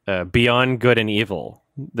Beyond Good and Evil,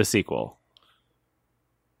 the sequel?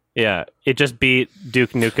 Yeah, it just beat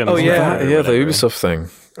Duke Nukem. Oh, yeah, the Ubisoft thing.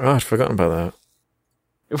 Oh, I'd forgotten about that.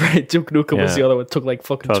 Right, Duke Nukem was the other one. It took like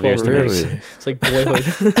fucking 12 years to make. It's like Boyhood.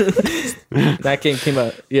 That game came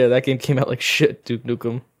out. Yeah, that game came out like shit, Duke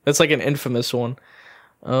Nukem. That's like an infamous one.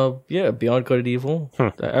 Beyond Good and Evil.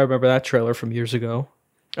 I remember that trailer from years ago.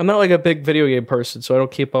 I'm not like a big video game person, so I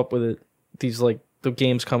don't keep up with it. These like the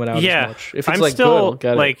games coming out as much. If it's I'm like still,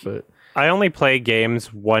 good, I'll get like, it. But I only play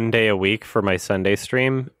games one day a week for my Sunday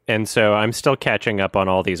stream, and so I'm still catching up on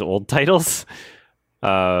all these old titles.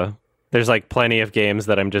 There's like plenty of games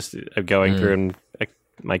that I'm just going through in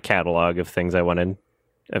my catalog of things I want to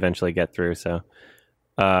eventually get through. So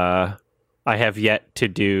I have yet to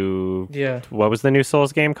do... Yeah. What was the new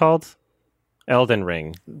Souls game called? Elden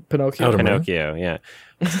Ring. Pinocchio. Pinocchio, yeah.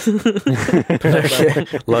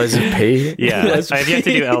 Lies of P. Yeah, I have yet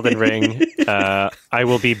to do Elden Ring. I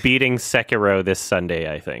will be beating Sekiro this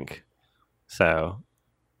Sunday, I think. So...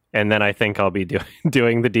 And then I think I'll be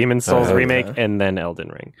doing the Demon's Souls remake and then Elden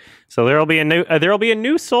Ring. So there'll be a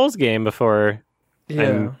new Souls game before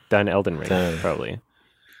I'm done Elden Ring, probably.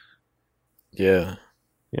 Yeah.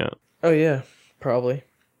 Yeah. Oh yeah, probably.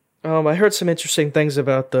 I heard some interesting things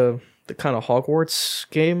about the kind of Hogwarts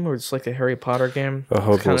game, or it's like a Harry Potter game. A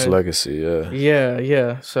Hogwarts Legacy, yeah.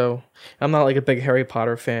 Yeah. So I'm not like a big Harry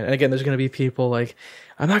Potter fan. And again, there's gonna be people like,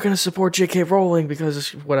 I'm not going to support J.K. Rowling because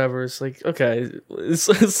whatever. It's like, okay,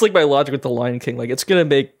 it's like my logic with The Lion King. Like, it's going to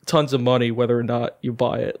make tons of money whether or not you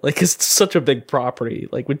buy it. Like, it's such a big property.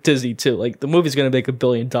 Like, with Disney, too. Like, the movie's going to make $1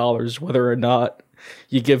 billion whether or not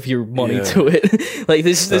you give your money to it. Like,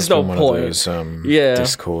 there's no point. One of those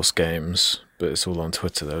discourse games, but it's all on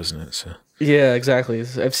Twitter, though, isn't it? So. Yeah, exactly.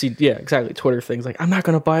 I've seen, exactly. Twitter things. Like, I'm not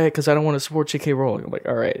going to buy it because I don't want to support J.K. Rowling. I'm like,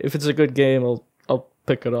 all right, if it's a good game, I'll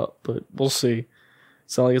pick it up, but we'll see.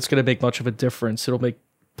 It's not like it's going to make much of a difference. It'll make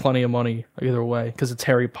plenty of money either way because it's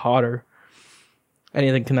Harry Potter.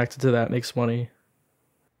 Anything connected to that makes money.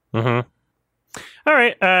 Mm-hmm. All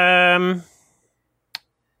right.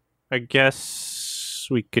 I guess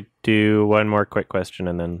we could do one more quick question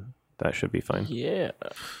and then that should be fine. Yeah.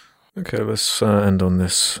 Okay, let's end on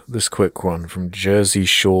this quick one from Jersey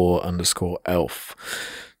Shore _elf.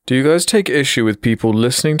 Do you guys take issue with people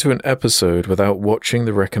listening to an episode without watching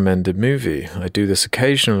the recommended movie? I do this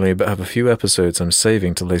occasionally, but have a few episodes I'm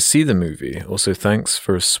saving till they see the movie. Also, thanks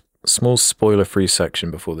for a small spoiler-free section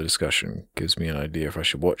before the discussion. Gives me an idea if I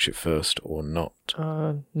should watch it first or not.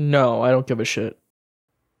 No, I don't give a shit.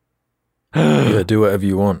 Yeah, do whatever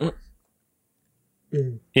you want.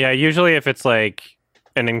 Yeah, usually if it's like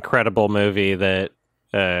an incredible movie that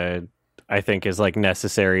I think is like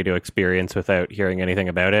necessary to experience without hearing anything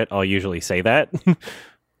about it, I'll usually say that.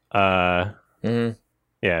 Yeah,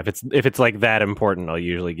 if it's like that important, I'll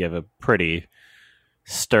usually give a pretty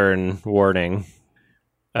stern warning.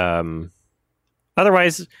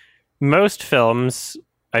 Otherwise, most films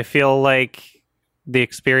I feel like the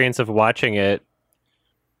experience of watching it,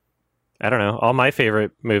 I don't know, all my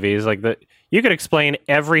favorite movies, like you could explain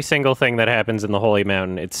every single thing that happens in the Holy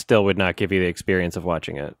Mountain, it still would not give you the experience of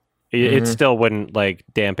watching it. It still wouldn't like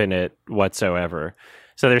dampen it whatsoever.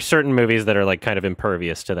 So there's certain movies that are like kind of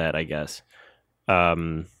impervious to that, I guess.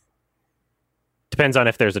 Depends on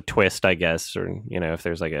if there's a twist, I guess, or if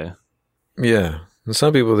there's like a And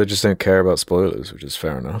some people, they just don't care about spoilers, which is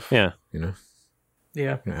fair enough. Yeah. Yeah.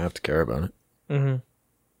 You don't have to care about it. Mm-hmm.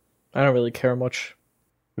 I don't really care much.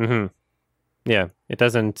 Mm-hmm. Yeah, it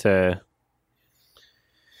doesn't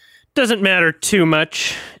matter too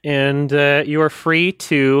much, and you are free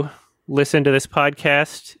to listen to this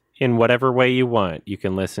podcast in whatever way you want. You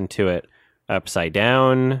can listen to it upside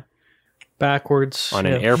down, backwards, on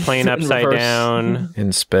an airplane upside down,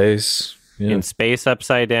 in space, in space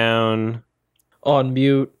upside down, on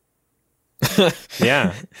mute.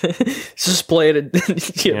 Yeah, just play it and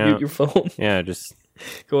mute your phone. Yeah, just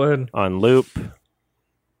go ahead on loop.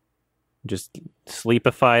 Just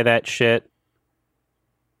sleepify that shit.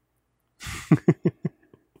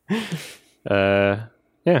 Yeah,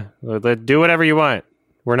 do whatever you want.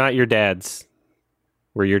 We're not your dads.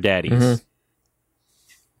 We're your daddies. Mm-hmm.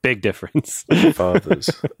 Big difference.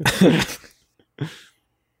 Fathers.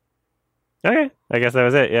 Okay, I guess that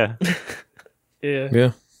was it. Yeah.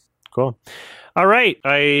 Yeah. Cool. All right.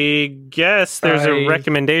 I guess there's a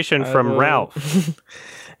recommendation from Ralph.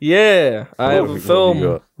 Yeah, I have a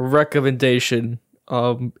film recommendation.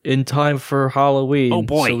 In time for Halloween. Oh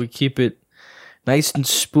boy! So we keep it nice and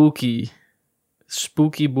spooky.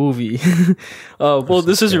 Spooky movie. Well,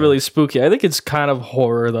 this isn't really spooky. I think it's kind of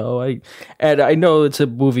horror though. I know it's a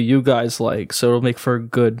movie you guys like, so it'll make for a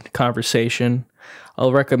good conversation.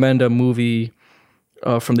 I'll recommend a movie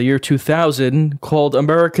from the year 2000 called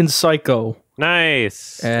American Psycho.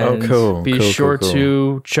 Nice. And cool. Be sure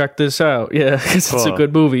to check this out. Yeah, because it's a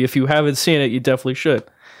good movie. If you haven't seen it, you definitely should.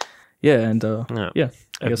 Yeah, and I've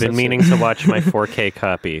been meaning to watch my 4K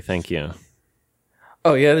copy. Thank you.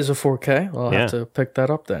 Oh yeah, there's a 4K. Well, I'll have to pick that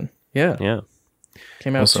up then. Yeah.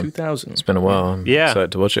 Came out 2000. It's been a while. I'm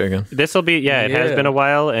excited to watch it again. This will be it has been a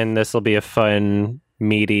while, and this will be a fun,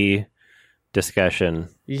 meaty discussion.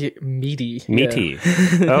 Meaty.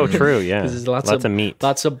 Oh, true. Yeah, lots of meat,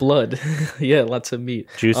 lots of blood. Yeah, lots of meat.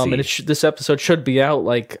 Juicy. And this episode should be out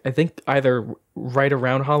I think either right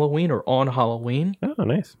around Halloween or on Halloween. Oh,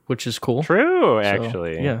 nice. Which is cool. True,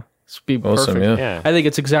 actually. So, yeah, it's be awesome, perfect. Yeah. I think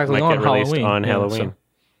it's exactly on Halloween. On Halloween. So.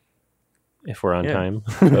 If we're on time.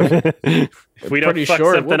 If we don't fuck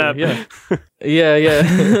something up. Yeah.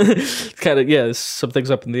 Kind of. Some things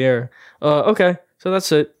up in the air. Okay, so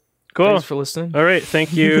that's it. Cool. Thanks for listening. All right.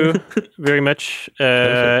 Thank you very much.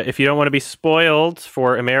 If you don't want to be spoiled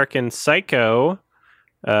for American Psycho,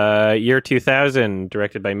 year 2000,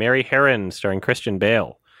 directed by Mary Herron, starring Christian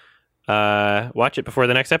Bale. Watch it before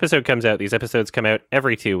the next episode comes out. These episodes come out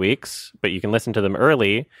every 2 weeks, but you can listen to them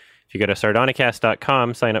early. If you go to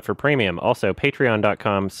sardonicast.com, sign up for premium. Also,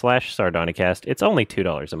 patreon.com/sardonicast. It's only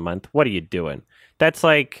 $2 a month. What are you doing? That's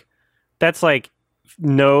like a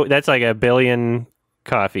billion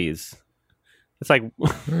coffees. It's like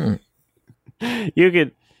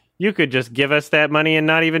you could just give us that money and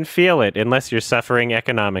not even feel it unless you're suffering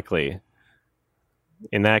economically.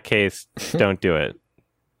 In that case, don't do it.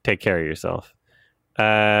 Take care of yourself.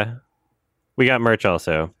 We got merch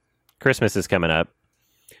also. Christmas is coming up.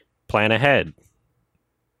 Plan ahead.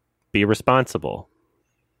 Be responsible.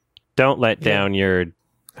 Don't let down your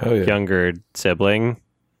younger sibling.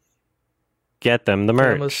 Get them the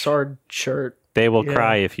merch. Get them a Sard shirt. They will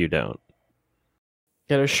cry if you don't.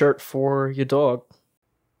 Get a shirt for your dog.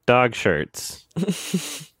 Dog shirts.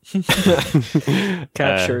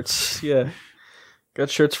 Cat shirts. Yeah. Got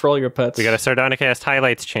shirts for all your pets. We got a Sardonicast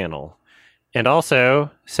highlights channel. And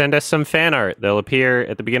also, send us some fan art. They'll appear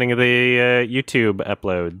at the beginning of the YouTube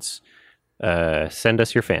uploads. Send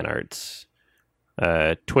us your fan arts.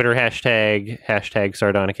 Twitter hashtag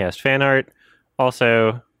Sardonicast fan art.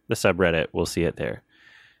 Also, the subreddit. We'll see it there.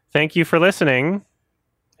 Thank you for listening.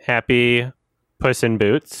 Happy Puss in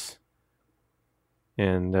Boots.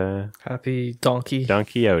 And happy Donkey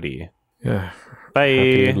Odie. Yeah. Bye.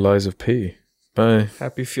 Happy Lies of P. Bye.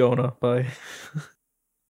 Happy Fiona. Bye.